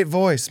 great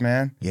voice,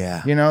 man.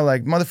 Yeah. You know,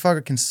 like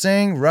motherfucker can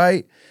sing,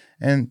 write.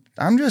 And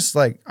I'm just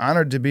like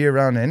honored to be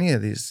around any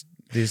of these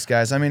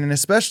guys. I mean, and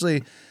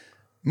especially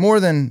more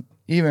than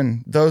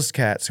even those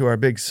cats who are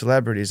big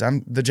celebrities.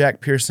 I'm the Jack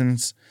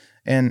Pearsons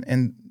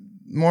and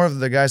more of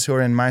the guys who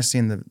are in my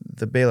scene,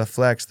 the Bela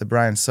Flecks, the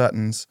Brian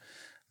Suttons,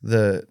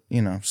 the,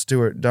 you know,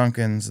 Stuart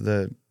Duncans,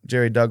 the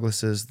Jerry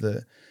Douglases,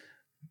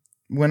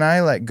 when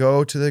I like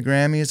go to the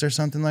Grammys or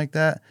something like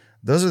that,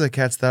 those are the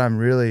cats that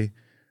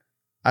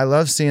I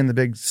love seeing the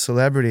big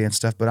celebrity and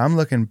stuff, but I'm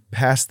looking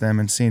past them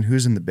and seeing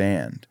who's in the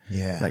band.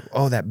 Yeah. Like,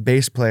 oh, that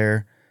bass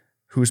player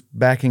who's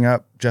backing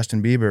up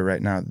Justin Bieber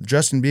right now.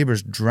 Justin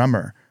Bieber's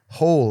drummer.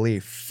 Holy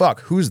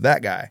fuck, who's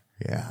that guy?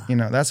 Yeah. You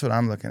know, that's what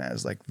I'm looking at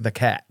is like the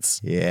cats.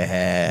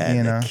 Yeah.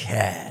 You know? The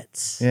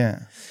Cats.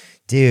 Yeah.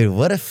 Dude,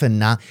 what a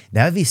phenomenal.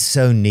 That would be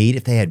so neat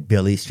if they had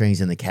Billy Strings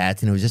and the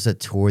Cats and it was just a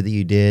tour that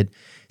you did.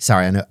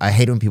 Sorry, I know I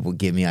hate when people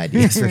give me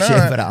ideas for No,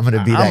 shit, but I'm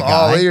gonna be that I'm guy.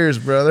 all ears,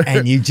 brother.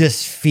 And you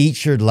just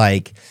featured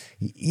like,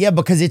 yeah,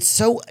 because it's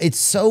so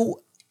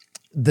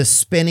the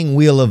spinning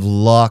wheel of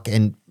luck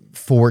and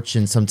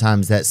fortune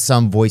sometimes that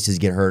some voices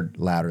get heard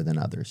louder than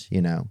others,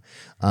 you know.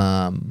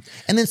 And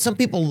then some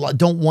people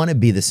don't want to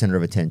be the center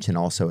of attention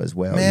also as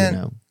well, Man, you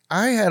know.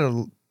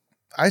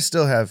 I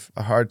still have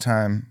a hard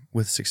time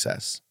with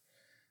success.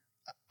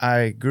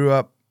 I grew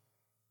up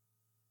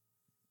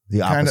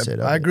The opposite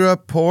of I it. grew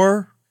up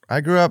poor. I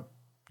grew up,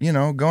 you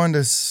know, going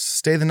to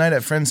stay the night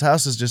at friends'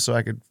 houses just so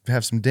I could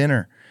have some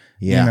dinner.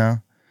 Yeah. You know,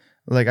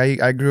 like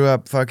I grew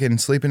up fucking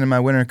sleeping in my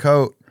winter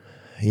coat,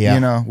 Yeah. you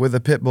know, with a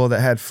pit bull that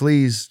had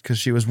fleas because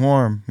she was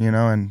warm, you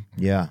know, and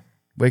Yeah.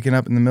 waking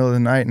up in the middle of the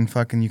night and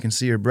fucking you can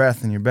see your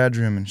breath in your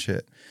bedroom and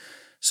shit.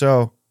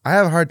 So I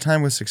have a hard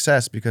time with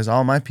success because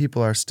all my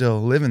people are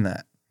still living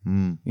that,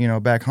 you know,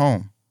 back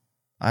home.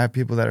 I have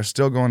people that are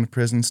still going to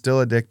prison,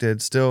 still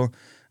addicted, still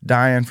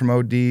dying from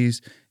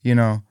ODs, you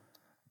know.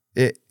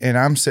 And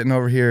I'm sitting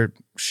over here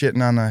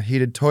shitting on a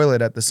heated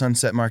toilet at the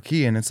Sunset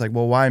Marquee, and it's like,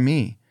 well, why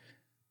me?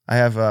 I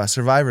have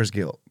survivor's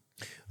guilt.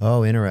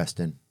 Oh,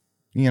 interesting.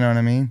 You know what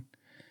I mean?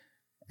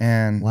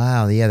 And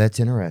Wow. Yeah, that's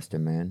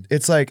interesting, man.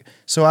 it's like,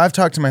 so I've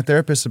talked to my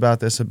therapist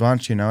about this a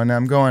bunch, you know, and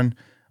I'm going,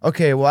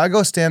 okay, well, I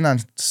go stand on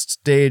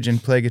stage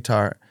and play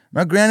guitar.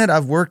 Now, granted,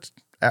 I've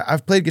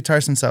played guitar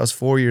since I was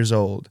 4 years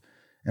old,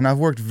 and I've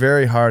worked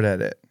very hard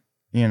at it.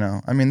 You know,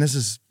 I mean, this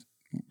is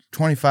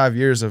 25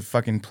 years of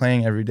fucking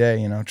playing every day,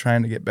 you know,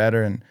 trying to get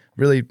better and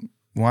really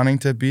wanting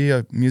to be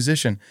a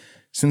musician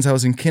since I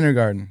was in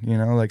kindergarten, you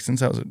know, like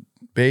since I was a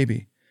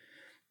baby.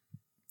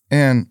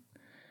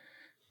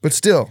 But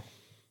still,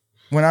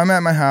 when I'm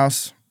at my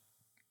house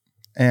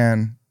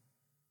and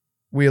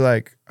we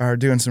like are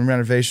doing some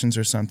renovations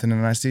or something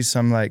and I see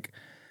some like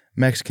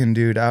Mexican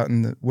dude out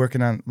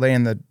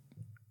laying the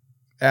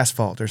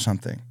asphalt or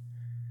something.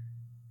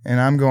 And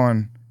I'm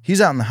going,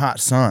 he's out in the hot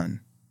sun.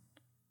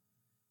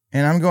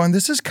 And I'm going,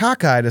 this is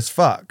cockeyed as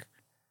fuck.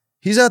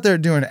 He's out there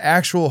doing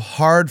actual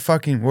hard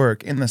fucking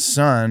work in the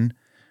sun.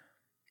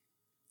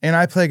 And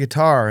I play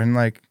guitar and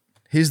like,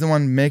 he's the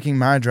one making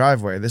my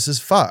driveway. This is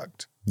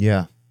fucked.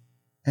 Yeah.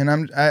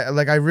 And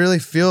I really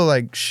feel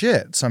like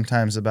shit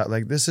sometimes about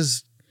like, this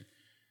is,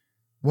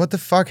 what the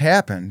fuck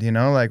happened? You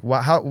know, like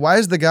why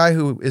is the guy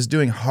who is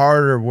doing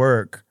harder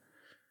work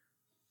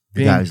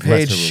The guy being who's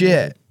paid lesser shit,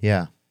 rewarded.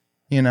 Yeah.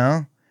 you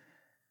know?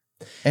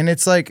 And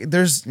it's like,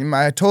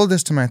 I told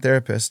this to my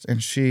therapist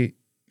and she's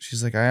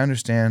like, I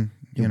understand,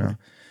 you know,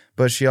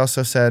 but she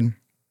also said,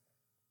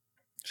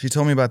 she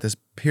told me about this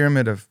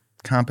pyramid of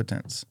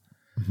competence.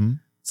 Mm-hmm.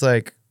 It's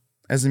like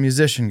as a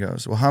musician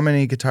goes, well, how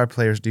many guitar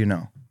players do you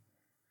know?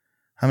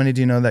 How many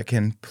do you know that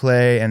can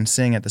play and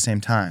sing at the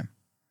same time?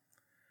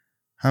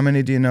 How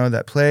many do you know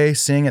that play,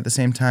 sing at the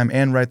same time,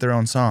 and write their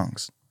own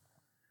songs?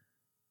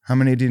 How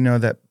many do you know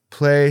that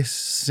play,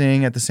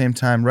 sing at the same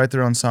time, write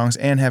their own songs,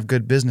 and have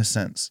good business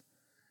sense?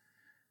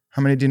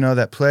 How many do you know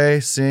that play,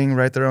 sing,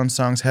 write their own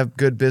songs, have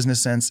good business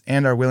sense,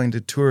 and are willing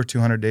to tour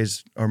 200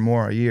 days or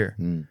more a year?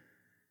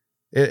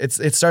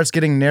 It starts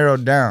getting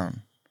narrowed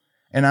down.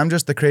 And I'm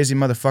just the crazy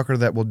motherfucker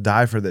that will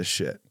die for this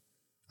shit.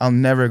 I'll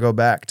never go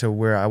back to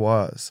where I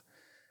was.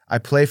 I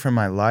play for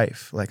my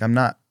life. Like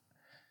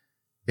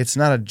it's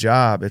not a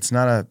job. It's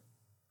not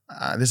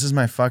this is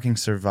my fucking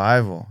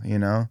survival, you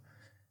know?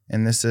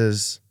 And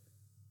it's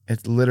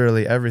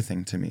literally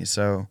everything to me.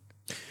 So.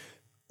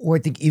 Or I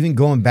think even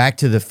going back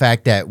to the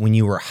fact that when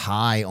you were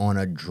high on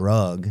a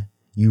drug,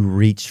 you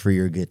reached for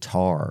your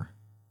guitar.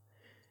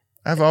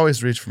 I've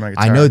always reached for my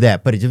guitar. I know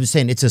that, but I'm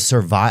saying it's a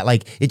survive.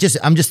 Like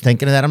I'm just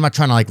thinking of that. I'm not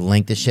trying to like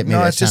link this shit. Maybe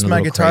no, that it's just sounded a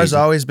my little guitar's crazy.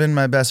 always been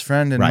my best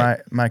friend and Right.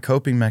 my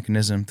coping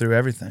mechanism through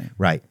everything.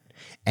 Right.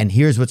 And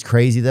here's what's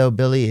crazy though,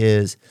 Billy,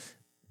 is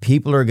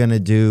people are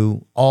going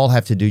to all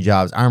have to do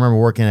jobs. I remember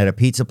working at a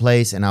pizza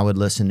place and I would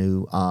listen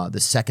to, the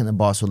second the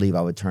boss would leave,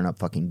 I would turn up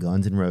fucking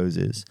Guns N'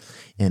 Roses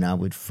and I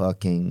would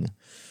fucking,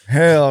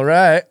 Hell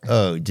right.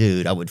 oh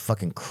dude, I would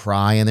fucking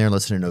cry in there and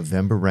listen to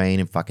November Rain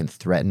and fucking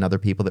threaten other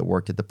people that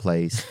worked at the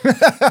place.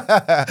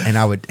 and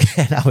I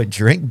would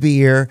drink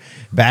beer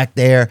back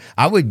there.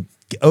 I would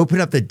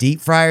open up the deep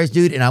fryers,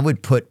 dude, and I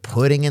would put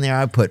pudding in there.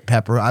 I'd put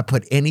pepper. I'd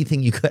put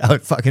anything you could. I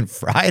would fucking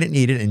fry it and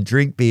eat it and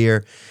drink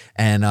beer.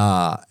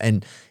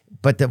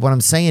 But what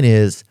I'm saying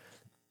is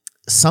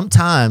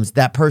sometimes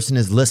that person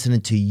is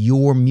listening to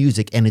your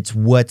music and it's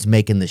what's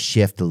making the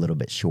shift a little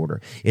bit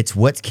shorter. It's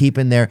what's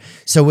keeping their,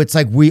 so it's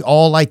like we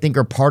all, I think,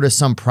 are part of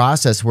some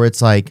process where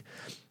it's like,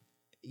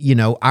 you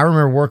know, I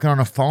remember working on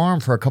a farm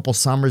for a couple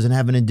summers and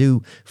having to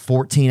do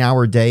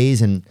 14-hour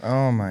days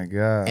Oh my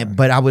God.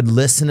 but I would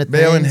listen to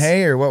Baling things.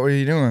 hay or what were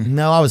you doing?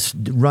 No, I was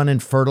running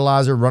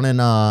fertilizer,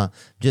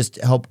 just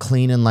help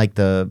cleaning like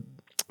the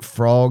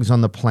frogs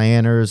on the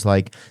planters.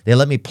 Like they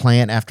let me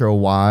plant after a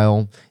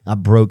while. I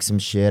broke some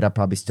shit. I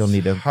probably still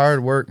need to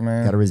Hard work,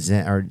 man. gotta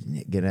resent or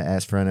get an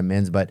ask for an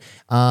amends. But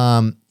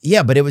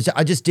yeah, but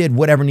I just did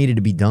whatever needed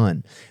to be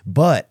done.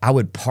 But I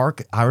would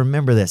park, I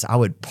remember this, I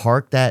would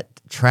park that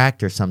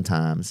tractor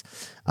sometimes.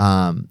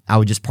 I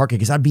would just park it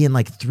because I'd be in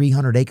like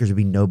 300 acres, there'd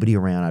be nobody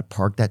around. I'd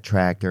park that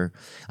tractor,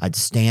 I'd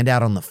stand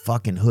out on the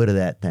fucking hood of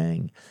that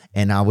thing,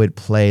 and I would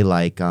play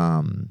like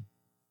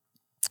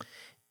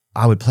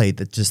I would play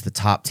just the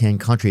top 10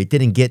 country. It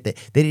didn't get that.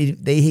 They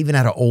even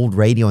had an old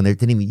radio and there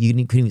couldn't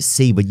even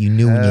see, but you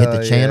knew when you hit the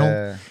Hell channel.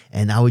 yeah.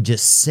 And I would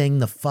just sing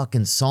the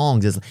fucking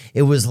songs.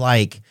 It was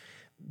like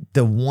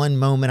the one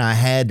moment I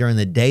had during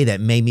the day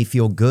that made me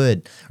feel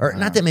good, or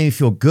not that made me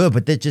feel good,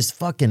 but that just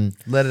fucking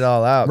Let it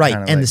all out. right.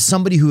 kinda And like.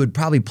 somebody who had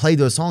probably played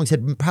those songs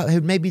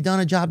had maybe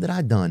done a job that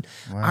I'd done.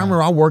 I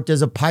remember I worked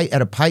as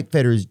at a pipe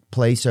fitter's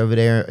place over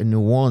there in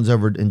New Orleans,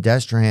 over in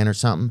Destrehan or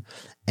something,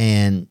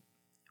 and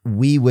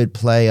we would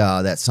play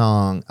that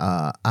song,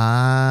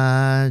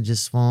 I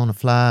Just Wanna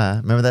Fly.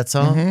 Remember that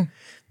song? Mm-hmm.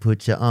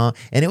 Put you on.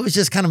 And it was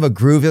just kind of a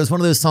groove. It was one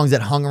of those songs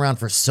that hung around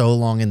for so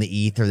long in the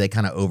ether. They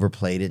kind of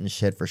overplayed it and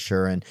shit for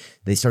sure. And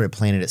they started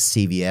playing it at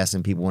CVS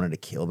and people wanted to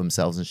kill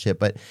themselves and shit.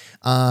 But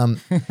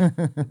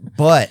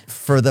but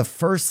for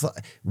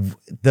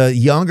the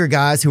younger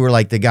guys who were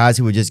like the guys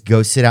who would just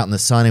go sit out in the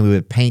sun and we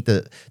would paint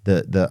the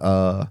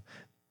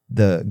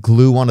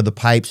glue onto the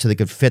pipe so they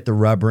could fit the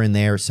rubber in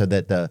there so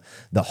that the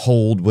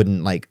hold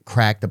wouldn't like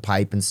crack the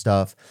pipe and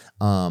stuff.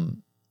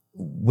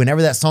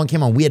 Whenever that song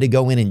came on, we had to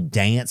go in and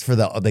dance for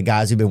the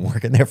guys who've been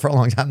working there for a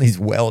long time, these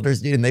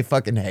welders, dude, and they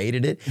fucking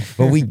hated it.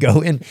 But we'd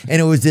go in,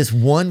 and it was this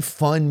one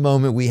fun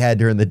moment we had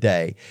during the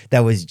day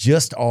that was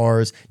just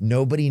ours.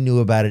 Nobody knew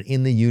about it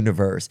in the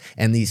universe.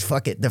 And the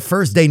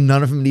first day,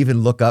 none of them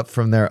even look up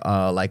from their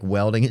like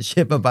welding and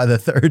shit. But by the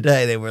third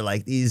day, they were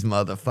like, these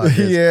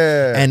motherfuckers.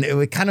 Yeah. And it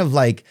was kind of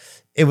like,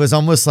 it was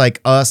almost like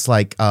us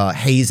like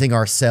hazing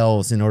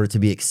ourselves in order to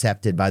be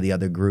accepted by the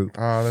other group.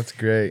 Oh, that's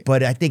great.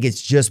 But I think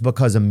it's just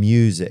because of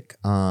music.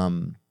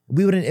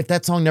 We wouldn't, if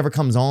that song never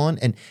comes on,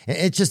 and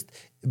it's just,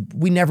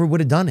 we never would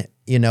have done it.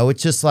 You know,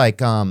 it's just like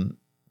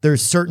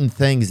there's certain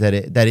things that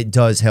it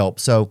does help.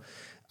 So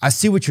I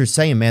see what you're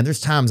saying, man. There's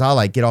times I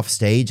like get off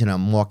stage and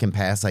I'm walking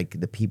past like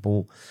the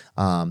people,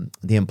 the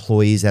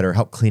employees that are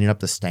help cleaning up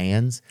the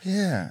stands.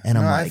 Yeah. And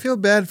I'm I like- feel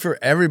bad for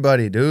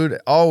everybody, dude.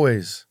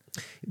 Always.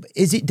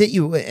 Is it that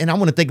you, and I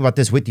want to think about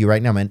this with you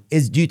right now, man,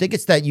 do you think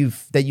it's that you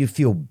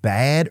feel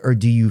bad, or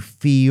do you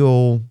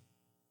feel,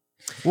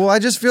 Well, I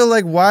just feel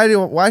like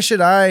why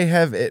should I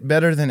have it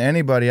better than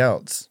anybody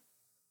else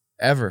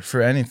ever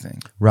for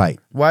anything? right?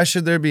 Why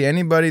should there be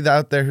anybody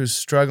out there who's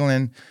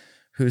struggling,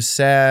 who's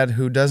sad,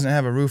 who doesn't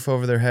have a roof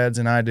over their heads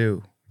and I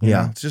do? You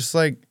Yeah. know? It's just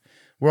like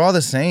we're all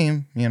the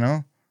same, you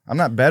know? I'm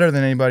not better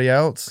than anybody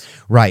else.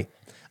 Right.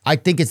 I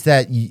think it's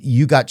that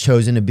you got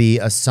chosen to be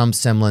some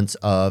semblance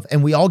of,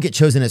 and we all get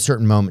chosen at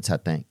certain moments, I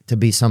think, to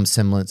be some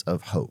semblance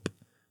of hope,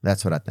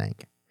 That's what I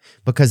think.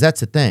 Because that's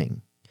the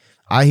thing.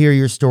 I hear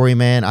your story,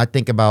 man. I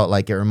think about,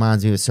 like, it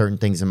reminds me of certain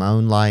things in my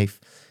own life.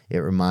 It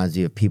reminds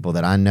me of people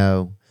that I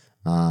know.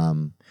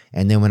 And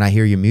then when I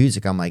hear your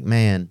music, I'm like,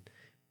 man,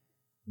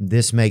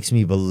 this makes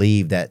me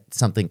believe that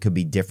something could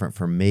be different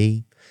for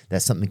me,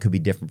 that something could be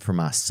different for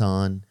my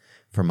son,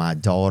 for my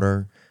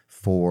daughter,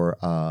 for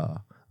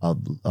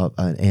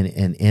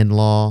an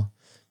in-law.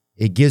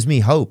 It gives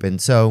me hope.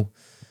 And so,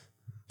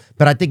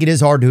 but I think it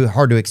is hard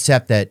to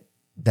accept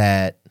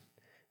that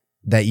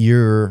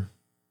you're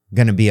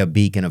going to be a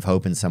beacon of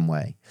hope in some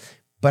way.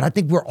 But I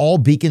think we're all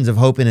beacons of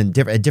hope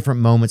at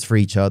different moments for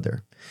each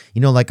other.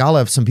 You know, like, I'll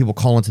have some people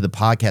call into the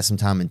podcast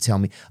sometime and tell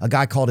me, a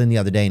guy called in the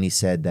other day and he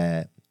said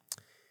that,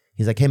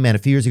 he's like, hey man, a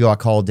few years ago I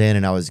called in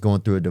and I was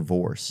going through a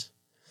divorce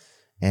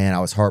and I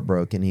was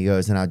heartbroken. He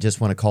goes, and I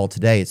just want to call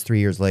today. It's 3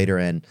 years later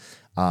and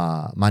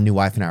my new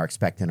wife and I are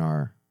expecting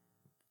our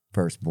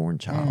firstborn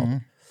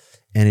child.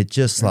 And it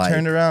just like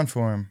turned around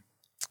for him.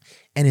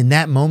 And in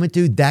that moment,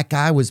 dude, that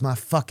guy was my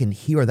fucking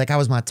hero. That guy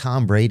was my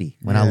Tom Brady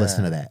when I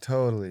listened to that.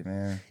 Totally,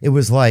 man. It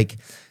was like,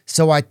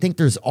 so I think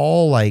there's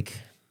all like,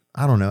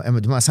 I don't know.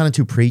 Am I sounding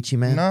too preachy,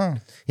 man? No.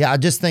 Yeah, I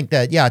just think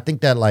that, I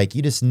think that, like,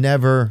 you just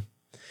never,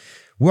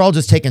 we're all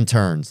just taking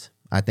turns.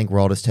 I think we're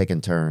all just taking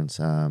turns.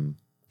 And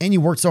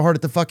you worked so hard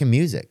at the fucking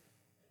music.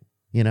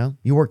 You know,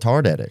 you worked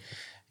hard at it.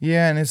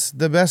 Yeah, and it's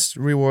the best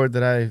reward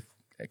that I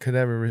could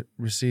ever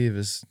receive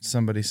is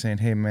somebody saying,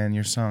 hey man,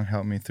 your song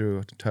helped me through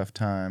a tough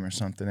time or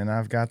something. And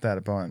I've got that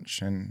a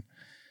bunch, and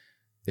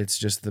it's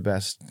just the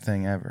best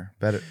thing ever.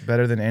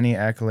 Better than any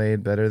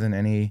accolade, better than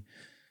any,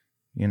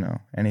 you know,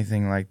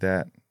 anything like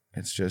that.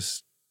 It's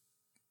just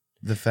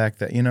the fact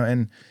that, you know,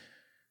 and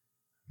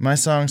my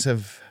songs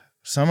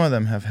some of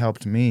them have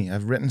helped me.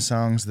 I've written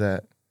songs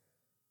that,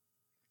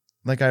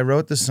 like, I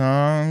wrote the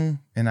song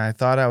and I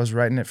thought I was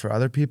writing it for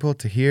other people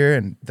to hear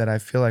and that I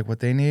feel like what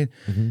they need.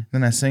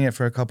 Then I sing it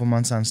for a couple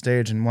months on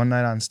stage, and one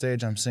night on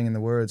stage I'm singing the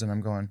words and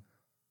I'm going,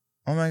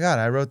 oh my God,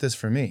 I wrote this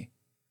for me.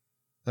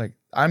 Like,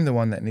 I'm the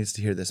one that needs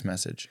to hear this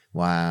message.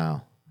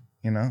 Wow.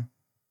 You know?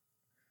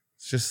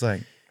 It's just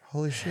like,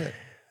 holy shit.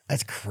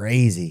 That's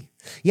crazy.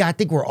 Yeah, I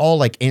think we're all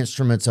like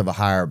instruments of a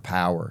higher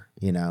power,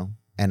 you know?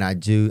 And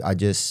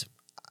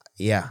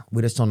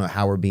we just don't know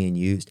how we're being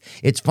used.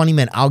 It's funny,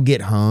 man. I'll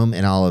get home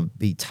and I'll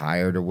be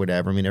tired or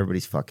whatever. I mean,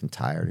 everybody's fucking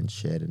tired and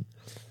shit.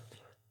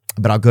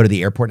 But I'll go to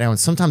the airport now, and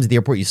sometimes at the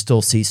airport you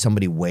still see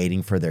somebody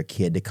waiting for their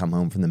kid to come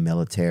home from the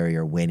military,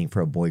 or waiting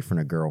for a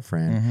boyfriend or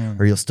girlfriend,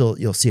 or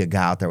you'll see a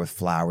guy out there with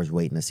flowers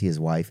waiting to see his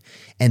wife.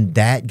 And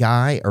that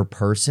guy or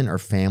person or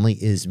family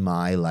is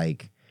my,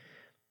 like,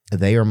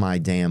 they are my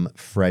damn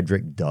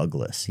Frederick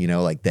Douglass. You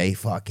know, like, they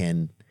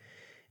fucking,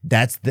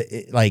 that's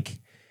the, like,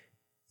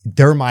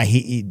 they're my,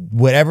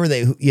 whatever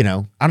they, you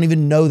know, I don't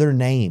even know their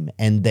name.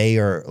 And they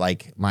are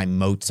like my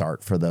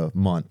Mozart for the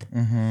month.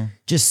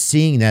 Just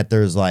seeing that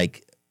there's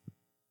like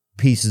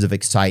pieces of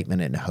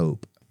excitement and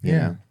hope.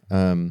 You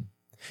know?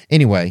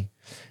 Anyway,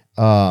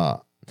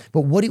 but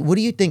what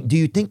do you think? Do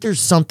you think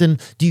there's something,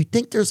 do you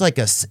think there's like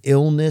a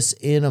illness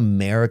in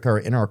America or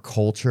in our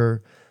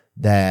culture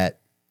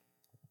that,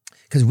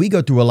 because we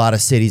go through a lot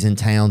of cities and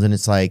towns and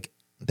it's like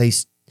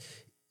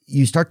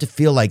you start to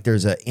feel like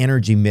there's an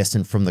energy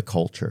missing from the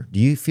culture. Do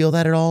you feel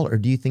that at all? Or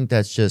do you think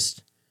that's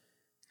just...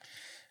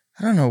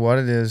 I don't know what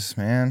it is,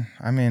 man.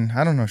 I mean,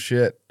 I don't know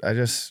shit.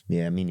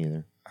 Yeah, me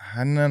neither.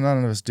 None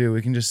of us do.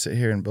 We can just sit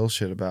here and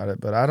bullshit about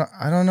it. But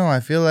I don't know. I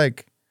feel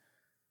like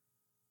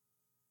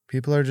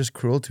people are just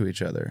cruel to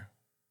each other,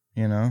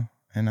 you know?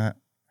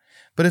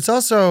 But it's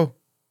also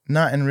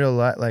not in real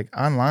life. Like,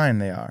 online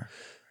they are.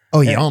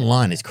 Oh, yeah,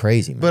 online is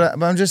crazy, man.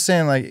 But I'm just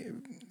saying, like,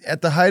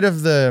 at the height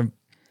of the,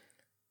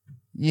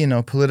 you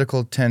know,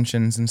 political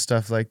tensions and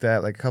stuff like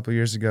that, like a couple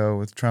years ago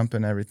with Trump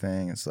and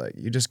everything, it's like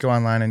you just go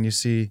online and you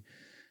see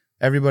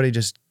everybody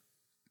just,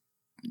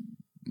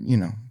 you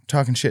know,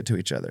 talking shit to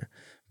each other.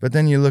 But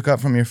then you look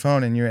up from your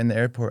phone and you're in the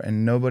airport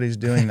and nobody's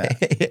doing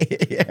that.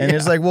 And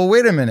it's like, well,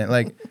 wait a minute.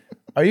 Like,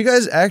 are you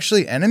guys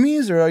actually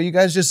enemies, or are you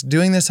guys just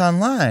doing this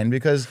online?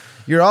 Because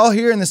you're all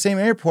here in the same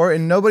airport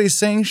and nobody's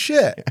saying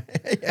shit.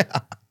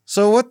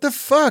 So what the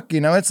fuck?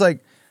 You know, it's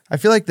like, I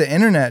feel like the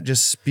internet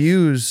just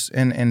spews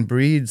and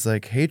breeds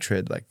like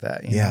hatred like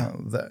that. You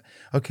know?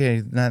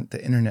 Okay, not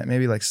the internet,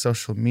 maybe like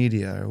social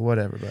media or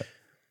whatever. But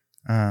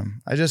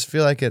I just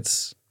feel like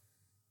it's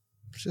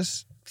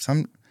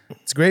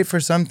great for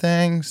some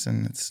things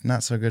and it's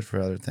not so good for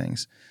other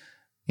things.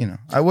 You know,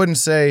 I wouldn't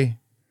say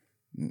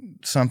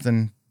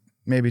something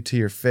maybe to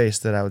your face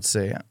that I would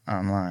say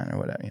online or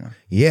whatever, you know?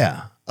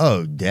 Yeah.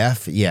 Oh,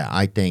 yeah.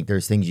 I think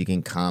there's things you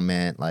can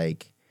comment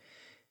like,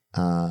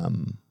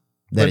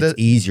 it's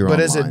easier but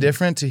online. Is it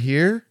different to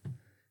hear?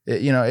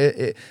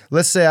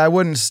 Let's say I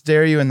wouldn't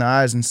stare you in the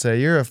eyes and say,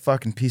 you're a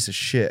fucking piece of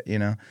shit, you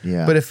know?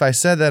 Yeah. But if I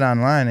said that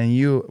online and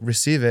you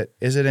receive it,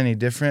 is it any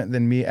different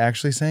than me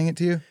actually saying it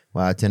to you?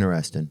 Wow, it's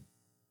interesting.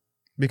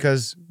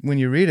 Because when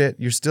you read it,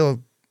 you're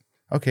still,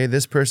 okay,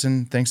 this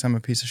person thinks I'm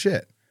a piece of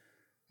shit.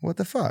 What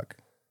the fuck?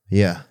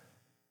 Yeah.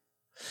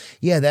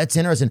 Yeah, that's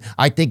interesting.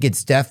 I think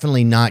it's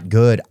definitely not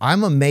good.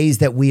 I'm amazed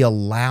that we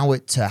allow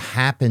it to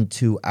happen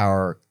to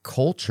our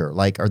culture,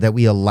 or that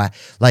we allow,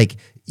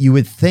 you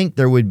would think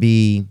there would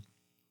be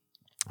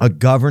a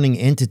governing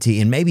entity,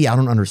 and maybe I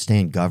don't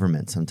understand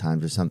government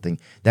sometimes or something,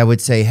 that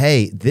would say,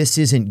 hey, this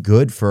isn't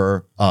good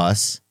for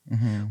us.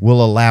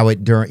 We'll allow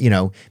it during,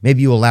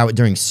 maybe you allow it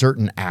during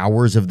certain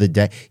hours of the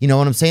day. You know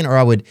what I'm saying?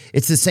 Or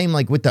it's the same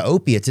like with the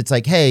opiates. It's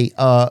like, hey,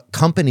 a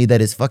company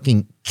that is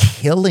fucking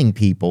killing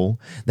people,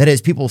 that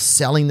has people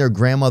selling their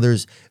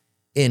grandmothers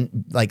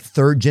in like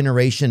 3rd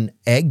generation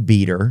egg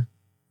beater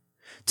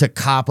to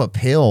cop a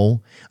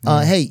pill.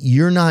 Hey,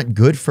 you're not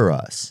good for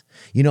us.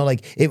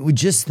 It would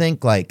just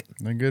think like.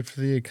 They're good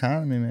for the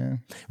economy,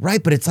 man.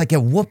 Right. But it's like,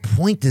 at what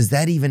point does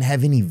that even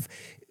have any,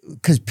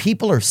 because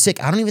people are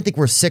sick. I don't even think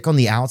we're sick on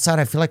the outside.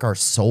 I feel like our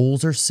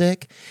souls are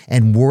sick,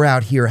 and we're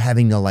out here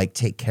having to like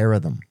take care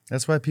of them.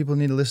 That's why people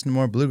need to listen to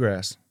more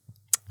bluegrass.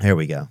 There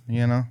we go.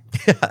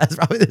 That's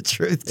probably the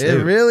truth too.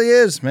 It really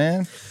is,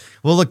 man.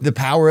 Well, look, the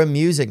power of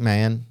music,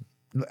 man.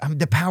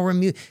 The power of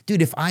music.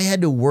 Dude, if I had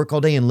to work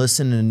all day and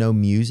listen to no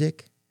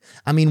music,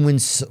 I mean,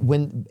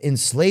 when in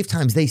slave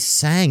times they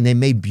sang, they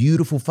made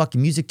beautiful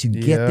fucking music to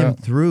get them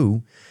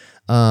through.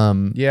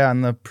 Yeah,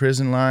 on the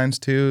prison lines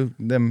too.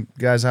 Them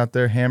guys out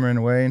there hammering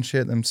away and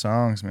shit. Them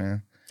songs,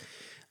 man.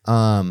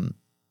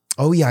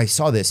 Oh yeah, I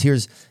saw this.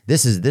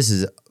 This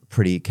is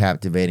pretty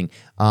captivating.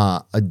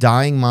 A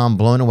dying mom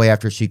blown away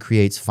after she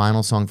creates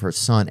final song for her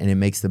son, and it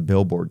makes the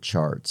Billboard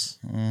charts.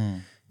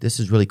 This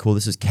is really cool.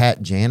 This is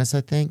Kat Janis, I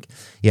think.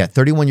 Yeah,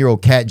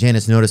 31-year-old Kat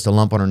Janis noticed a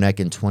lump on her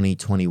neck in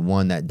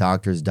 2021 that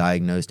doctors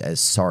diagnosed as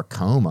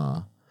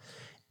sarcoma,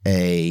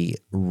 a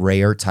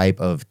rare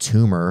type of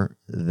tumor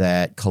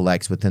that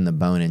collects within the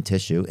bone and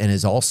tissue, and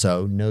is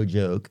also, no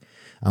joke,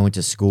 I went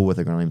to school with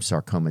a girl named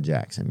Sarcoma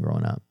Jackson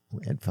growing up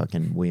at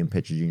fucking William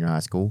Pitcher Junior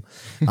High School.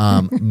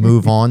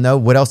 Move on, though.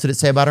 What else did it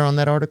say about her on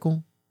that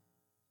article?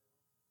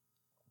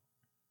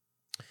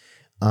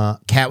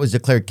 Kat was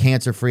declared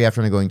cancer-free after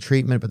undergoing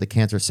treatment, but the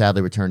cancer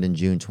sadly returned in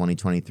June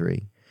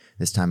 2023,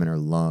 this time in her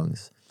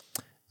lungs.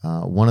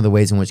 One of the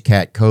ways in which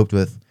Kat coped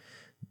with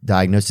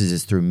diagnosis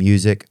is through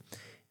music.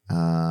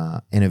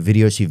 In a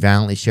video she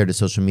valiantly shared to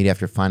social media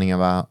after finding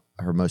about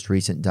her most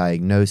recent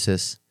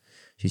diagnosis,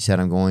 she said,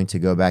 I'm going to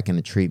go back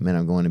into treatment.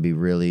 I'm going to be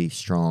really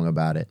strong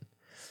about it.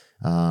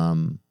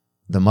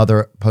 The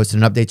mother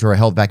posted an update to her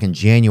health back in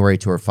January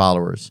to her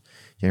followers,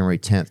 January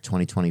 10th,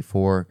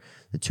 2024.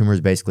 The tumor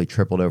has basically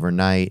tripled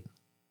overnight.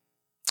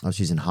 Oh,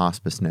 she's in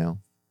hospice now.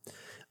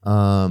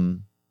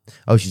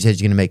 She said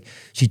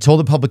she told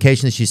the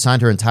publication that she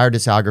signed her entire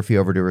discography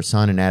over to her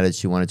son and added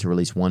she wanted to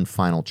release one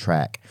final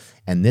track.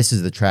 And this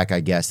is the track,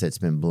 I guess, that's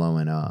been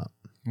blowing up.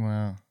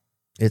 Wow.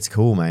 It's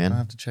cool, man. I'll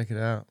have to check it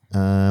out.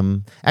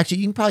 Actually,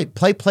 you can probably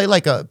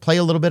play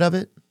a little bit of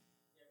it.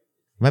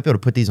 You might be able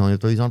to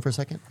throw these on for a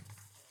second.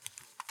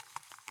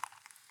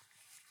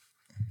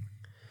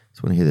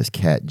 Just want to hear this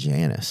Kat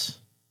Janis.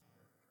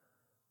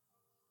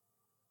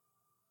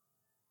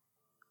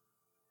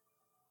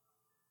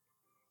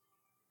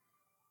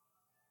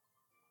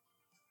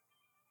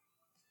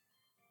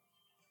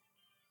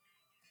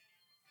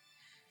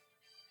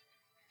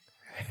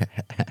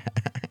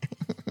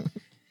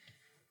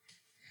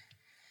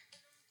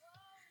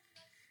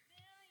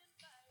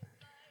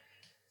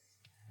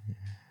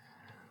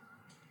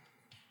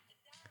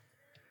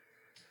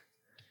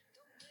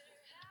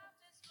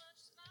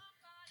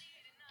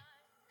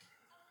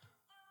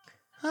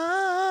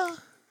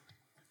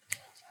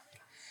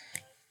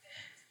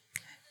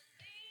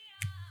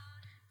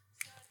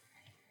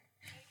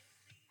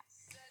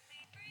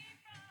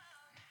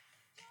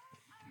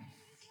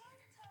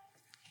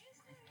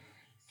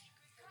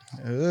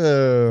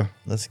 Ugh.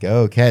 Let's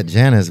go, Kat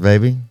Janis,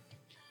 baby.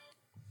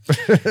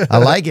 I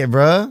like it,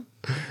 bro.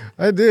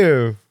 I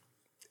do.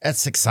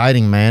 That's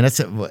exciting, man.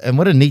 And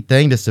what a neat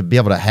thing just to be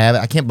able to have it.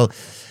 I can't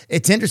believe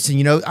it's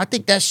interesting. I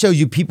think that shows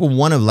you people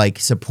want to like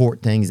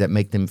support things that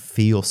make them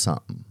feel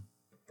something.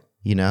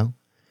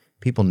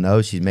 People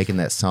know she's making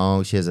that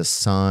song. She has a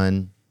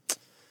son.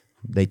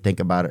 They think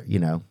about it.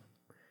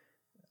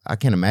 I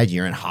can't imagine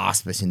you're in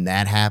hospice and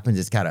that happens.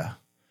 It's gotta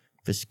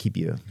just keep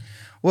you.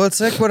 Well,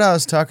 it's like what I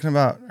was talking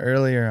about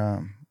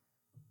earlier.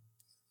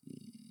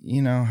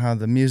 How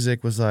the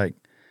music was like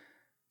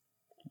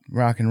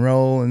rock and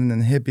roll, and then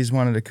the hippies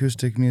wanted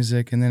acoustic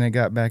music, and then it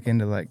got back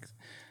into like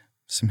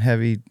some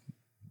heavy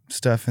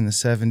stuff in the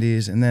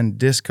 70s, and then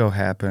disco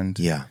happened.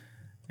 Yeah.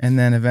 And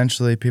then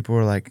eventually people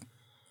were like,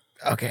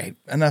 okay,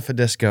 enough of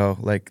disco,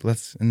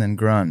 and then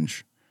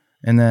grunge.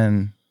 And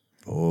then,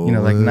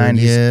 like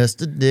 90s.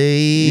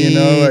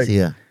 Yesterday.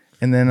 Yeah.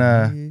 And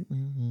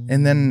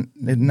then,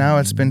 now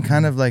it's been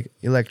kind of like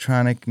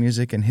electronic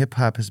music, and hip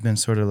hop has been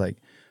sort of like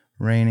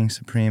reigning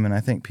supreme. And I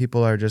think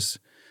people are just,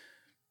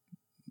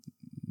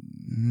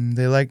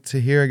 they like to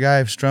hear a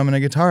guy strumming a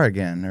guitar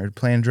again, or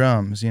playing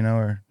drums,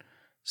 or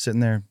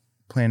sitting there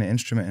playing an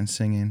instrument and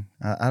singing.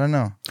 I don't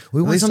know.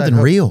 We want something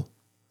real.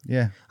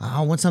 Yeah.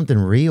 I want something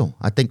real.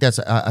 I think that's,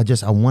 I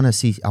want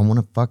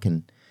to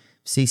fucking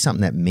see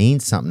something that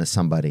means something to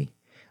somebody.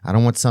 I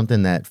don't want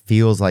something that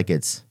feels like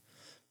it's,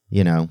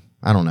 I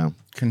don't know.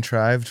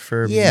 Contrived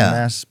for Yeah.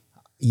 mass,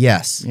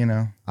 Yes.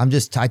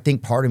 I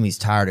think part of me is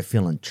tired of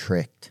feeling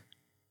tricked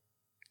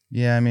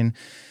Yeah, I mean,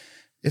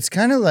 it's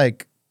kind of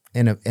like,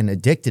 and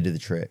addicted to the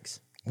tricks.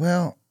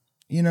 well,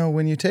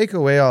 when you take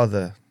away all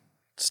the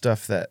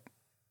stuff that,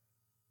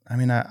 I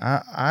mean,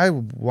 I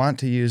want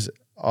to use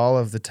all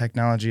of the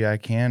technology I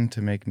can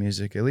to make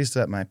music, at least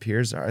that my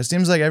peers are. It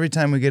seems like every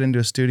time we get into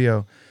a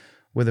studio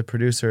with a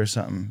producer or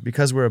something,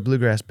 because we're a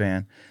bluegrass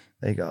band,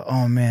 they go,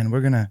 oh man,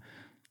 we're going to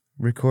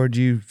record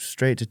you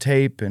straight to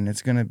tape and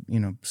it's going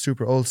to,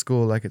 super old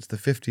school like it's the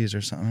 50s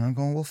or something. And I'm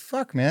going, well,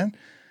 fuck, man.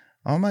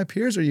 All my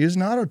peers are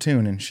using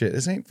auto-tune and shit.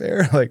 This ain't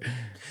fair. Like,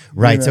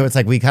 Right. So it's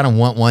like we kind of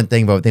want one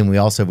thing, but then we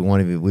also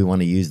want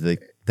to use the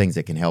things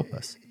that can help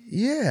us.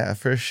 yeah,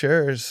 for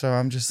sure. So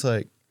I'm just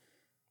like,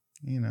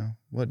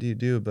 what do you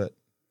do? But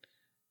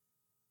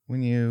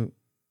when you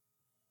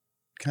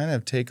kind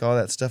of take all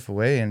that stuff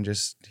away and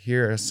just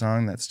hear a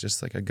song that's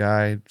just like a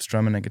guy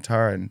strumming a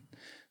guitar and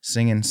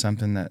singing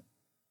something that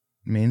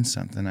means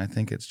something, I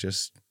think it's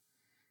just,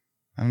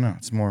 I don't know,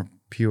 it's more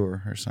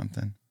pure or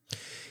something.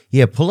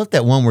 Yeah, pull up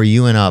that one where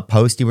you and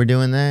Posty were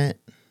doing that.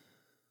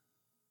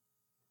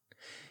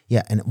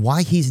 Yeah, and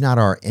why he's not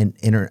our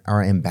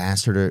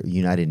ambassador to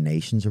United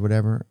Nations or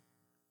whatever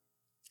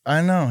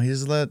I know,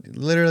 he's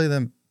literally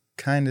the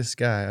kindest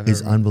guy I've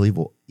is ever.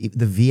 unbelievable.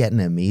 The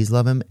Vietnamese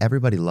love him.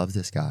 Everybody loves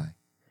this guy.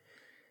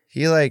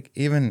 He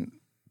he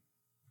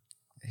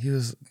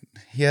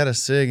had a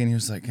cig and he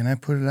was like, can I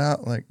put it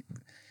out? Like,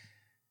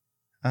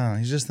 I don't know,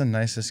 he's just the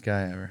nicest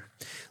guy ever.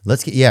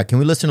 Can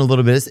we listen to a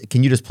little bit?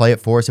 Can you just play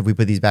it for us if we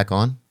put these back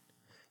on?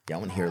 Yeah, I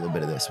want to hear a little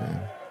bit of this,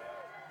 man.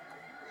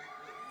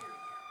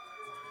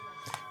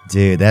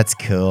 Dude, that's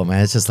cool,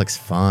 man. It just looks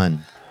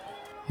fun.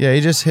 Yeah,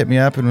 he just hit me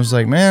up and was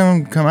like,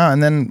 man, come out.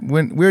 And then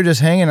when we were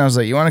just hanging, I was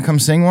like, you want to come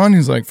sing one?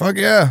 He's like, fuck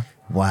yeah.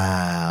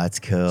 Wow, that's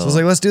cool. So I was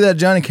like, let's do that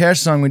Johnny Cash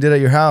song we did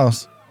at your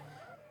house.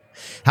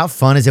 How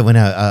fun is it when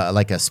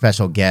a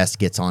special guest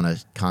gets on a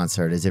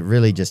concert? Is it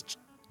really just...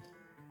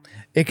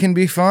 It can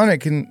be fun.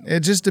 It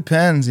just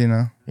depends,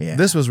 Yeah.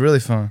 This was really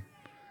fun.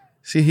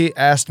 See, he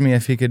asked me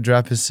if he could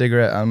drop his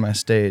cigarette on my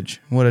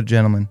stage. What a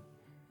gentleman.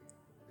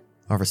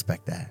 I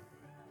respect that.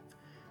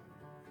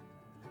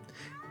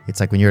 It's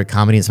like when you're at a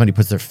comedy and somebody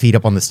puts their feet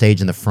up on the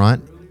stage in the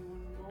front.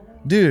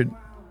 Dude,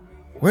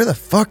 where the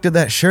fuck did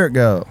that shirt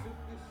go?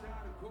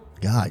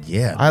 God,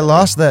 yeah. I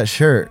lost that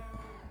shirt.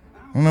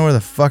 I don't know where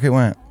the fuck it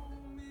went.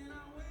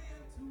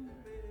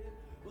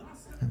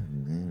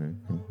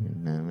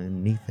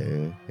 Underneath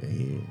her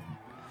head.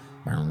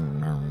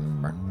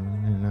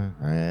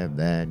 Have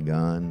that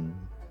gun.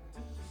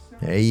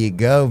 There you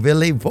go,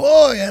 Billy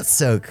Boy. That's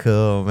so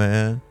cool,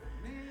 man.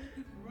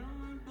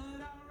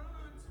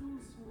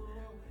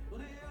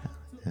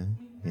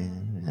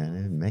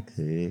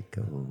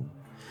 Mexico.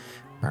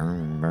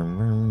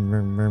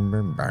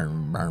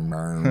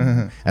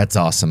 That's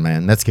awesome,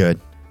 man. That's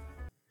good.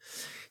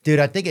 Dude,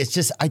 I think that's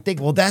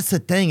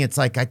the thing. It's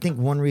like, I think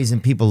one reason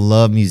people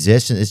love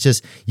musicians, it's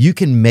just, you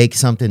can make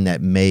something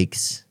that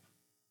makes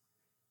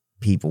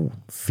people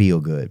feel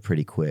good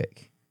pretty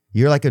quick.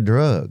 You're like a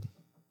drug.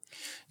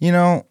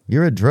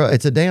 You're a drug.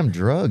 It's a damn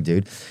drug,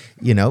 dude.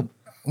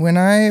 When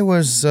I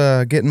was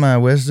getting my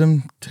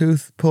wisdom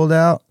tooth pulled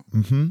out,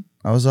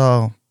 I was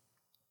all,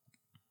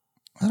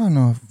 I don't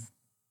know if,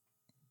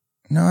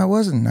 no, I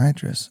wasn't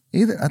nitrous.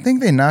 I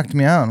think they knocked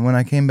me out, and when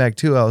I came back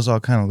to, I was all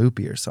kind of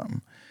loopy or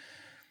something.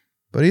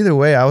 But either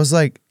way, I was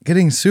like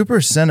getting super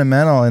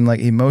sentimental and like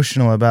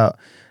emotional about,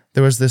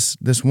 there was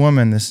this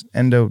woman, this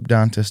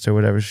endodontist or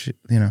whatever,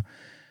 and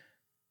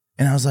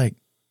I was like,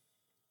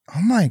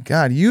 oh my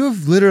God, you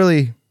have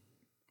literally,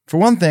 for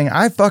one thing,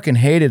 I fucking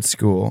hated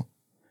school.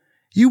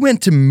 You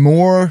went to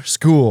more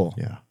school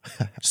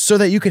so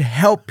that you could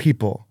help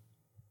people.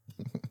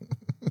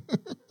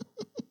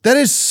 That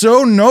is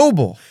so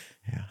noble.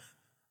 Yeah.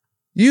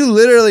 You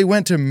literally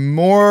went to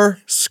more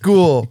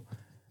school,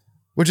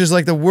 which is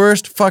like the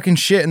worst fucking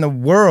shit in the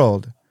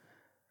world,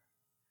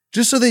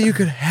 just so that you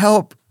could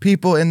help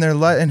people in their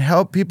life and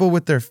help people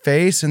with their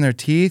face and their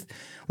teeth.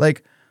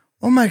 Like,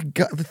 oh my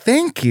God,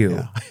 thank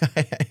you.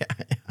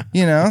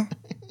 Yeah.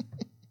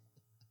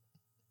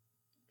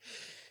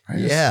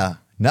 Yeah.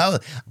 No,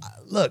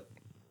 look,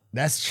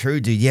 that's true,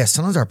 dude. Yeah,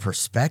 sometimes our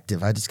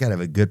perspective, I just got to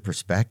have a good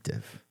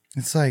perspective.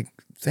 It's like,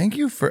 thank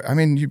you for,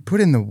 you put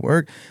in the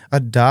work.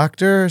 A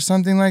doctor or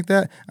something like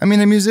that. A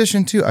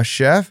musician too, a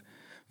chef.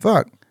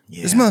 Fuck.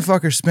 Yeah. This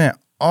motherfucker spent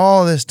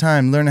all this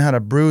time learning how to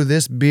brew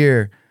this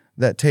beer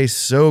that tastes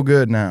so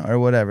good now or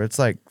whatever. It's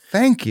like,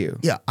 thank you.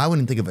 Yeah, I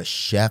wouldn't think of a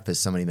chef as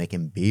somebody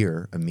making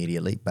beer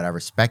immediately, but I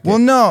respect it. Well,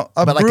 no,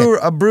 a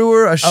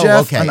brewer, a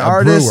chef, an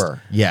artist,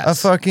 brewer, yes. a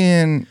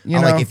fucking,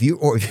 like if you're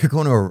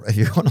going to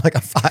like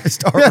a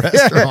 5-star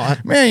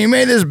restaurant, man, you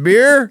made this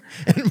beer,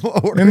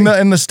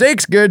 and the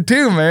steak's good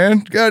too,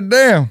 man. God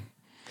damn.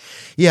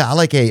 Yeah, I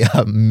like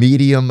a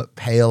medium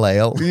pale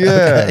ale.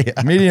 Yeah, okay,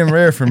 yeah. Medium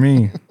rare for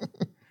me.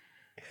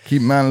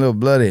 Keep mine a little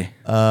bloody.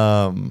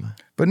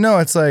 But no,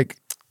 it's like,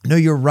 No,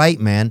 you're right,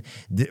 man.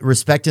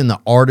 Respecting the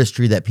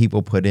artistry that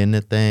people put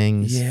into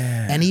things.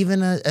 Yeah. And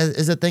even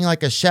as a thing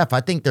like a chef,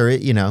 I think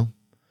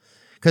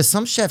because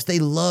some chefs, they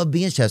love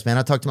being chefs, man.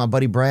 I talked to my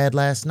buddy Brad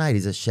last night.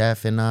 He's a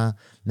chef in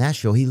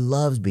Nashville. He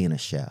loves being a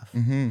chef.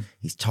 Mm-hmm.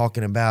 He's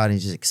talking about it.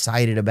 He's just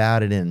excited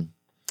about it. And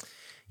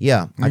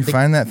yeah, I You think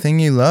find that thing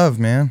you love,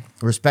 man.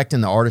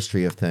 respecting the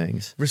artistry of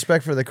things.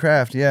 Respect for the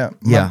craft, yeah.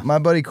 Yeah. My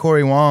buddy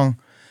Corey Wong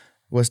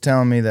was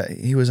telling me that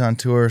he was on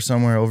tour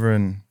somewhere over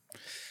in,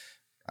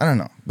 I don't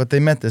know, but they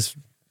met this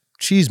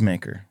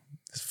cheesemaker,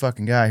 this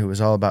fucking guy who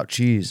was all about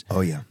cheese.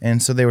 Oh, yeah.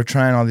 And so they were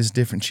trying all these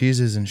different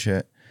cheeses and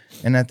shit.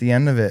 And at the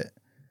end of it,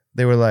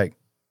 they were like,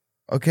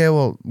 okay,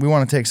 well, we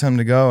want to take something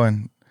to go.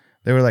 And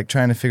they were like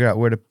trying to figure out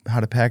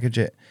how to package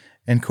it.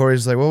 And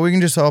Corey's like, well, we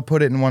can just all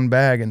put it in one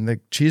bag. And the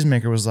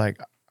cheesemaker was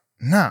like,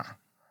 nah,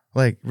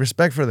 like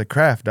respect for the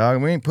craft,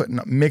 dog. We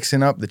ain't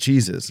mixing up the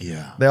cheeses.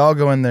 Yeah. They all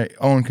go in their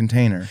own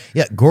container.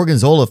 Yeah,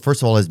 Gorgonzola,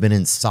 first of all, has been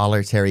in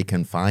solitary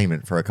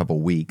confinement for a couple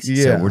weeks.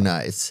 Yeah. So we're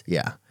not,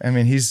 yeah. I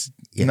mean, he's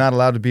Yeah. not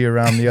allowed to be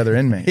around the other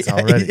inmates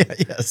already.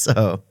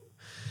 So,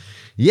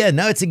 yeah,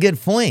 no, it's a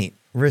good point.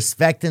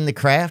 Respecting the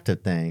craft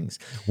of things.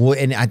 Well,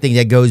 and I think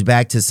that goes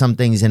back to some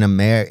things in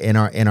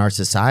our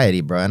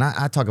society, bro. And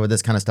I talk about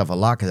this kind of stuff a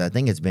lot because I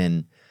think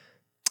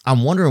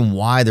I'm wondering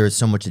why there's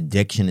so much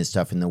addiction and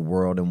stuff in the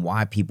world and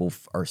why people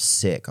are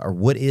sick or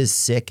what is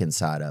sick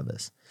inside of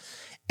us.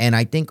 And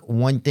I think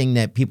one thing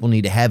that people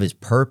need to have is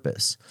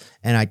purpose.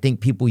 And I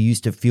think people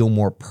used to feel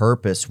more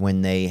purpose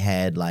when they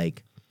had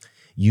like,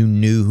 you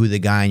knew who the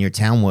guy in your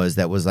town was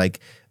that was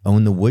like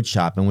owned the wood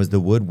shop and was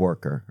the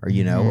woodworker, or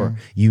or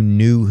you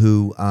knew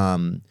who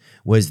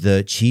was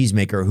the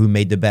cheesemaker who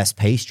made the best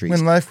pastries.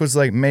 When life was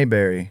like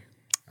Mayberry.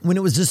 When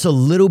it was just a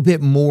little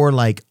bit more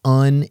like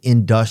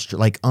unindustrial,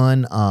 like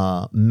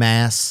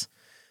mass,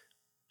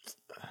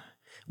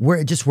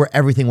 where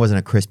everything wasn't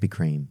a Krispy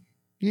Kreme.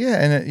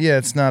 Yeah, and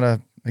it's not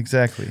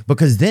exactly.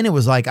 Because then it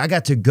was like, I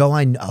got to go,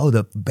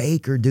 the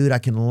baker, dude, I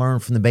can learn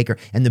from the baker.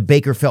 And the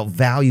baker felt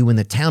value in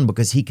the town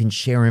because he can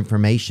share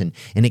information.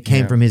 And it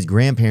came from his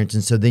grandparents.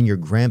 And so then your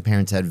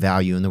grandparents had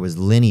value and there was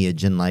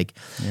lineage. And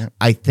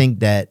I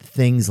think that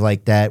things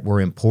like that were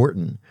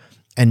important.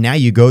 And now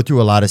you go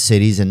through a lot of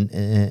cities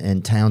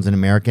and towns in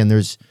America and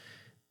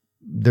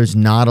there's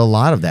not a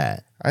lot of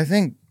that. I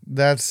think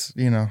that's,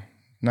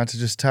 not to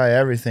just tie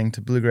everything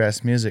to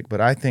bluegrass music,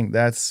 but I think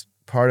that's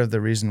part of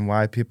the reason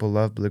why people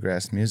love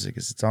bluegrass music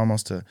is it's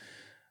almost a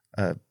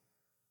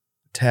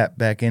tap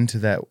back into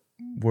that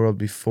world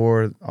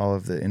before all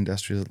of the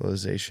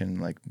industrialization.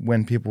 Like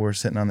when people were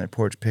sitting on their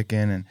porch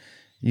picking and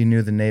you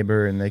knew the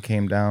neighbor and they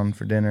came down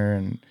for dinner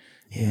and,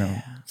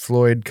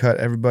 Floyd cut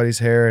everybody's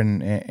hair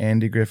and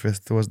Andy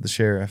Griffith was the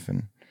sheriff.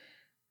 And,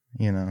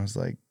 it was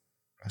like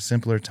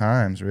simpler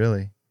times,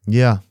 really.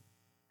 Yeah.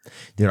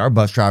 Dude, our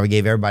bus driver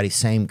gave everybody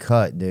same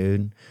cut,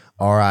 dude.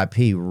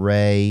 R.I.P.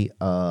 Ray,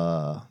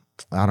 I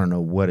don't know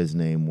what his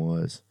name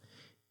was.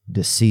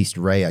 Deceased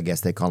Ray, I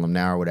guess they call him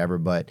now or whatever,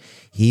 but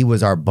he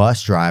was our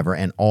bus driver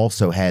and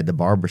also had the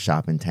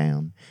barbershop in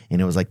town. And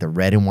it was like the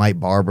red and white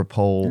barber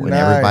pole and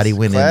everybody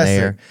went classic. in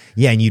there.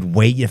 Yeah, and you'd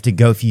wait. You have to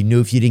go if you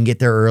didn't get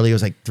there early. It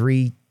was like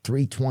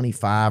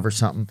 $3.25 or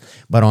something.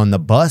 But on the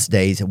bus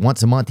days,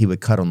 once a month, he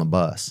would cut on the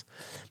bus.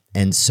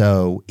 And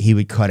so he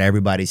would cut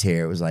everybody's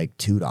hair. It was like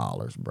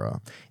 $2, bro.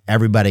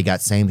 Everybody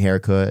got same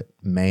haircut,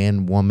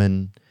 man,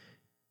 woman,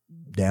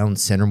 Down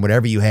syndrome,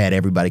 whatever you had,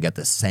 everybody got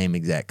the same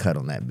exact cut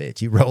on that bitch.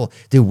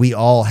 Dude, we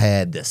all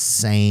had the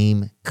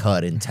same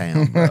cut in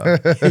town, bro.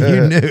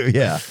 You knew,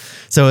 yeah.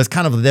 So it's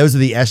kind of, those are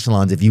the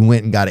echelons. If you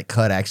went and got it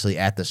cut actually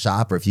at the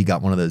shop or if you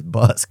got one of those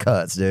bus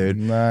cuts, dude.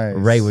 Nice.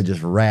 Ray would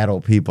just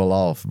rattle people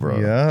off, bro.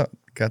 Yeah,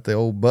 got the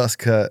old bus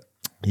cut.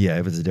 Yeah,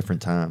 it was a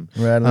different time.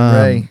 Rattling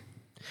Ray.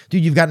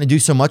 Dude, you've gotten to do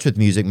so much with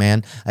music,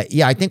 man.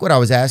 I think what I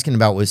was asking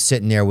about was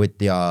sitting there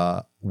with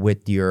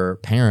your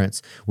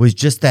parents was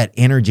just that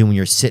energy when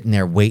you're sitting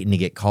there waiting to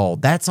get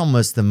called. That's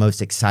almost the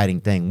most exciting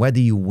thing, whether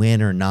you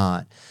win or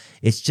not.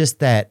 It's just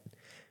that's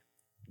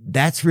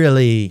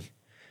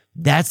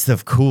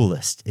the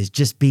coolest, is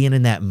just being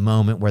in that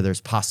moment where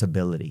there's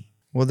possibility.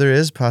 Well, there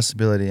is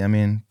possibility. I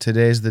mean,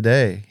 today's the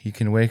day. You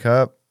can wake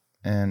up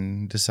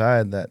and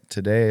decide that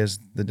today is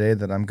the day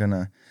that I'm going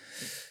to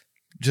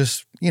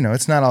just,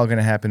 it's not all going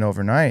to happen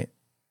overnight,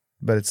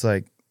 but it's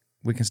like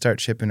we can start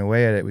chipping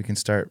away at it. We can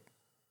start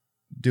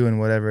doing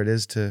whatever it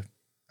is to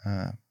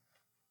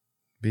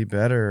be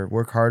better or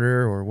work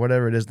harder or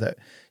whatever it is that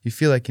you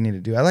feel like you need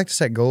to do. I like to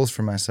set goals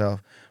for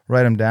myself,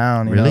 write them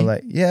down,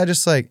 Really?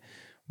 just like,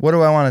 what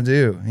do I want to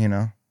do?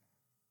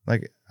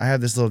 Like I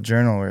have this little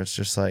journal where it's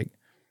just like,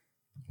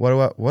 what do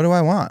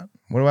I want?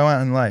 What do I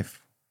want in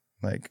life?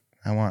 Like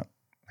I want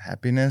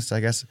happiness, I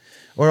guess,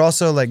 or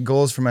also like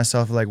goals for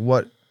myself. Like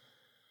what,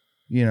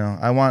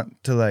 I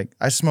want to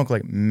I smoke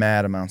like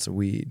mad amounts of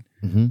weed.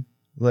 Mm-hmm.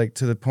 Like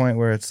to the point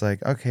where it's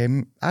like, okay,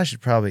 I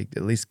should probably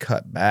at least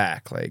cut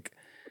back. Like,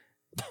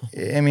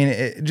 I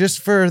mean, just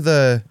for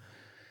the,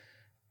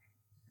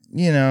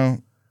 Oh,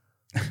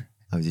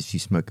 is this you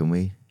smoking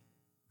weed?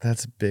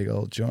 that's a big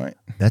old joint.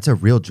 That's a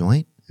real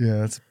joint? Yeah,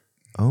 that's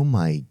Oh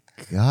my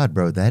God,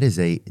 bro. That is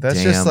a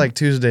That's just damn- like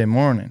Tuesday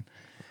morning.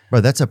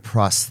 bro, that's a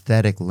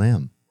prosthetic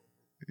limb.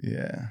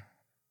 Yeah.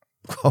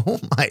 Oh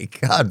my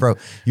God, bro.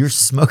 You're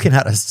smoking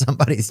out of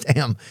somebody's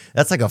damn.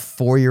 That's like a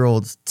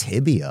 4-year-old's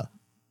tibia.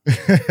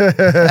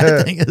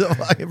 That thing is a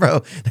fucking, bro.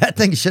 That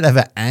thing should have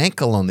an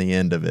ankle on the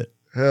end of it.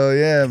 Hell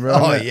yeah, bro. Oh,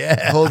 I'm gonna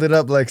yeah. Hold it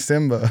up like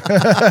Simba.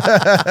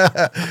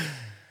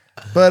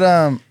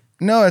 But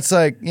no, it's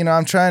like,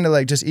 I'm trying to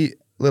like just eat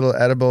little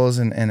edibles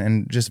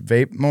and just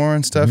vape more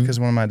and stuff because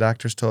one of my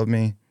doctors told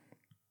me,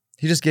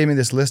 he just gave me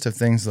this list of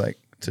things like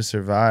to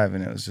survive,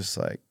 and it was just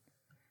like,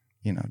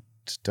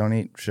 just don't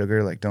eat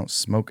sugar, like don't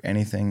smoke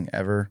anything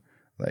ever,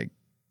 like,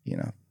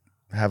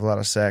 have a lot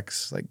of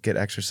sex, like get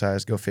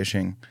exercise, go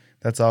fishing.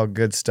 That's all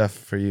good stuff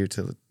for you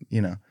to,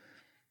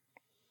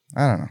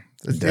 I don't know.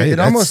 Hey, It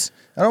almost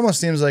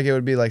seems like it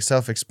would be like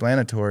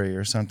self-explanatory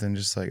or something.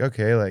 Just like,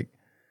 okay, like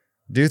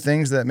do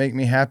things that make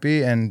me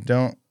happy and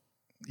don't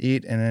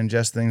eat and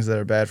ingest things that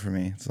are bad for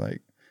me. It's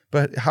like,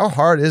 but how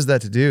hard is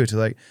that to do? To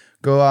like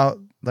go out,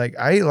 like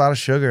I eat a lot of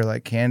sugar,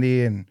 like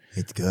candy, and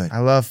It's good. I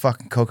love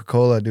fucking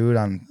Coca-Cola, dude,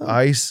 on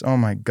ice. Oh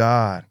my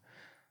God.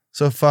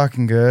 So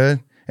fucking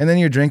good. And then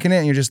you're drinking it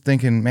and you're just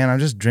thinking, man, I'm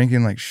just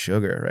drinking like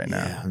sugar right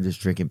now. Yeah, I'm just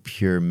drinking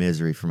pure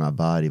misery for my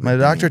body. My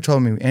doctor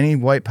told me any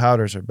white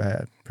powders are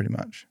bad, pretty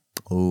much.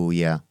 Oh,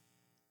 yeah.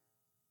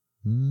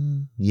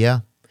 Yeah.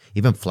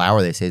 Even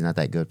flour, they say, is not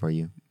that good for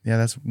you. Yeah,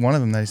 that's one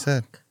of them that he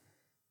said.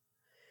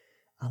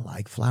 I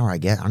like flour, I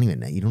guess. I don't even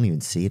know. You don't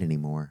even see it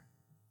anymore.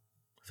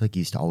 I feel like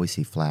you used to always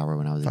see flour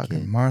when I was a Fucking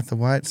kid. Martha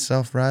White,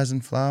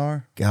 self-rising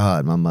flour.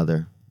 God, my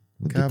mother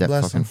would God get that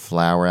bless fucking him.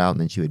 flour out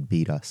and then she would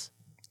beat us.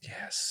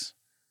 Yes.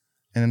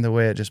 And then the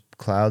way it just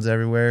clouds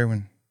everywhere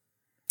when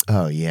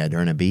Oh, yeah,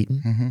 during a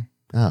beating?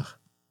 Ugh,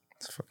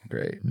 it's fucking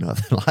great.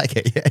 nothing like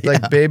it. Yeah,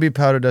 Like yeah. baby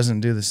powder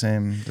doesn't have the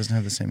same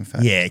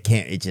effect. Yeah,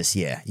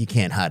 you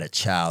can't hide a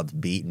child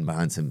beaten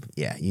behind some,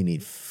 you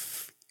need,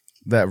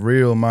 That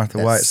real Martha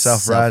That's White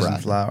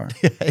self-rising self-rising. flour.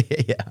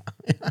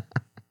 yeah.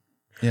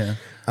 Yeah.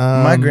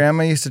 My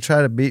grandma used to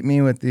try to beat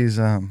me with these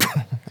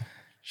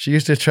she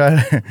used to try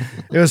to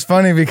it was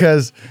funny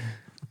because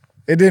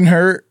it didn't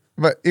hurt,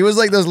 but it was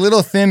like those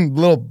little thin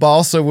little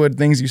balsa wood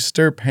things you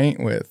stir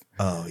paint with.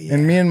 Oh, yeah.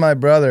 And me and my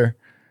brother,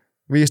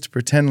 we used to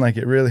pretend like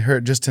it really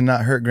hurt just to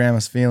not hurt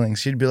grandma's feelings.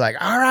 She'd be like,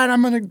 all right,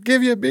 I'm going to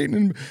give you a beating.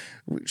 And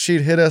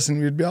she'd hit us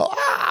and we'd be all,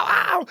 ow,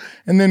 ow.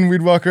 And then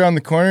we'd walk around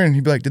the corner and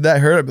he'd be like, did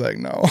that hurt? I'd be like,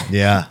 no,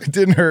 Yeah. it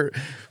didn't hurt.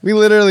 We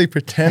literally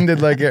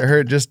pretended like it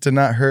hurt just to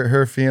not hurt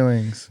her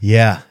feelings.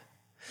 Yeah.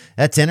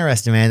 That's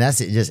interesting, man. That's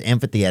just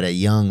empathy at a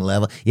young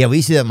level. Yeah, we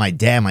used to do that with my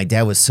dad. My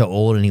dad was so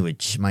old,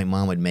 and my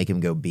mom would make him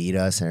go beat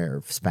us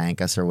or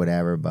spank us or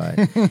whatever. But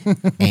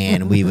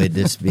and we would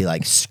just be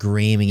like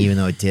screaming, even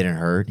though it didn't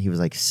hurt. He was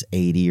like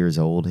 80 years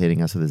old,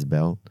 hitting us with his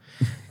belt.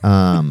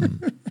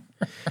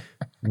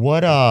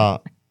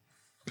 What?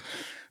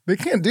 They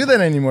can't do that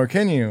anymore,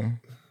 can you?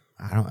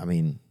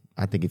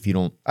 I think if you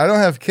don't, I don't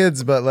have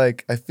kids, but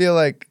like I feel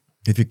like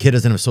if your kid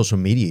doesn't have social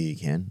media, you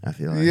can. I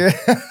feel like. yeah.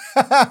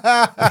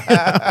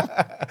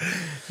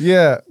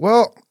 Yeah.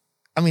 Well,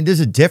 I mean, there's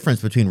a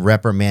difference between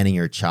reprimanding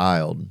your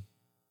child,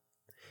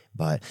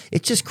 but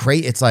it's just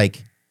crazy. It's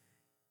like,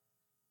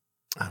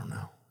 I don't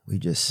know. I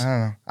don't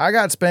know. I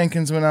got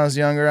spankings when I was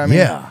younger. I mean,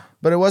 Yeah.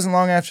 But it wasn't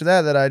long after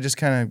that I just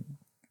kind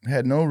of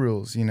had no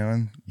rules,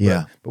 And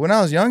Yeah. But when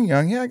I was young,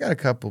 I got a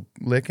couple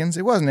lickings.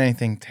 It wasn't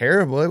anything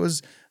terrible. It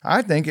was.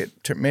 I think it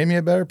made me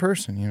a better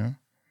person.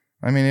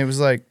 I mean, it was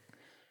like,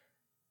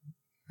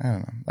 I don't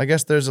know. I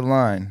guess there's a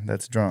line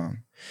that's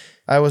drawn.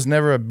 I was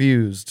never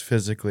abused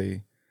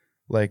physically,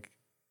 but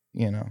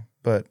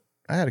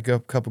I had a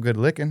couple good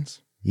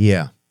lickings.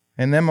 Yeah.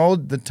 And them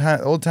old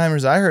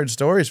timers I heard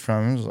stories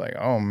from, it was like,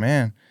 oh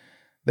man,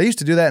 they used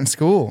to do that in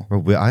school.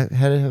 I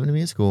had it happen to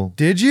me at school.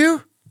 Did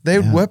you? They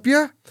whip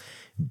you?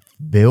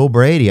 Bill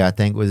Brady, I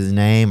think was his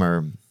name,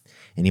 and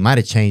he might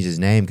have changed his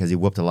name because he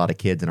whooped a lot of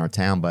kids in our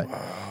town. But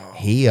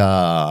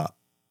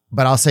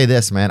but I'll say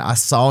this, man. I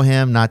saw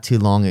him not too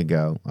long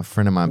ago. A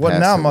friend of mine What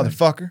passed now, away.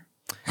 motherfucker?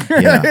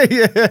 Yeah.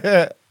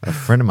 Yeah. A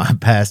friend of mine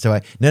passed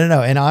away.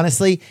 No. And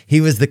honestly,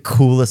 he was the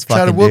coolest fucking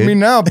Try to whoop dude. me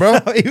now, bro.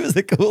 He was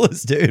the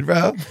coolest dude,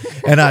 bro.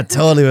 And I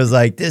totally was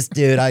like, this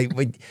dude,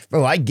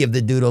 I'd give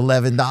the dude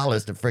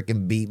 $11 to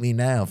freaking beat me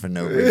now for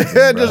no reason.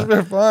 Yeah, bro. just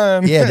for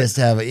fun. Yeah, just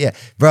to have it. Yeah.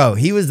 Bro,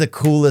 he was the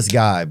coolest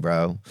guy,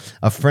 bro.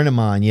 A friend of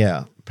mine,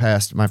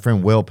 passed. My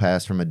friend Will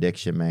passed from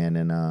addiction, man.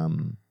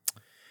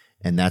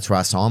 And that's where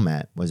I saw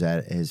him was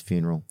at his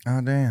funeral.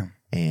 Oh, damn.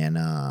 And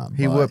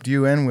He but whooped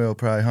you and Will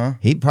probably, huh?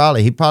 He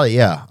probably,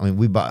 yeah. I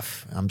mean,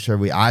 I'm sure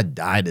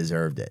I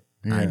deserved it.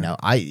 I Yeah. know.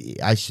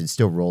 I should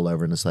still roll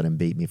over and just let him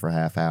beat me for a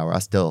half hour.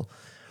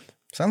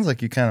 Sounds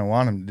like you kind of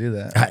want him to do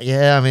that.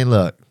 Yeah, I mean,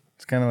 look.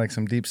 It's kind of like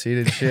some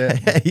deep-seated shit.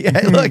 Yeah,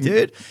 look,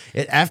 dude.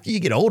 After you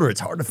get older,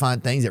 it's hard to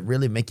find things that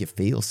really make you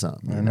feel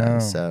something. You know? know.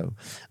 So,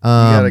 You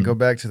got to go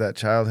back to that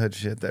childhood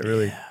shit that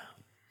really,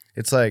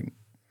 it's like,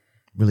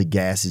 really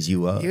gasses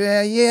you up.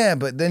 yeah,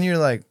 but then you're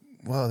like,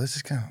 whoa, this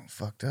is kind of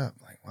fucked up.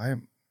 Like,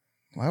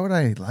 why would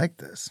I like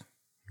this?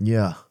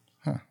 Yeah.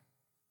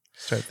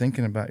 Start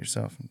thinking about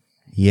yourself.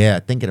 Yeah,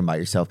 thinking about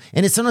yourself.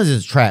 And sometimes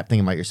it's a trap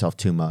thinking about yourself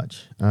too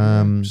much.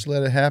 Just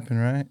let it happen,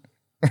 right?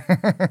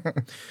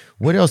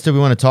 What else do we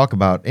want to talk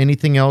about?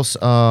 Anything else?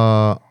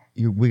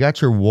 We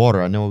got your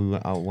water. I know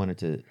I wanted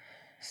to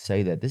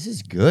say that. This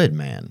is good,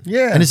 man.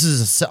 Yeah. And this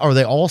is are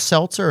they all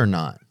seltzer or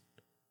not?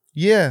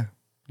 Yeah.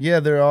 Yeah,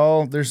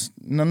 there's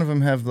none of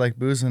them have like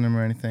booze in them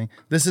or anything.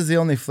 This is the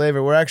only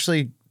flavor. We're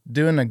actually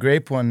doing a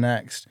grape one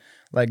next.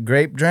 Like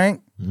grape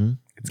drink. Mm-hmm.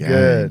 It's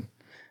good.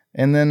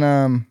 And then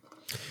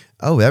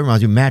oh, that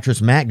reminds me. Mattress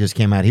Mac just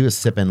came out. He was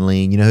sipping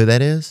lean. You know who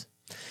that is?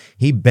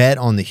 He bet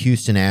on the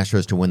Houston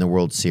Astros to win the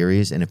World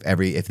Series, and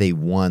if they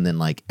won, then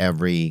like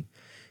every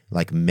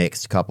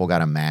mixed couple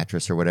got a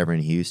mattress or whatever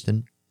in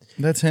Houston.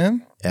 that's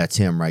him? That's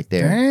him right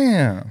there.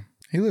 Damn.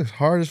 He looks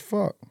hard as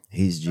fuck.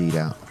 He's G'd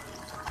out.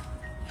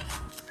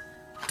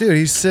 Dude,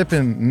 he's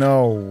sipping.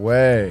 No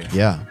way.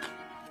 Yeah.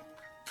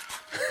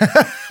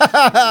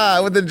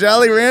 With the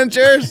Jolly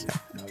Ranchers?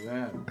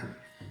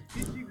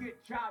 Did you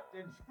get chopped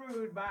and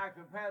screwed by a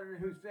competitor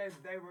who said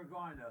they were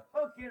going to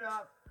hook it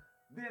up,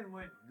 then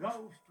went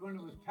ghost when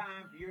it was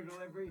time for your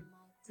delivery?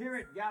 Here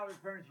at Gallery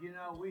Furniture, you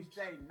know, we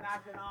stay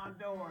knocking on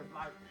doors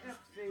like Pimp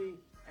C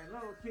and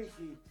Little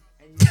Kiki,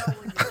 and you know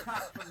when you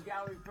cop from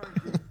Gallery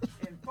Furniture,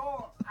 in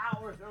 4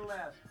 hours or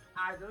less,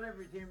 our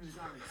delivery team is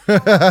going to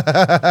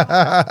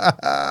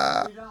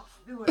we don't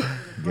do it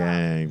for the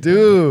Gang.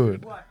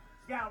 Dude. what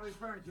Gallery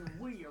Furniture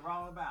we are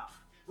all about.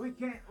 We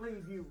can't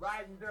leave you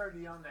riding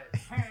dirty on that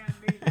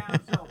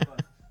hand-me-down sofa.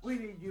 We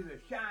need you to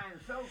shine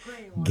so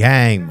clean. when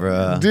Gang, you-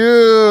 bruh.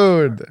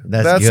 Dude.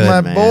 That's good,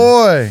 my man.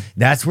 boy.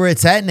 That's where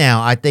it's at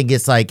now. I think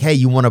it's like, hey,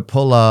 you want to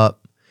pull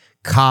up,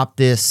 cop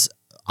this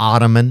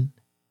ottoman,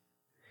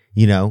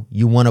 you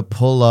want to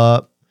pull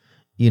up,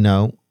 and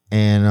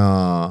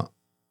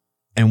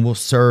we'll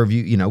serve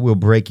you, we'll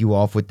break you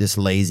off with this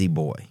lazy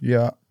boy.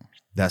 Yeah.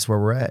 That's where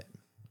we're at.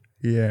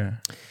 Yeah.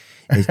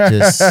 It's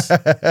just,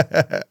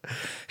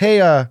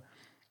 Hey,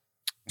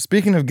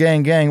 speaking of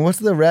gang, what's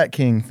the Rat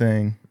King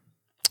thing?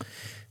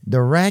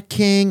 the Rat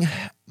King,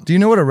 Do you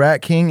know what a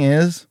Rat King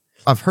is?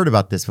 I've heard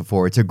about this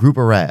before. It's a group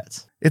of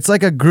rats. It's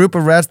like a group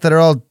of rats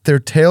that their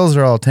tails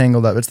are all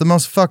tangled up. It's the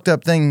most fucked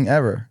up thing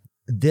ever.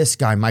 This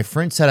guy, my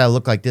friend said I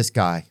look like this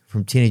guy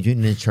from Teenage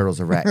Mutant Ninja Turtles,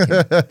 a Rat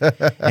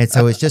King. And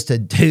so it's just a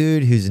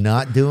dude who's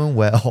not doing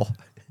well,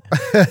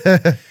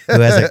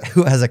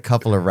 who has a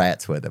couple of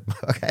rats with him.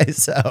 Okay,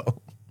 so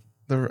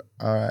All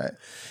right.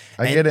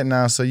 I get it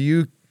now. So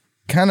you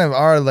kind of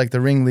are like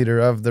the ringleader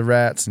of the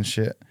rats and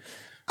shit.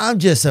 I'm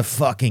just a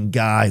fucking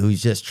guy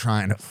who's just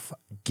trying to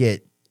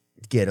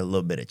get a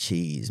little bit of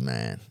cheese,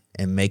 man,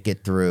 and make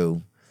it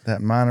through.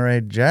 That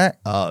Monterey Jack.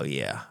 Oh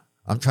yeah,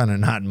 I'm trying to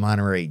not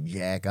Monterey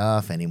Jack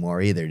off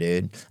anymore either,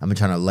 dude. I'm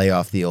trying to lay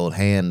off the old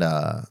hand,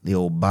 the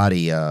old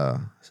body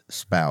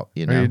spout.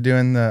 You know? Are you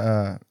doing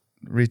the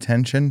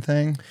retention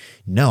thing?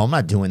 No, I'm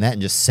not doing that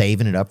and just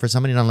saving it up for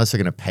somebody unless they're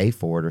gonna pay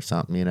for it or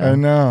something. You know? I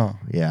know.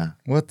 Yeah.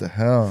 What the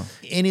hell?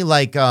 Any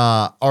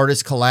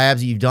artist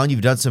collabs you've done?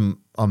 You've done some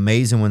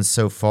amazing ones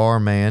so far,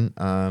 man.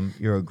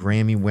 You're a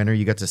Grammy winner.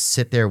 You got to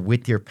sit there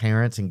with your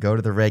parents and go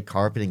to the red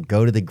carpet and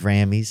go to the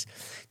Grammys.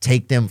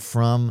 Take them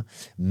from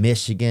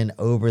Michigan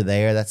over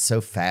there. That's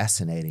so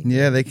fascinating.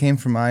 Yeah, they came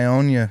from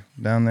Ionia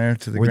down there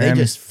to the Were Grammys. they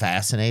just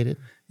fascinated?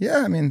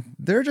 Yeah, I mean,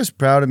 they're just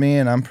proud of me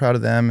and I'm proud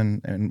of them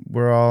and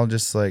we're all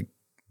just like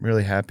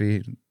really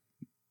happy,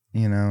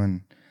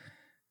 and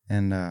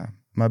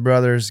my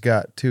brother's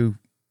got 2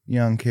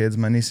 young kids,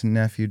 my niece and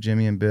nephew,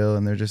 Jimmy and Bill,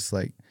 and they're just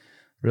like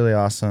really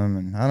awesome.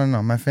 And I don't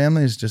know, my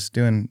family is just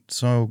doing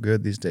so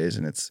good these days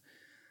and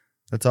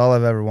that's all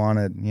I've ever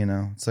wanted,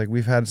 It's like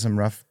we've had some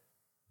rough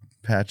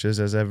patches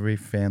as every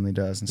family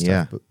does and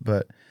stuff, Yeah.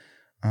 but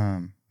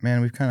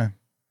man, we've kind of,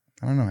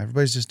 I don't know,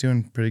 everybody's just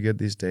doing pretty good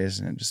these days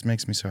and it just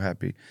makes me so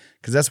happy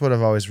because that's what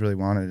I've always really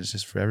wanted is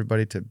just for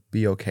everybody to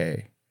be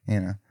okay,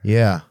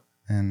 Yeah.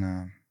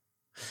 and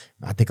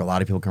I think a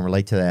lot of people can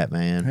relate to that,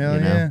 man. Hell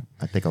you know? yeah.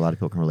 I think a lot of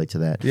people can relate to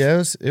that.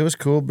 yeah, it was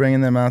cool bringing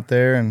them out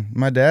there. And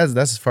my dad's,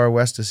 that's as far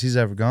west as he's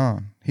ever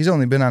gone. He's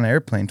only been on an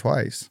airplane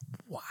twice.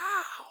 Wow.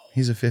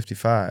 He's a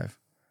 55.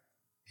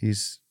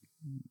 He's,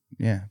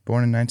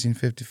 born in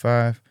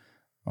 1955,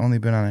 only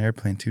been on an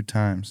airplane 2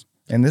 times.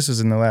 And this was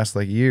in the last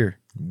year.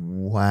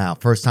 Wow.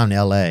 First time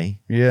to LA.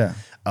 Yeah.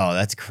 Oh,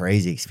 that's a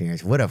crazy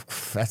experience.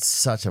 That's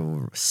such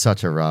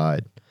a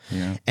ride.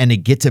 Yeah. And to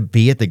get to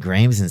be at the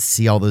Grammys and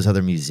see all those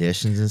other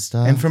musicians and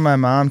stuff. And for my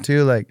mom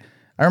too,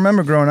 I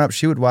remember growing up,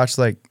 she would watch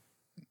the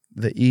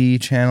E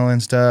channel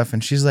and stuff,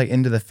 and she's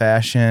into the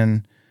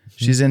fashion.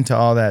 She's into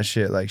all that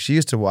shit. She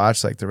used to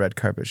watch the red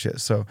carpet shit.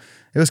 So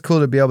it was cool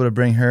to be able to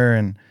bring her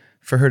and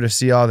for her to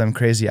see all them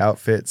crazy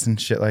outfits and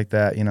shit like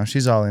that.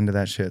 She's all into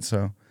that shit.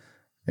 So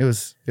it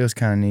was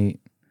kind of neat.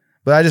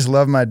 But I just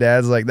love my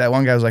dad's that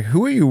one guy was like,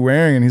 "Who are you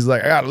wearing?" And he's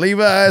like, "I got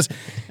Levi's."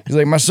 He's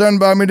like, "My son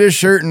bought me this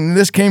shirt and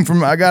this came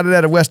from, I got it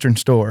at a Western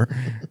store."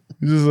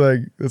 It's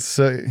just it's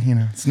so,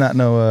 it's not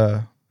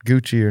no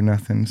Gucci or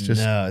nothing. It's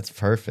just no, it's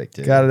perfect,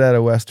 dude. got it at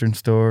a Western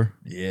store.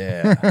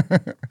 Yeah.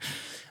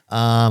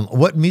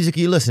 What music are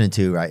you listening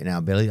to right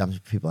now, Billy?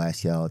 People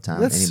ask you all the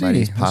time. Let's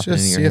Anybody's see. Let's popping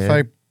just in see your if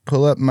head? I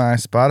pull up my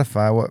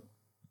Spotify. What?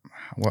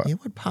 Yeah,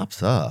 what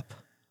pops up?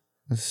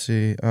 Let's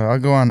see. I'll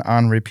go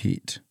on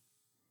repeat.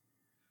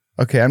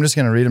 Okay, I'm just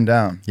gonna read them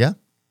down. Yeah.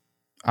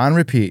 On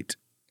repeat.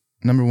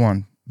 Number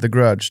 1, The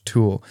Grudge,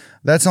 Tool.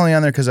 That's only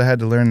on there because I had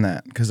to learn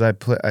that because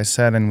I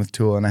sat in with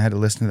Tool and I had to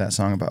listen to that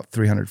song about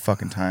 300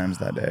 fucking times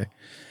that day.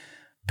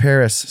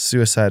 Paris,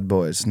 Suicide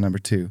Boys, number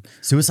 2.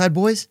 Suicide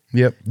Boys?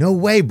 Yep. No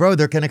way, bro.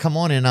 They're gonna come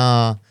on in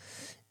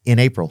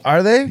April.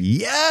 Are they?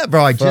 Yeah,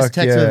 bro. I just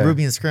Fuck texted yeah. with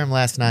Ruby and Scrim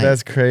last night.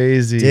 That's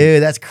crazy.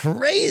 Dude, that's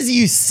crazy.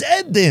 You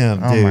said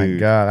them, Oh dude. my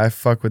God, I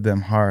fuck with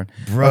them hard.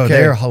 Bro, Okay,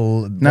 they're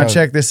now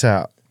check this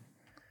out.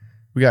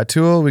 We got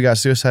Tool, we got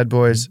Suicide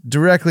Boys,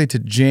 directly to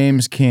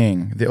James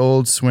King, the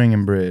old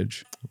swinging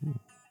bridge.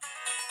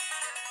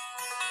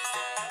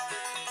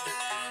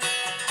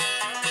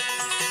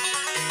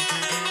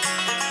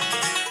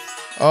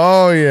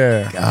 Oh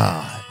yeah.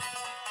 God.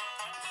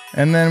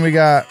 And then we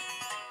got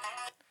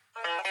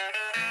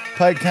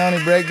Pike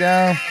County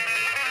Breakdown.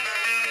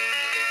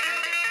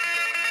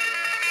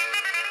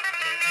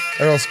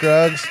 Earl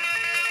Scruggs.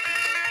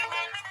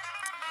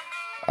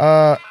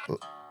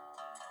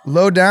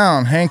 Low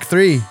Down, Hank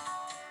 3.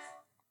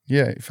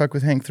 Yeah, you fuck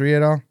with Hank 3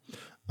 at all?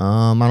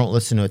 I don't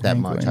listen to it that Hank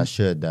much. Williams. I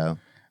should though.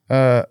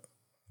 Uh,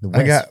 The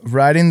I got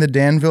Riding the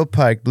Danville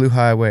Pike, Blue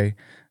Highway.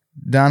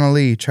 Donna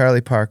Lee,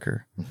 Charlie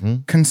Parker.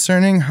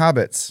 Concerning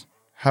Hobbits,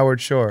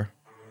 Howard Shore.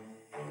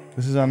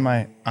 This is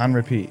on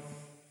repeat.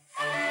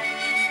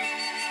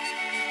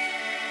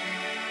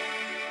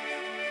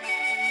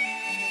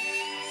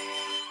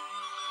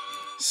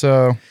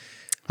 So,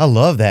 I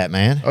love that,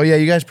 man. oh yeah,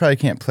 you guys probably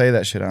can't play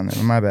that shit on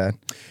there. My bad.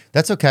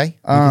 That's okay.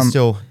 We can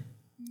still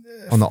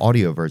on the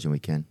audio version we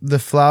can. The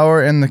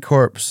Flower and the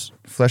Corpse,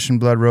 Flesh and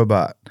Blood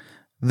Robot.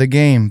 The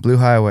Game, Blue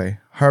Highway.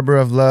 Harbor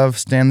of Love,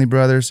 Stanley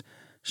Brothers.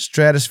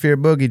 Stratosphere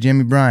Boogie,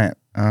 Jimmy Bryant.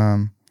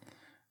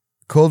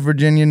 Cold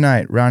Virginia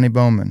Night, Ronnie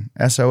Bowman.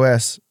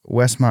 SOS,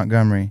 Wes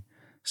Montgomery.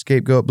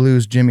 Scapegoat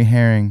Blues, Jimmy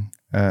Herring.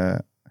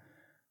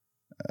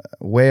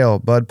 Whale,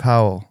 Bud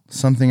Powell.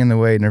 Something in the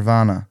Way,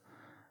 Nirvana.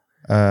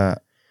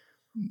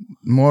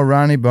 More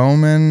Ronnie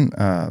Bowman.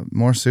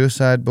 More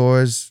Suicide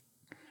Boys.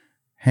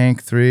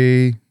 Hank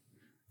 3.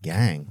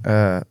 Gang.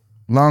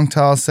 Long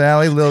Tall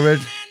Sally, Lil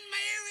Rich.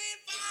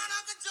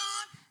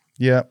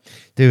 Yep.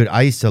 Dude,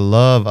 I used to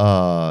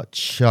love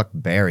Chuck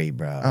Berry,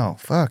 bro. Oh,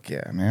 fuck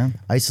yeah, man.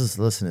 I used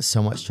to listen to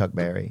so much Chuck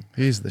Berry.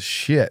 He's the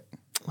shit.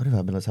 What have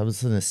I been listening? I was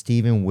listening to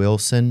Steven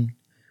Wilson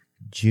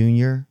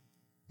Jr.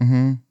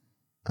 Mm-hmm.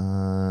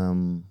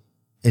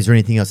 Is there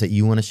anything else that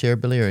you want to share,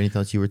 Billy, or anything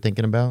else you were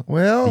thinking about?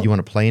 Well, Did you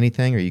want to play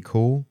anything? Are you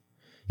cool?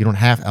 You don't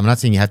have. I'm not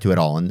saying you have to at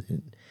all.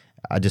 And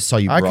I just saw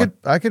you.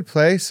 I could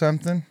play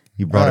something.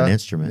 You brought an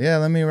instrument. Yeah,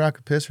 let me rock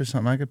a piss or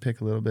something. I could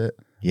pick a little bit.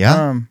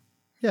 Yeah.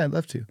 Yeah, I'd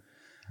love to.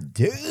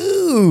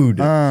 Dude.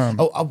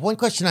 One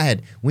question I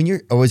had.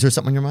 Is there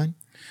something on your mind?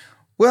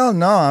 Well,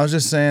 no, I was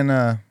just saying,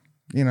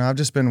 I've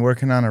just been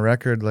working on a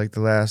record like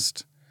the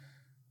last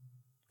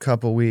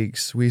couple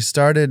weeks. We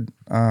started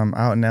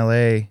out in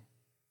LA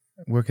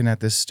working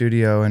at this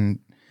studio, and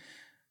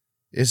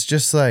it's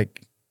just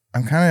like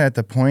I'm kind of at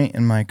the point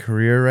in my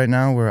career right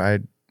now where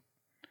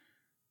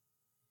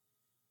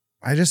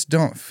I just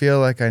don't feel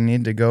like I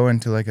need to go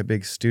into like a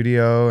big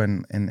studio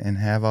and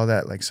have all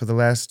that. Like, so the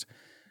last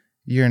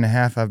year and a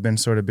half, I've been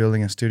sort of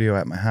building a studio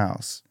at my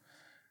house,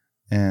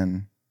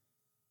 and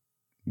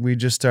we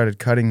just started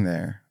cutting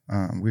there.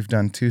 We've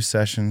done 2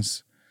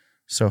 sessions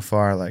so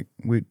far. Like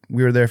we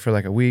were there for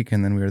like a week,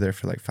 and then we were there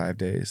for like 5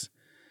 days.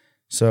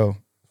 So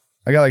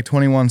I got like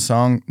 21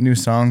 new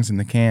songs in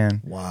the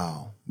can.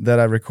 Wow. That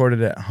I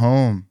recorded at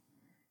home.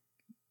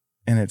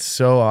 And it's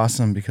so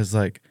awesome because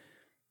like,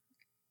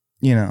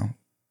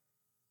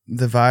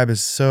 the vibe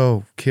is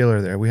so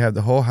killer there. We have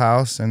the whole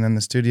house, and then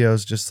the studio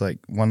is just like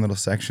one little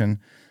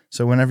section.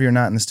 So whenever you're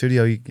not in the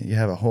studio, you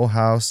have a whole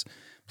house.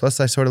 Plus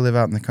I sort of live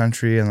out in the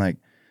country, and like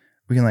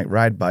we can like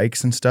ride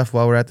bikes and stuff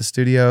while we're at the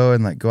studio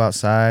and like go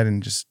outside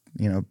and just,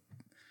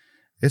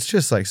 it's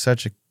just like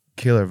such a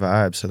killer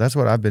vibe. So that's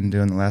what I've been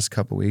doing the last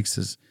couple weeks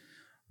is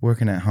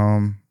working at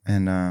home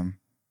and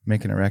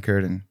making a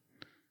record, and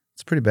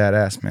it's pretty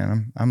badass,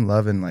 man. I'm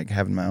loving like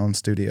having my own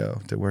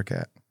studio to work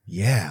at.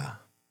 Yeah.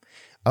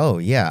 Oh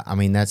yeah. I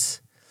mean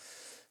it's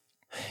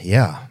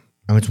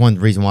one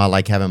reason why I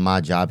like having my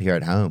job here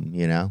at home.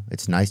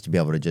 It's nice to be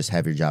able to just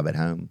have your job at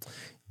home.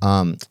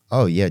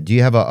 Oh yeah. Do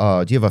you have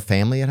a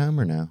family at home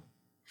or no?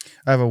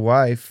 I have a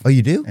wife. Oh,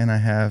 you do? And I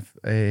have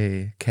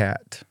a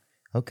cat.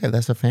 Okay,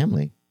 that's a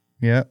family.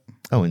 Yep.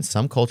 Oh, in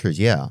some cultures,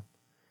 yeah.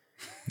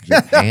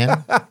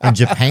 Japan. In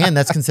Japan,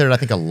 that's considered, I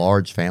think, a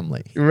large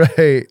family.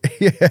 Right.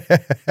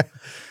 Yeah.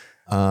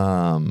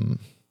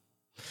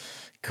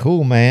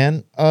 Cool,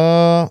 man.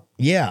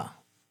 Yeah.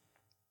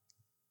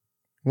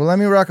 Well, let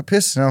me rock a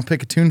piss and I'll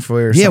pick a tune for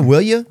you. Or Yeah, something.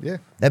 will you? Yeah.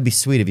 That'd be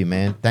sweet of you,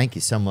 man. Thank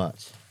you so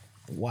much.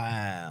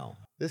 Wow.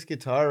 This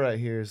guitar right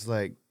here is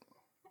like,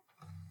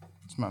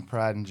 it's my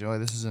pride and joy.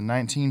 This is a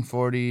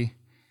 1940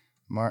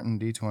 Martin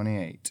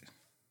D28.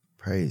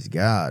 Praise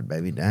God,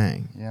 baby.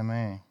 Dang. Yeah,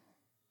 man.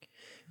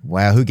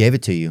 Wow, who gave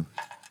it to you?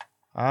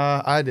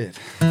 I did.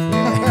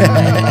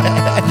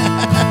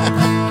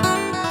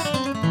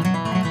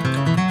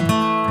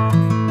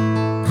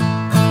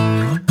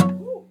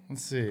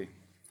 Let's see.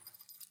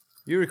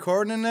 You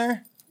recording in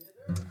there?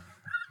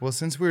 Well,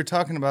 since we were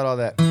talking about all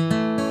that.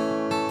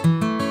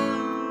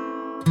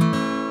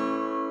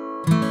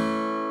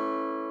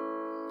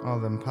 All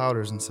them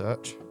powders and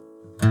such.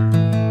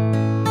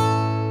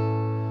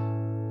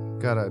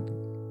 Gotta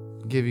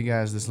give you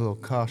guys this little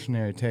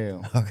cautionary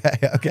tale.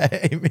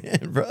 Okay.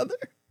 Amen, brother.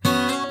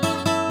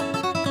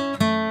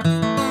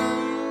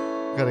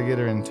 Gotta get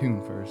her in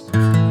tune first.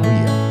 Oh,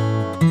 yeah.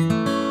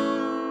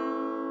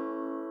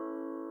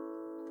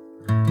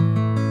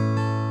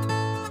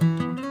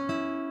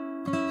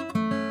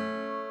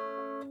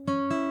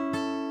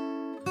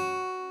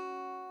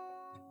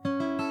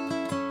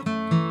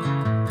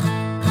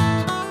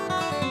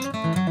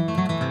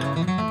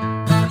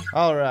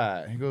 All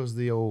right, here goes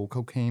the old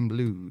cocaine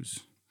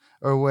blues.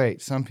 Or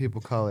wait, some people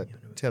call it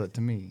Tell It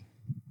to Me.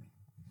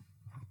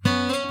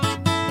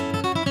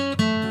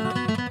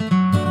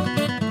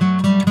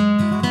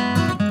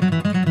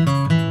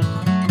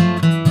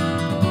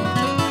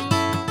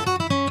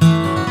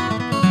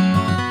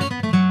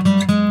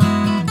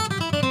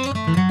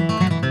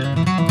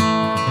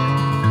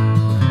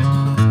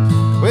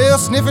 Well,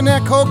 sniffing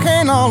that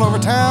cocaine all over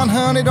town,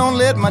 honey, don't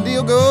let my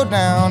deal go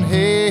down.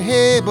 Hey,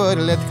 hey,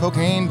 buddy, let the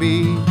cocaine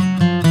be.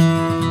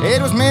 It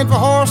was meant for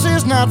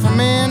horses, not for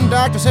men.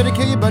 Doctor said he'd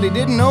kill you, but he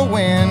didn't know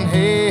when.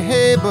 Hey,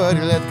 hey,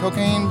 buddy, let the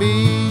cocaine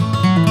be.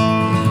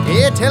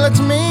 Yeah, tell it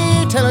to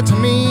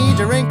me.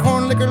 Drink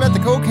corn liquor, let the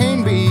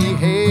cocaine be.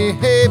 Hey,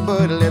 hey,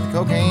 buddy, let the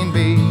cocaine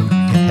be.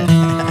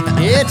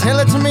 Yeah, tell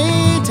it to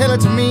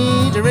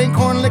me. Drink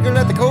corn liquor,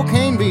 let the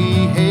cocaine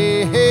be.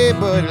 Hey, hey,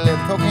 buddy, let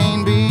the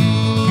cocaine be.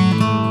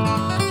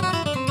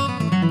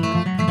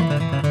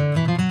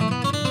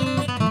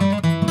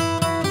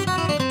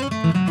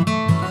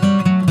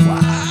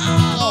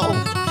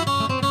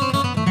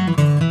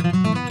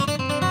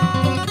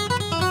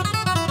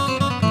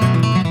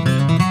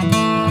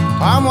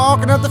 I'm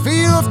walking up the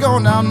fields,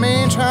 going down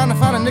Main, trying to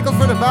find a nickel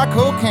for to buy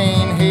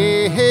cocaine.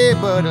 Hey, hey,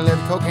 buddy, let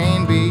the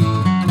cocaine be.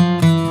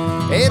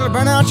 It'll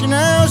burn out your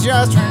nose, your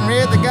eyes turn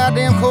red. The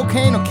goddamn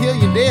cocaine will kill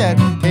you dead.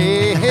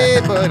 Hey, hey,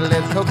 buddy,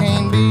 let the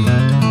cocaine be.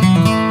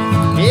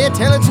 Yeah,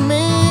 tell it to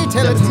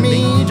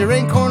me.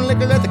 Drink corn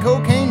liquor, let the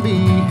cocaine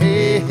be.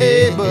 Hey,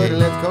 hey, buddy,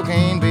 let the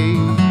cocaine be.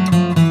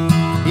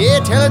 Yeah,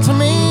 tell it to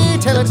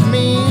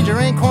me.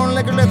 Drink corn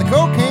liquor, let the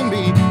cocaine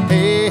be.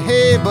 Hey,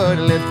 hey,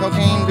 buddy, let the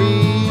cocaine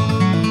be.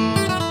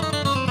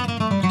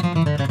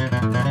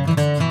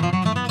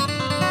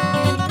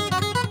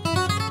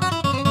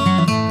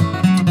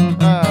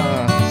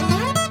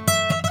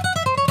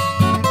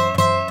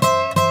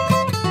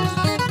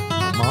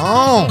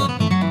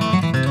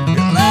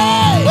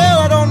 Well,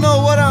 I don't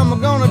know what I'm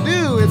gonna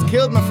do. It's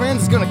killed my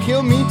friends, it's gonna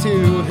kill me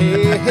too.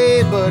 Hey,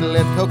 hey, buddy,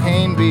 let the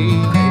cocaine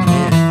be.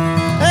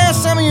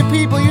 Some of you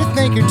people, you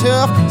think you're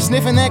tough,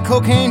 sniffing that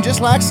cocaine just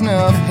like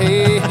snuff.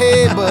 Hey,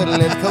 hey, buddy,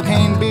 let the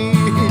cocaine be.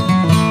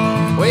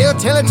 Well,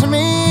 tell it to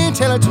me.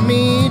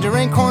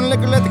 Drink corn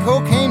liquor, let the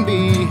cocaine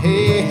be.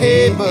 Hey,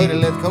 hey, buddy,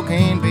 let the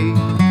cocaine be.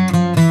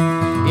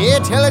 Yeah,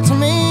 tell it to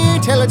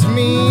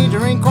me.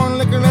 Drink corn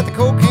liquor, let the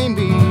cocaine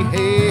be.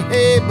 Hey,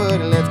 hey,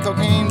 buddy, let the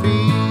cocaine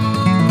be.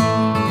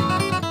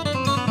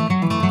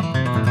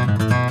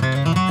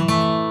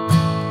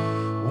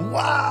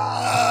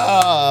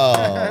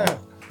 Wow.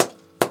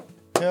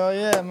 Hell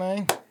yeah,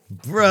 man.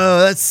 Bro,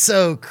 that's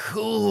so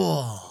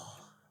cool.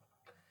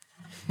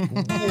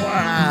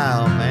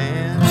 Wow,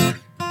 man.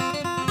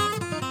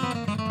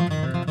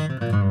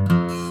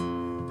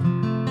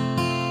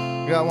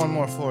 Got one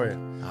more for you.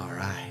 All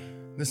right.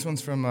 This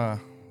one's from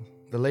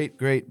the late,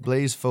 great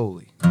Blaze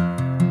Foley.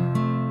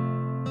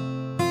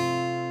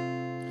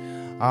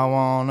 I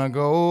wanna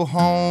go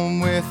home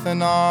with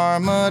an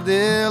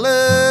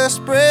armadillo,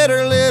 spread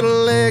her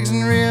little legs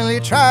and really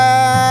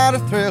try to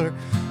thrill her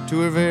to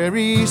her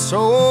very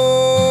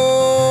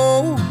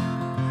soul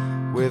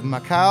with my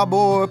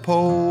cowboy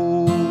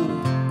pole.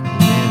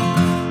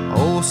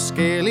 Oh,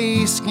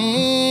 scaly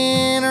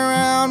skin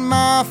around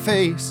my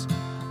face,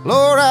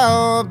 Lord,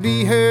 I'll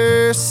be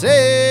her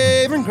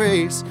saving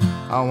grace.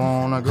 I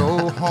wanna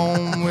go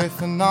home with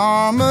an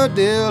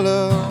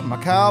armadillo, my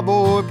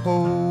cowboy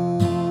pole.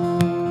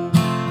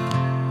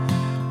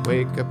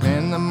 Wake up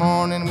in the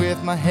morning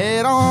with my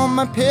head on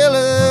my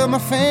pillow, my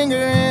finger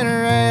in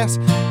her ass,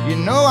 you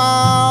know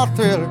I'll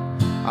thrill her.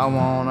 I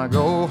wanna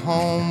go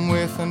home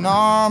with an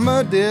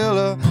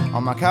armadillo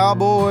on my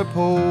cowboy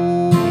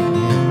pole.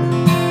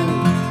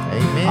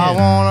 Amen. I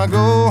wanna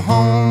go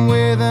home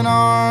with an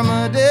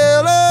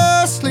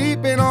armadillo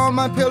sleeping on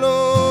my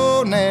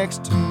pillow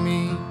next to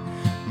me.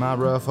 My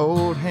rough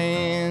old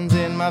hands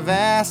in my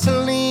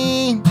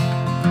Vaseline.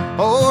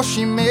 Oh,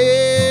 she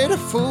made a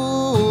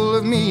fool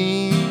of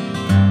me.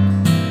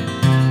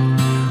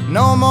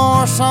 No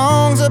more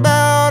songs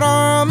about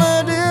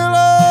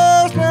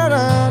armadillos. Na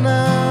na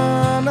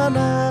na na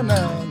na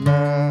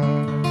na.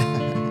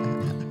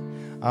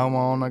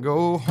 wanna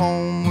go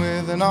home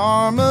with an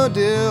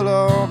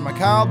armadillo on my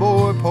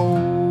cowboy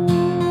pole.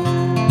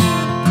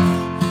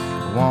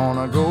 I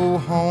wanna go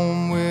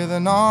home with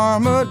an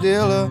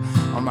armadillo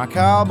on my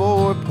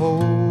cowboy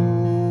pole.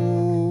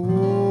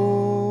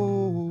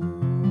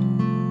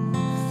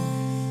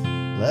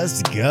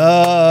 Let's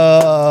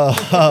go.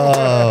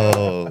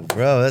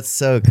 Bro, that's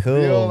so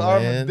cool, The old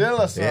man.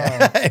 armadillo song.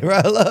 Yeah. Hey, bro,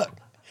 look.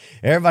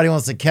 Everybody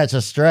wants to catch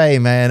a stray,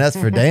 man. That's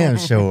for damn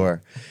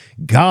sure.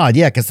 God,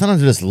 yeah, because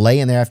sometimes you're just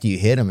laying there after you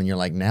hit them and you're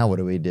like, now what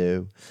do we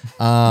do?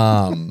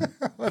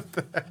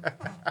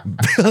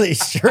 Billy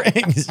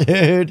Strings,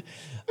 dude.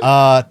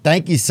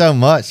 Thank you so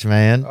much,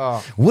 man.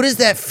 Oh. What is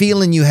that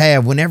feeling you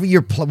have whenever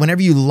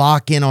whenever you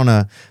lock in on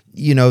a,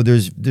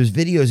 there's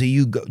videos of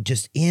you go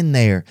just in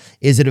there.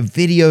 Is it a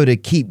video to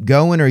keep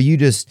going, or are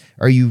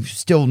you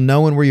still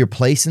knowing where you're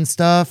placing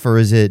stuff, or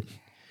is it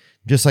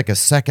just like a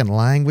second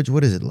language?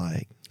 What is it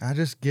like? I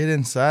just get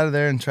inside of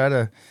there and try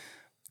to,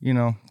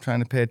 trying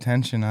to pay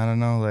attention. I don't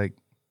know, like,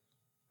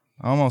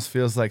 almost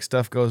feels like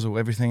stuff goes away,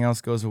 everything else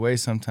goes away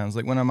sometimes.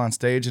 Like when I'm on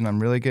stage and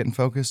I'm really getting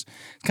focused,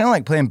 it's kind of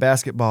like playing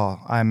basketball,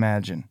 I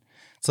imagine.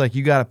 It's like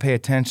you got to pay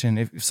attention.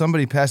 If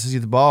somebody passes you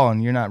the ball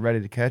and you're not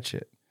ready to catch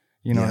it,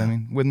 you know what I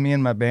mean? With me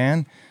and my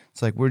band,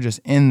 it's like we're just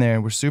in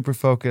there. We're super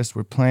focused.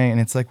 We're playing, and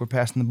it's like we're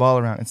passing the ball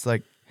around. It's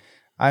like,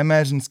 I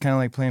imagine it's kind of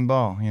like playing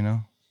ball,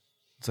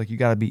 It's like you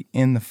got to be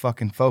in the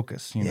fucking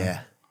focus,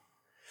 Yeah.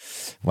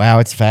 Wow,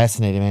 it's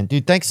fascinating, man.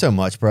 Dude, thanks so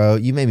much, bro.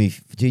 You made me,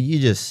 dude, you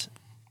just...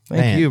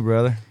 Thank you,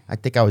 brother. I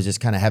think I was just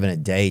kind of having a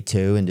day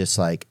too, and just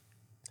like,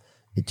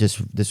 this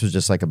was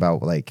just like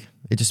about like,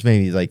 it just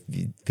made me like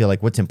feel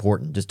like what's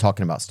important, just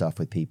talking about stuff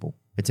with people.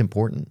 It's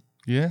important,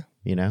 Yeah.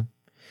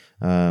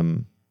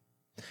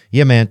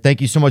 Yeah, man.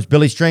 Thank you so much,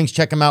 Billy Strings.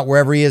 Check him out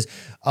wherever he is.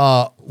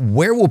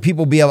 Where will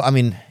people be able? I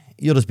mean,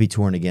 you'll just be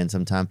touring again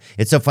sometime.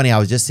 It's so funny. I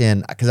was just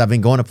because I've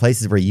been going to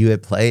places where you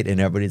had played, and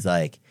everybody's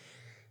like,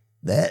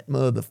 that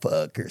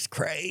motherfucker's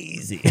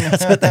crazy.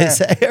 That's what they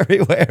say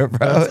everywhere,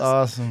 bro. That's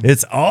awesome.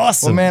 It's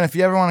awesome. Well, man, if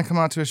you ever want to come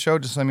out to a show,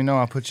 just let me know.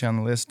 I'll put you on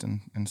the list and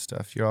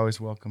stuff. You're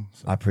always welcome.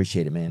 So, I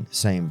appreciate it, man.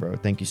 Same, bro.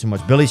 Thank you so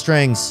much. Billy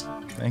Strings.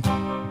 thank you.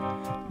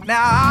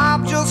 Now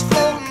I'm just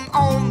floating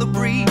on the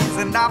breeze,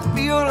 and I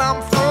feel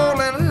I'm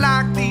falling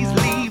like these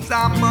leaves.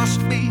 I must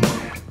be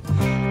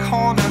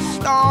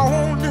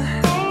cornerstone.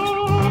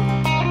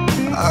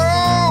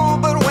 Oh.